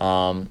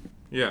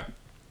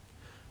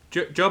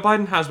 Joe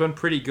Biden has been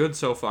pretty good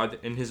so far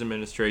in his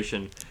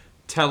administration,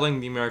 telling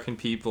the American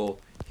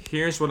people,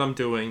 here's what I'm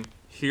doing,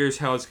 here's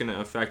how it's going to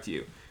affect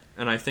you.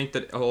 And I think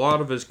that a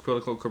lot of his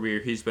political career,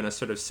 he's been a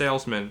sort of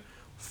salesman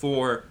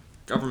for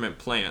government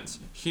plans.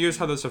 Here's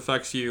how this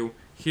affects you.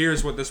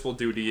 Here's what this will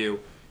do to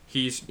you.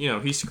 He's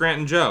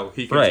Scranton Joe.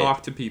 He can Right.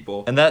 talk to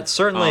people. And that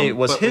certainly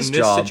was but his in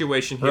this job.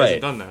 situation, he Right.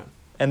 hasn't done that.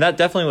 And that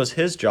definitely was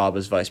his job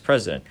as vice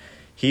president.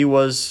 He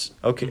was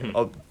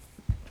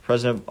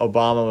President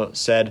Obama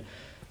said,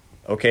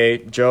 "Okay,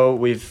 Joe,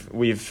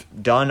 we've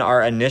done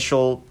our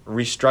initial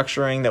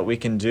restructuring that we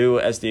can do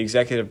as the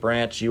executive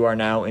branch. You are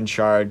now in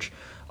charge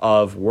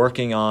of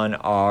working on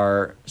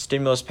our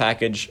stimulus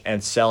package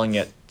and selling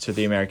it to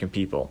the American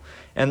people."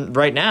 And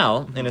right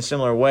now, in a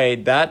similar way,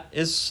 that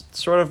is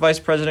sort of Vice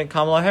President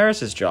Kamala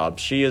Harris's job.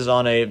 She is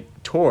on a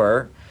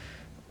tour.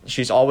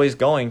 She's always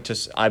going to,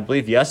 I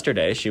believe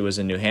yesterday she was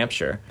in New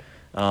Hampshire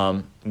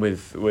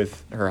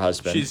with her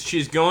husband.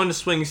 She's going to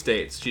swing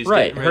states. She's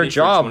Right. getting Her ready for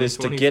job is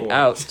to get 2024.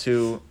 out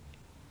to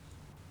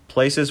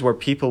places where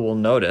people will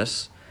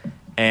notice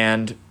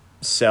and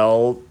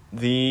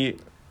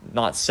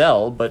not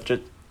sell, but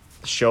just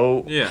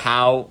show Yeah.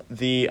 how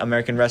the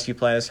American Rescue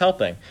Plan is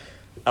helping.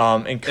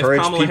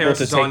 Encourage Kamala people Harris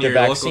to is take on their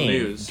your local vaccine.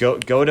 news.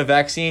 Go to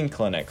vaccine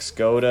clinics.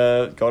 Go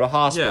to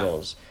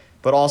hospitals.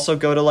 But also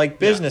go to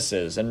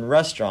businesses and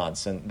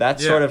restaurants, and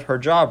that's sort of her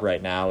job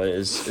right now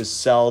is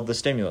sell the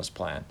stimulus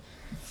plan.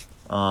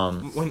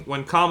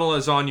 When Kamala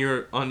is on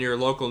your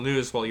local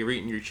news while you're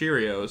eating your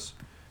Cheerios,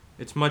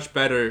 it's much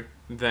better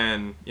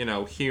than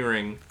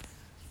hearing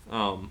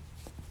Hoda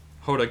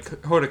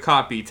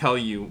Kotb tell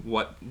you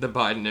what the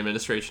Biden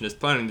administration is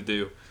planning to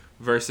do,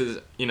 versus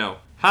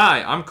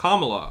hi, I'm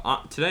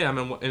Kamala. Today I'm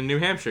in New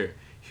Hampshire.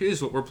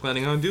 Here's what we're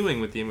planning on doing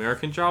with the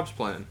American Jobs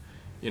Plan.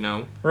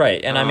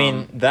 Right, and I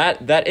mean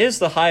that is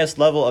the highest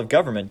level of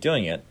government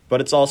doing it,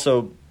 but it's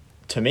also,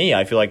 to me,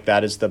 I feel like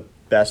that is the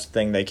best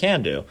thing they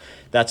can do.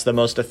 That's the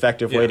most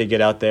effective way to get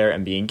out there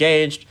and be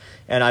engaged.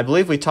 And I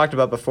believe we talked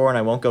about before, and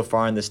I won't go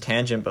far in this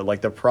tangent,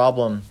 but the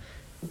problem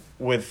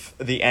with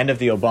the end of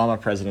the Obama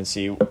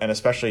presidency, and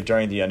especially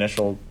during the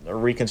initial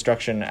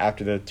reconstruction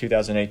after the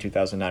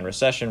 2008-2009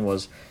 recession,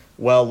 was,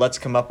 well, let's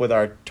come up with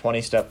our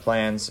 20-step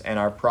plans and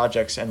our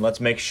projects, and let's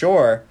make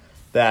sure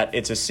that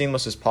it's as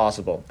seamless as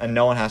possible and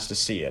no one has to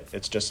see it.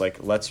 It's just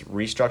let's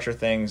restructure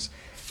things.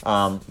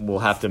 We'll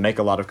have to make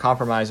a lot of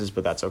compromises,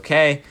 but that's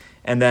okay.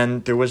 And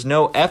then there was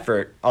no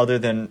effort other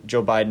than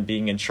Joe Biden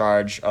being in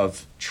charge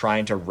of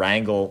trying to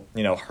wrangle,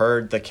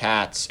 herd the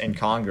cats in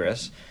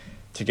Congress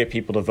to get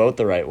people to vote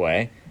the right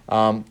way.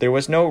 There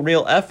was no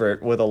real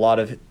effort with a lot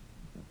of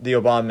the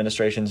Obama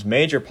administration's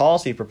major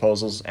policy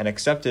proposals and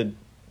accepted,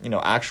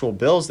 actual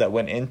bills that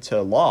went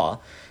into law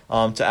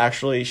to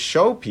actually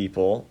show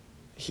people,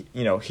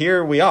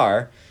 here we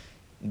are,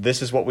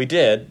 this is what we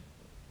did,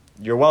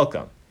 you're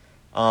welcome.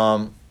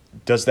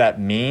 Does that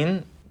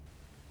mean,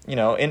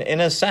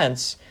 in a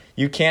sense,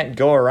 you can't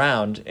go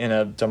around in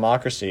a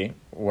democracy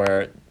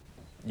where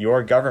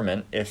your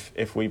government,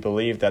 if we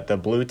believe that the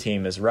blue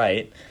team is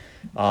right,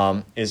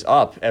 is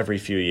up every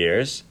few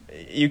years,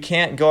 you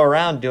can't go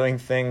around doing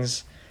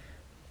things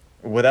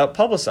without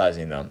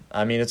publicizing them.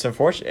 I mean, it's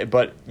unfortunate,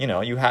 but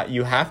you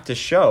have to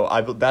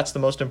show. That's the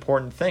most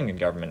important thing in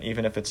government.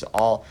 Even if it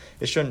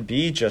shouldn't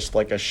be just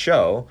like a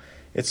show.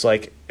 It's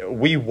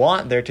we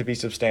want there to be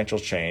substantial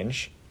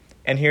change,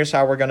 and here's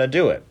how we're going to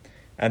do it.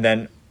 And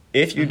then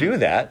if you do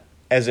that,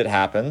 as it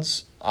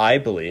happens, I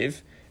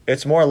believe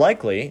it's more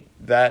likely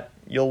that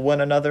you'll win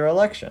another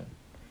election.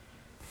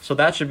 So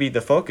that should be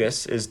the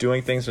focus: is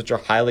doing things which are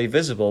highly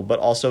visible but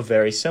also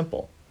very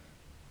simple.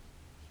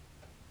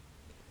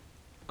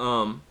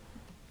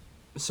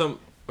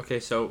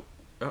 So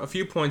a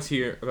few points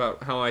here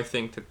about how I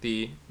think that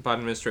the Biden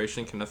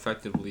administration can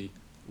effectively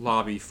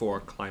lobby for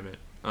climate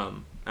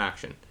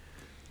action.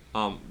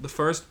 The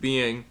first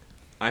being,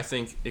 I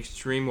think,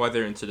 extreme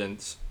weather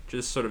incidents.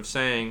 Just sort of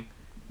saying,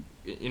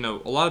 a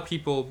lot of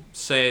people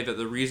say that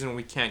the reason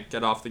we can't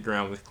get off the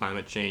ground with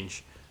climate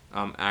change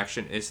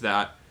action is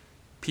that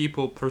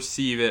people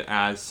perceive it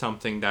as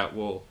something that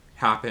will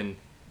happen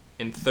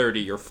in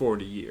 30 or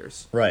 40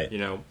 years. Right.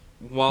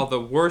 While the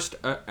worst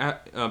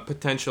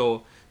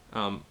potential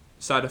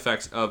side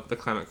effects of the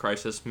climate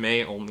crisis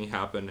may only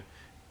happen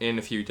in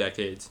a few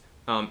decades,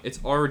 it's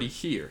already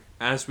here,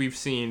 as we've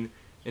seen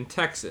in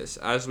Texas,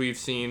 as we've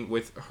seen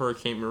with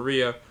Hurricane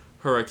Maria,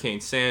 Hurricane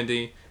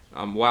Sandy,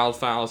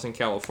 wildfires in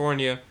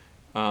California.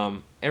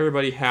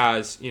 Everybody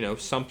has,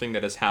 something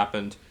that has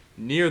happened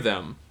near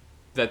them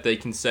that they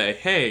can say,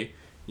 hey,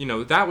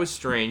 that was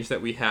strange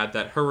that we had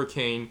that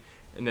hurricane,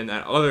 and then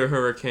that other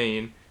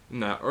hurricane,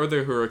 and that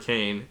other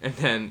hurricane, and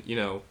then,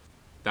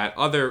 that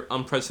other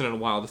unprecedented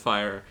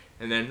wildfire,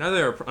 and then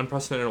another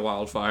unprecedented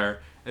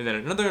wildfire, and then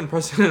another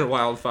unprecedented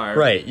wildfire.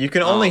 Right. You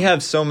can only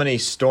have so many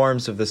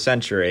storms of the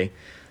century.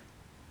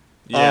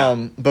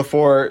 Yeah.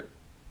 Before,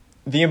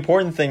 the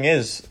important thing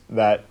is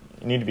that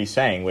you need to be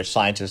saying, which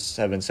scientists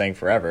have been saying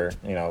forever,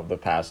 the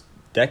past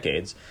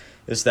decades,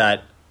 is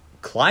that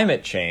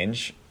climate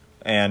change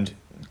and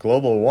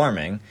global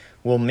warming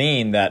will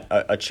mean that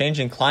a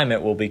changing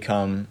climate will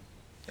become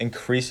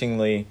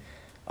increasingly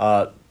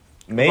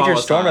major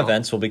storm Volatile.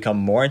 events will become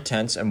more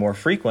intense and more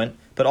frequent,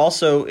 but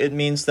also it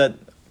means that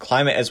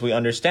climate as we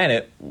understand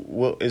it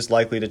is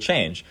likely to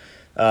change.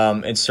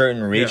 In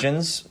certain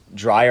regions,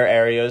 drier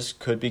areas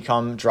could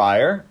become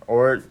drier,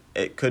 or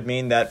it could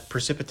mean that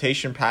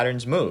precipitation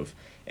patterns move,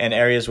 and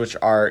areas which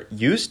are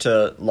used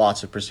to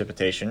lots of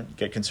precipitation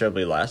get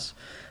considerably less,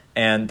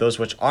 and those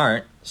which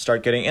aren't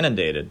start getting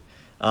inundated.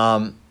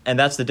 And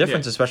that's the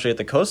difference, especially at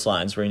the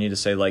coastlines, where you need to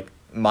say, like,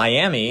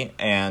 Miami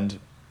and,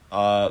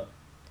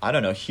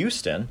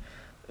 Houston,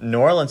 New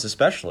Orleans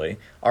especially,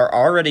 are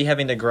already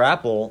having to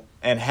grapple,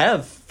 and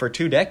have for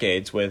 2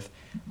 decades, with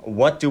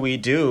what do we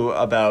do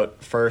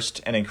about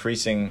first an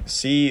increasing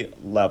sea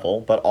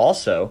level, but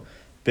also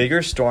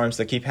bigger storms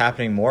that keep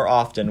happening more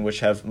often,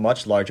 which have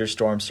much larger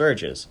storm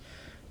surges.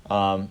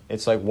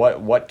 It's like,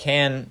 what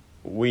can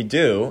we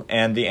do?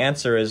 And the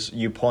answer is,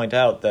 you point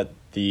out that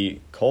the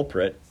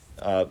culprit,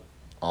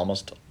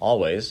 almost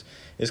always,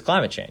 is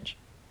climate change.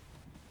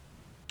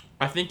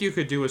 I think you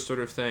could do a sort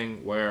of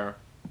thing where,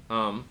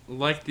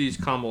 like these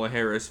Kamala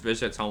Harris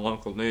visits on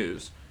local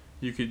news,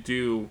 you could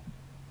do,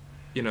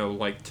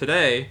 like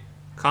today,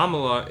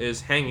 Kamala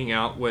is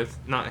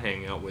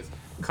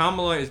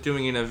Kamala is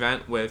doing an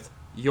event with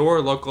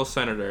your local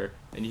senator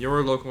and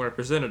your local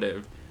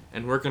representative,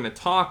 and we're going to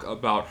talk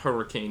about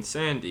Hurricane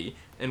Sandy,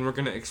 and we're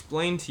going to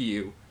explain to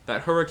you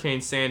that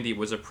Hurricane Sandy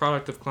was a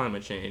product of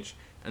climate change,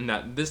 and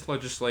that this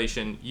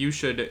legislation, you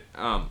should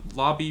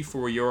lobby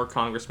for your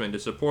congressman to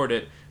support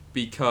it,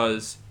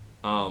 because,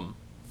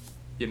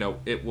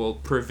 it will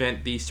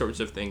prevent these sorts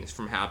of things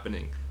from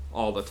happening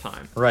all the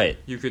time. Right.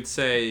 You could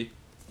say,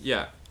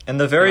 And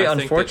the very and I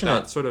think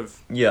unfortunate that sort of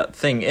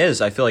thing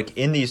is, I feel like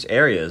in these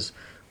areas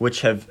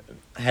which have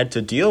had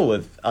to deal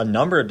with a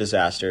number of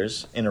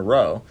disasters in a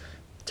row,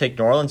 take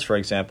New Orleans, for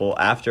example,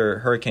 after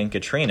Hurricane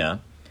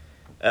Katrina,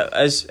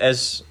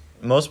 as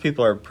most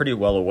people are pretty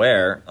well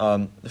aware,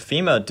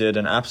 FEMA did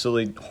an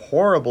absolutely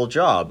horrible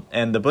job,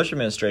 and the Bush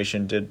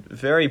administration did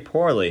very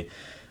poorly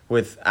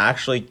with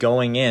actually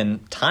going in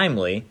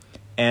timely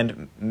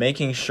and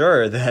making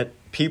sure that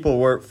people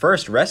were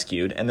first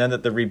rescued, and then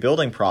that the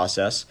rebuilding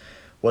process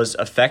was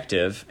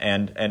effective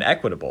and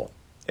equitable.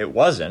 It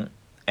wasn't,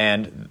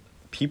 and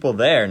people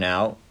there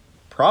now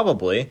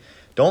probably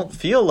don't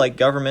feel like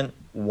government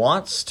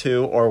wants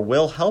to or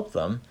will help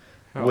them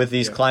with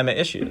these climate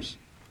issues.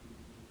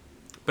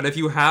 But if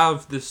you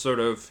have this sort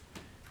of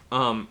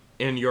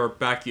in your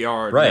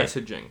backyard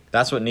messaging,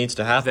 that's what needs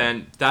to happen.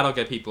 Then that'll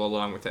get people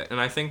along with it.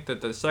 And I think that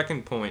the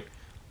second point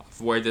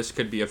of where this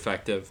could be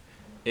effective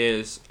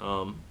is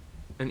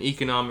an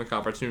economic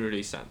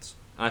opportunity sense.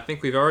 I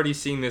think we've already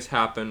seen this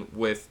happen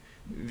with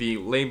the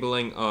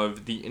labeling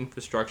of the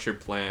infrastructure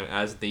plan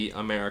as the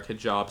America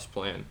Jobs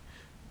Plan.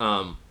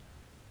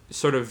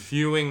 Sort of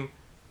viewing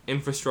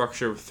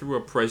infrastructure through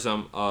a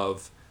prism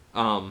of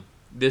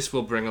this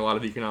will bring a lot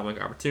of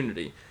economic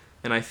opportunity.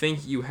 And I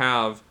think you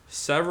have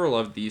several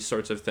of these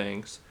sorts of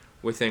things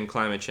within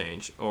climate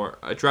change, or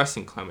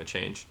addressing climate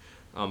change,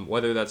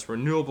 whether that's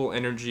renewable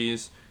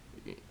energies,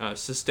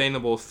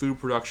 sustainable food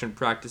production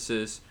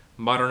practices,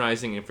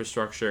 modernizing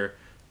infrastructure.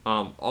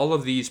 All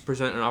of these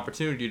present an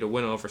opportunity to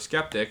win over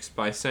skeptics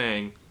by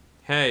saying,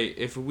 hey,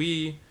 if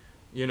we,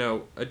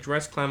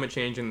 address climate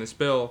change in this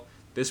bill,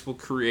 this will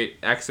create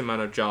X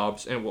amount of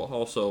jobs and will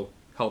also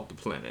help the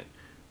planet.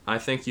 I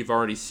think you've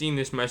already seen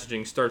this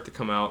messaging start to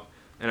come out,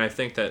 and I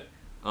think that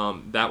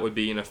that would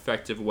be an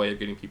effective way of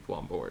getting people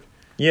on board.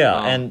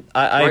 Yeah, and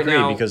I right agree,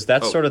 now, because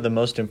that's sort of the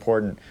most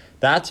important.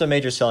 That's a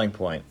major selling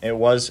point. It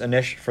was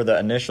for the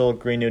initial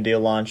Green New Deal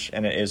launch,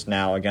 and it is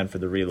now, again, for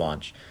the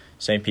relaunch.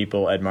 Same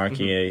people, Ed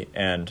Markey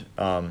and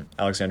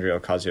Alexandria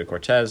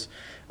Ocasio-Cortez.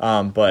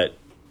 But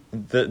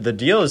the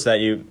deal is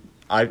that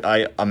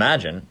I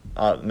imagine,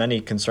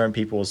 many concerned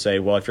people will say,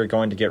 well, if you're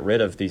going to get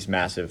rid of these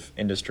massive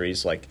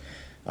industries like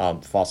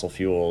fossil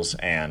fuels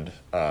and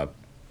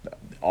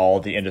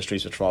all the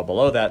industries which fall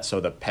below that, so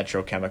the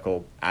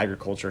petrochemical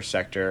agriculture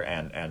sector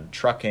and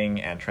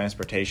trucking and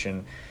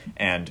transportation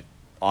and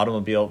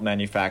automobile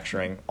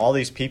manufacturing, all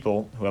these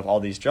people who have all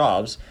these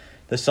jobs,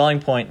 the selling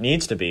point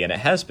needs to be, and it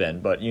has been,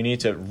 but you need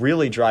to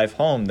really drive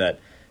home that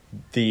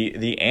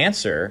the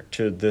answer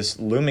to this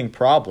looming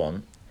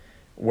problem,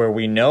 where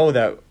we know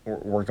that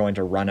we're going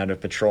to run out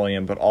of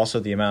petroleum, but also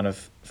the amount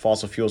of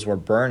fossil fuels we're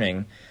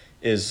burning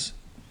is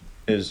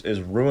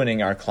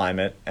ruining our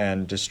climate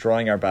and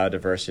destroying our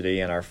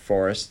biodiversity and our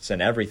forests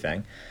and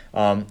everything,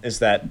 is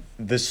that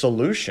the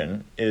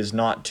solution is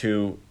not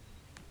to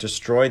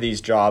destroy these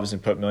jobs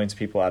and put millions of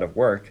people out of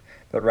work,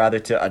 but rather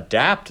to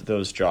adapt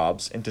those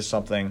jobs into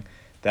something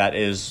that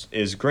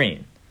is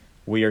green.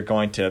 We are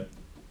going to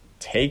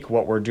take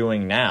what we're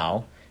doing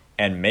now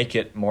and make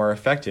it more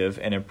effective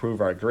and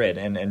improve our grid.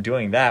 And in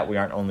doing that, we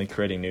aren't only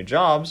creating new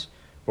jobs,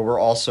 but we're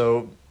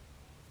also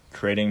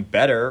creating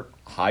better,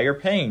 higher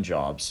paying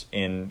jobs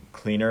in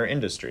cleaner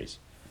industries.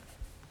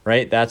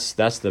 Right? That's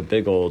the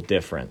big old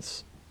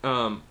difference.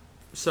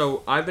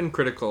 So I've been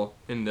critical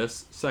in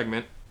this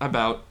segment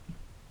about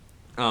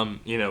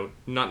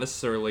not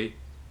necessarily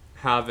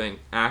having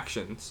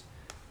actions.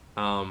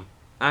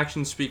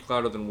 Actions speak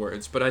louder than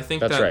words, but I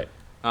think That's that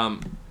right.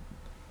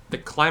 the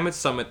climate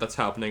summit that's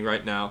happening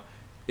right now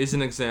is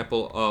an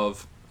example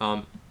of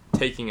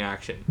taking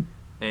action.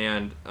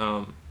 And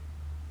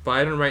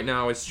Biden right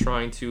now is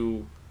trying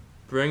to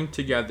bring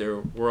together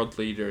world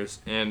leaders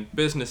and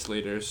business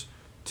leaders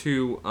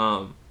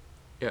to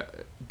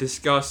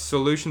discuss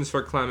solutions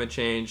for climate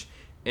change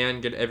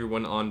and get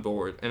everyone on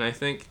board. And I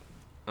think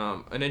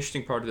an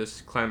interesting part of this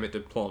is climate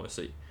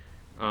diplomacy.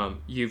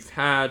 You've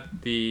had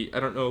I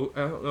don't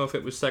know if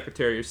it was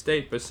Secretary of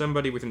State, but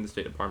somebody within the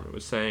State Department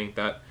was saying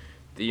that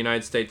the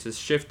United States is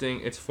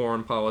shifting its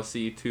foreign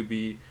policy to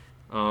be,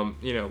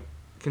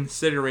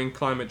 considering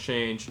climate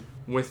change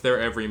with their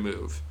every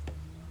move.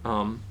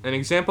 An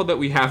example that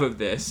we have of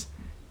this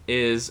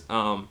is,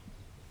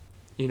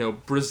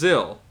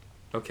 Brazil.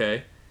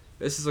 Okay,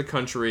 this is a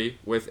country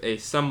with a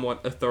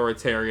somewhat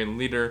authoritarian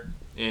leader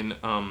in,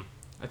 I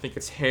think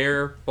it's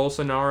Jair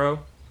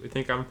Bolsonaro. I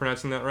think I'm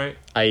pronouncing that right.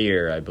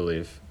 Jair, I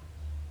believe.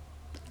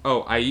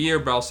 Oh,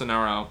 Jair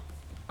Bolsonaro.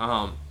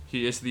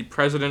 He is the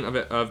president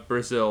of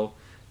Brazil,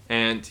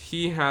 and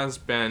he has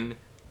been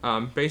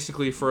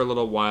basically for a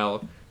little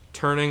while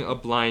turning a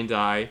blind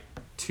eye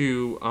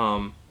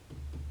to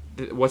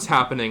what's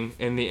happening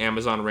in the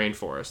Amazon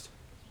rainforest.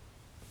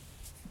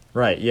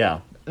 Right.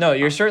 Yeah. No,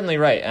 you're certainly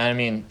right. I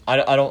mean,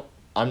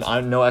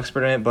 I'm no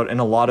expert in it, but in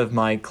a lot of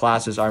my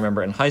classes, I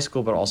remember in high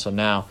school, but also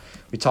now,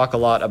 we talk a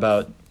lot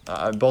about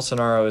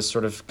Bolsonaro is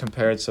sort of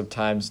compared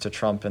sometimes to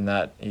Trump in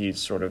that he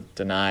sort of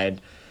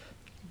denied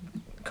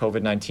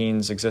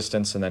COVID-19's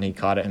existence and then he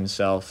caught it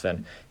himself,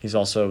 and he's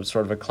also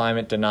sort of a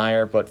climate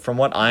denier. But from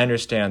what I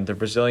understand, the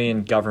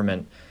Brazilian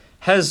government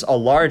has a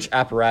large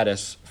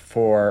apparatus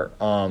for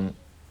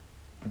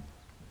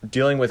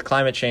dealing with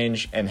climate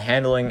change and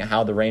handling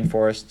how the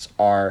rainforests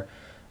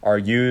are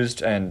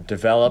used and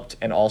developed,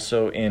 and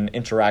also in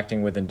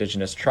interacting with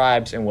indigenous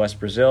tribes in West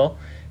Brazil.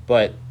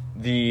 But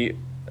the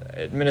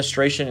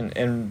administration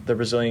in the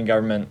Brazilian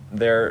government,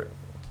 their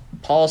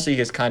policy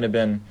has kind of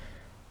been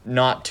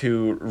not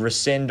to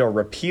rescind or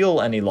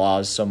repeal any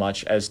laws so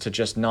much as to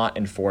just not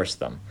enforce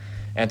them,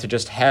 and to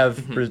just have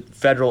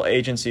federal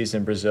agencies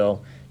in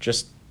Brazil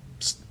just,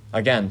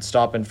 again,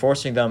 stop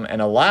enforcing them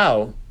and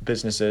allow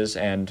businesses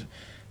and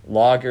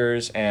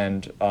loggers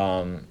and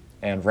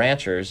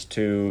ranchers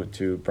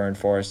to burn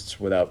forests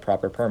without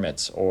proper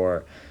permits,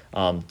 or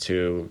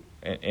to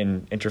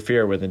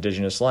interfere with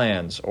indigenous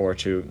lands, or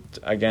to,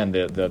 again,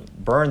 the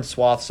burn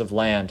swaths of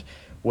land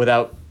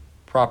without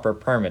proper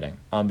permitting,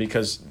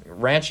 because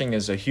ranching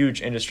is a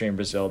huge industry in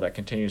Brazil that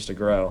continues to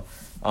grow,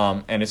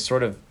 and it's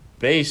sort of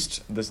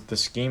based, the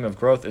scheme of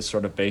growth is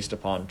sort of based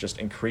upon just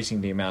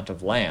increasing the amount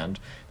of land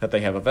that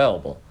they have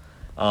available.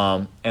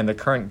 And the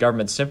current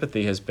government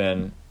sympathy has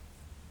been,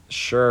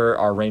 sure,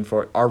 our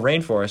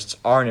rainforests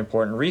are an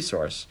important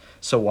resource,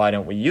 so why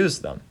don't we use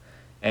them?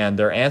 And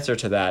their answer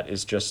to that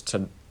is just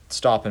to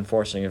stop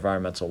enforcing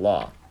environmental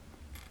law.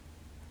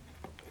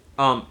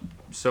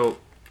 So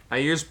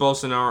Jair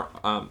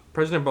Bolsonaro,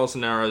 President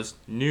Bolsonaro's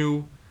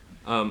new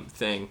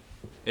thing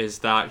is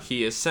that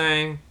he is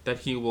saying that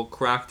he will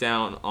crack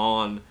down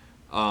on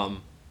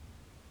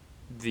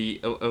the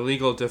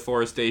illegal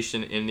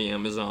deforestation in the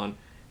Amazon,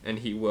 and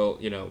he will,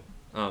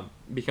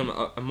 become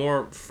a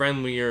more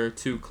friendlier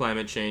to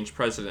climate change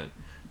president.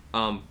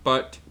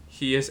 But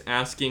he is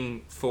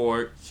asking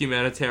for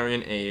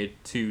humanitarian aid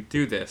to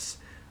do this.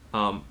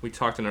 We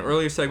talked in an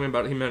earlier segment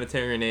about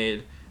humanitarian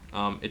aid.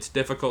 It's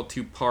difficult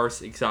to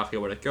parse exactly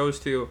what it goes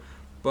to,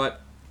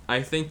 but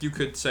I think you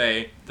could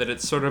say that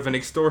it's sort of an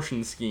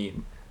extortion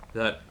scheme,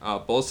 that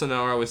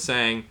Bolsonaro is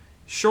saying,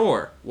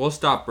 sure, we'll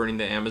stop burning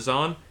the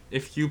Amazon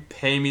if you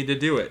pay me to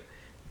do it.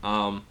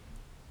 Are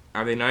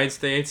the United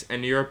States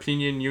and the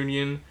European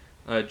Union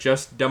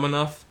just dumb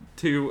enough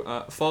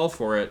to fall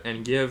for it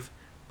and give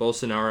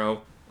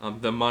Bolsonaro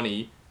the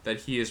money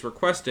that he is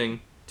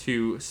requesting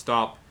to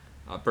stop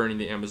burning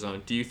the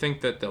Amazon? Do you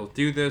think that they'll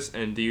do this,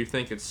 and do you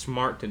think it's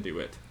smart to do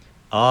it?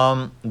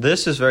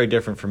 This is very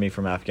different for me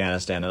from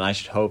Afghanistan, and I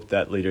should hope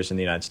that leaders in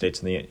the United States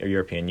and the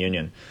European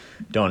Union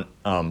don't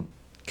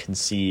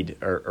concede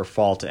or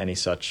fall to any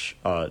such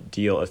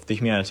deal if the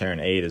humanitarian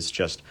aid is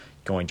just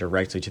going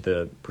directly to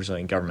the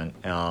Brazilian government.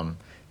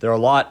 There are a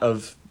lot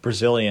of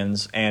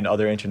Brazilians and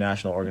other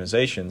international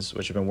organizations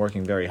which have been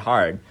working very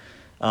hard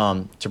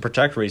to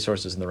protect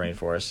resources in the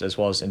rainforest, as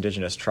well as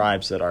indigenous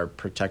tribes that are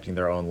protecting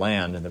their own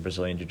land in the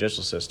Brazilian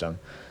judicial system.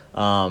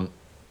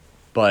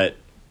 But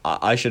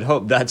I should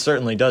hope that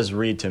certainly does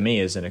read to me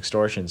as an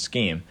extortion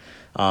scheme.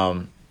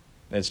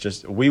 It's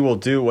just, we will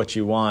do what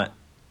you want,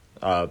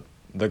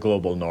 the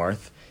global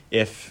north,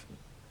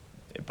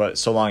 but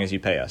so long as you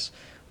pay us.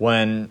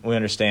 When we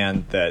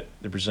understand that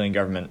the Brazilian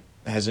government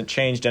hasn't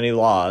changed any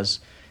laws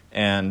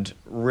and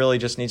really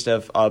just needs to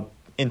have an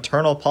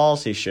internal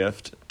policy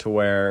shift to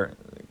where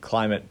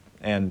climate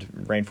and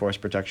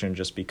rainforest protection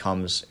just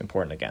becomes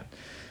important again.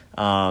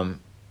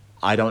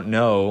 I don't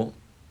know.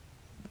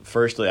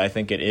 Firstly, I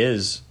think it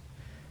is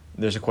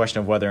there's a question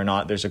of whether or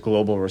not there's a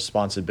global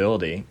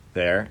responsibility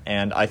there.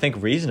 And I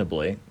think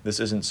reasonably, this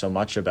isn't so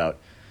much about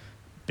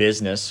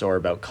business or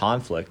about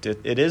conflict.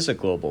 It is a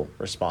global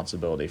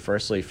responsibility,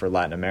 firstly for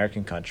Latin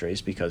American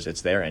countries because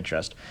it's their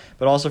interest,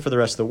 but also for the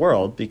rest of the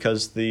world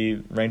because the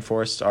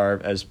rainforests are,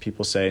 as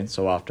people say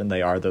so often,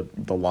 they are the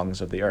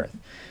lungs of the earth.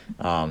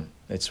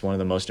 It's one of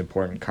the most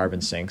important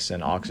carbon sinks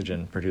and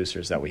oxygen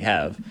producers that we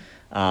have.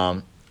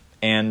 And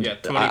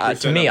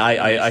to me,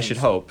 I should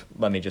hope,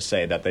 let me just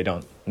say, that they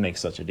don't make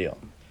such a deal.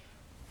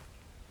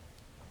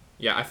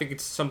 Yeah, I think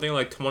it's something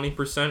like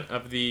 20%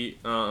 of the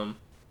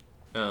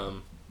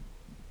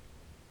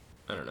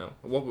I don't know.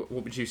 What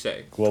would you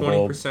say?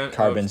 Global 20%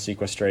 carbon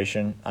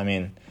sequestration. I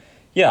mean,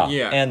 yeah,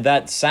 and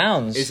that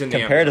sounds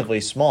comparatively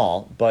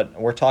small, but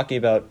we're talking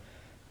about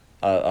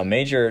a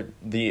major,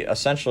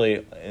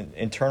 essentially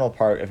internal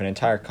part of an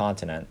entire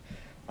continent.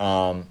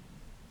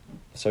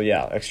 So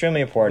yeah,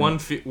 extremely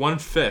important. One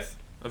fifth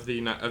of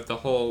the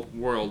whole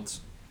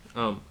world's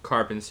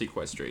carbon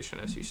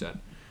sequestration, as you said.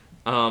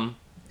 I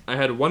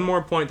had one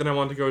more point that I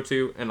want to go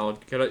to, and I'll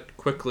get it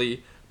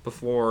quickly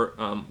before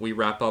we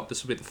wrap up.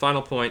 This will be the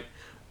final point.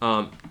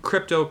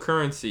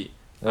 Cryptocurrency.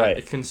 Right.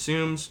 It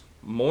consumes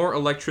more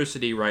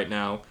electricity right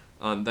now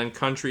than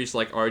countries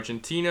like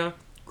Argentina.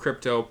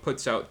 Crypto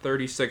puts out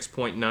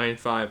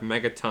 36.95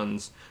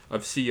 megatons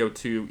of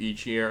CO2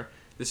 each year.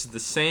 This is the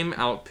same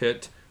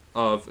output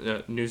of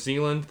New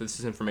Zealand. This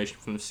is information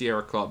from the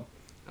Sierra Club.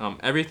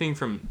 Everything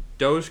from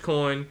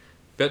Dogecoin,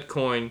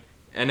 Bitcoin,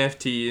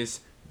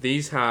 NFTs,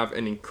 these have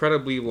an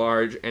incredibly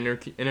large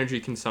energy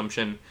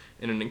consumption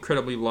and an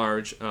incredibly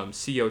large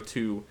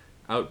CO2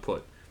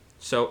 output.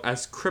 So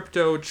as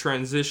crypto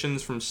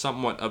transitions from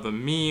somewhat of a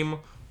meme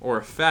or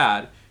a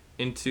fad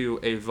into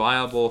a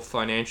viable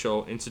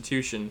financial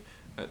institution,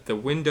 the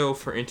window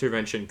for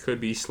intervention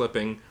could be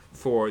slipping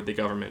for the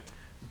government.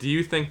 Do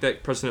you think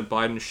that President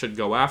Biden should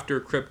go after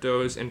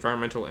crypto's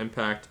environmental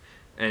impact,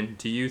 and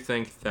do you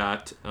think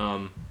that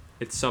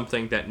it's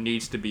something that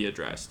needs to be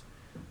addressed?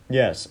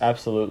 Yes,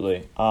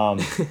 absolutely.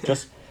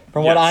 Just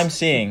from what I'm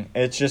seeing,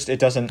 it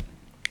doesn't.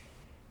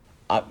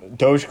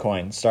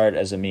 Dogecoin started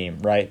as a meme,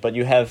 right? But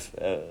you have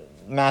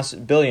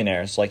massive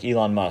billionaires like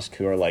Elon Musk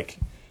who are like,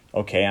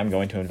 okay, I'm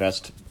going to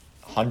invest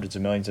hundreds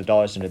of millions of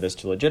dollars into this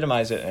to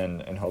legitimize it,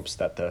 and in hopes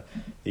that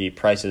the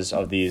prices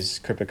of these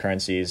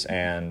cryptocurrencies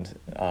and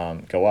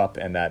go up,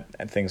 and that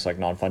things like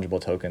non-fungible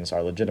tokens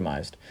are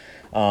legitimized.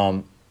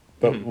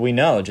 But we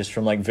know just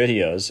from like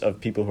videos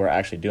of people who are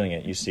actually doing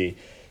it, you see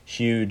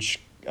huge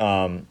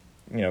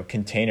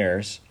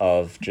containers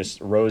of just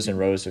rows and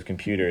rows of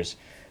computers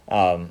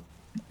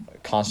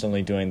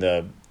constantly doing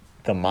the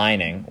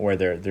mining, where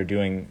they're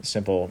doing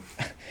simple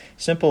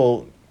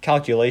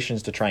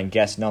calculations to try and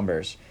guess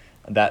numbers.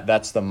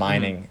 That's the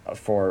mining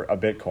for a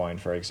Bitcoin,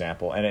 for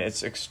example, and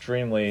it's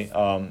extremely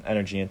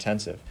energy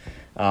intensive.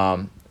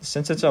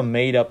 Since it's a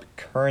made up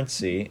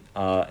currency,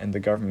 and the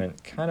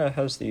government kind of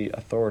has the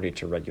authority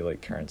to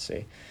regulate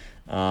currency,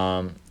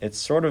 it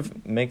sort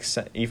of makes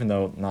sense, even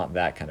though not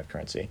that kind of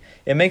currency.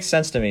 It makes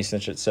sense to me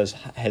since it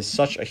has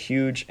such a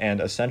huge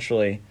and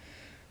essentially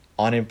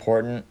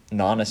unimportant,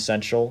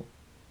 non-essential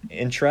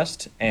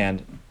interest,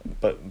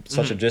 but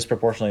such a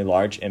disproportionately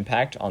large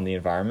impact on the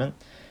environment,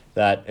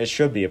 that it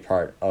should be a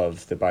part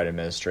of the Biden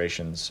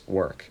administration's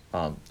work.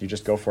 You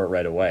just go for it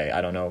right away.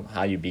 I don't know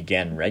how you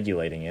began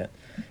regulating it,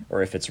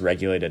 or if it's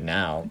regulated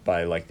now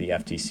by like the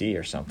FTC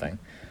or something.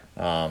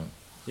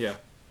 Yeah.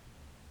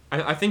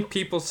 I think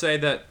people say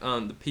that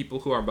the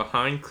people who are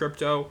behind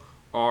crypto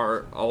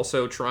are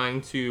also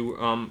trying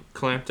to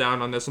clamp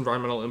down on this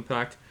environmental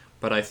impact,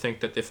 but I think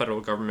that the federal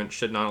government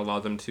should not allow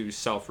them to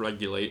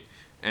self-regulate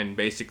and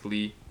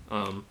basically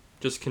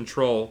just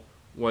control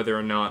whether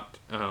or not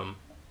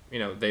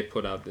they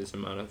put out this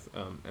amount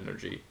of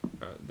energy,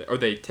 or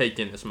they take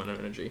in this amount of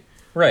energy.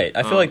 Right.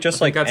 I feel like just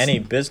like any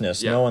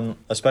business, no one,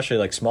 especially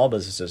like small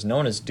businesses, no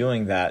one is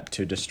doing that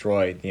to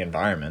destroy the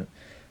environment.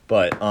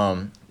 But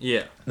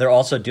they're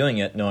also doing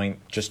it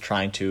just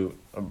trying to,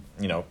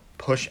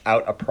 push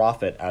out a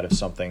profit out of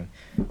something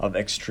of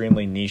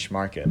extremely niche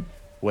market,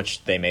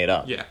 which they made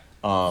up. Yeah.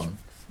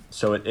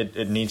 So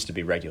it needs to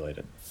be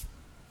regulated.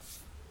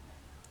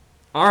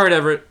 All right,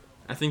 Everett.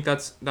 I think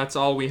that's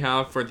all we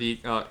have for the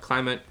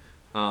climate,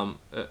 about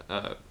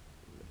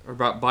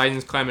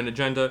Biden's climate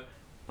agenda.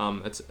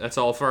 That's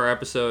all for our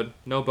episode.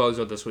 No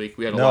bozo this week.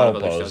 We had a lot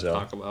of other stuff to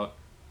talk about.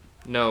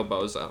 No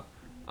bozo.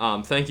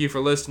 Thank you for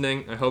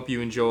listening. I hope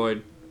you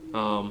enjoyed.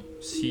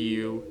 See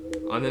you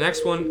on the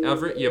next one.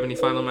 Everett, you have any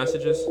final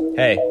messages?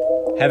 Hey,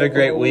 have a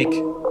great week.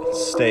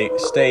 Stay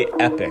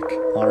epic.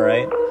 All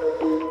right.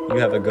 You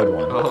have a good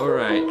one. All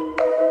right.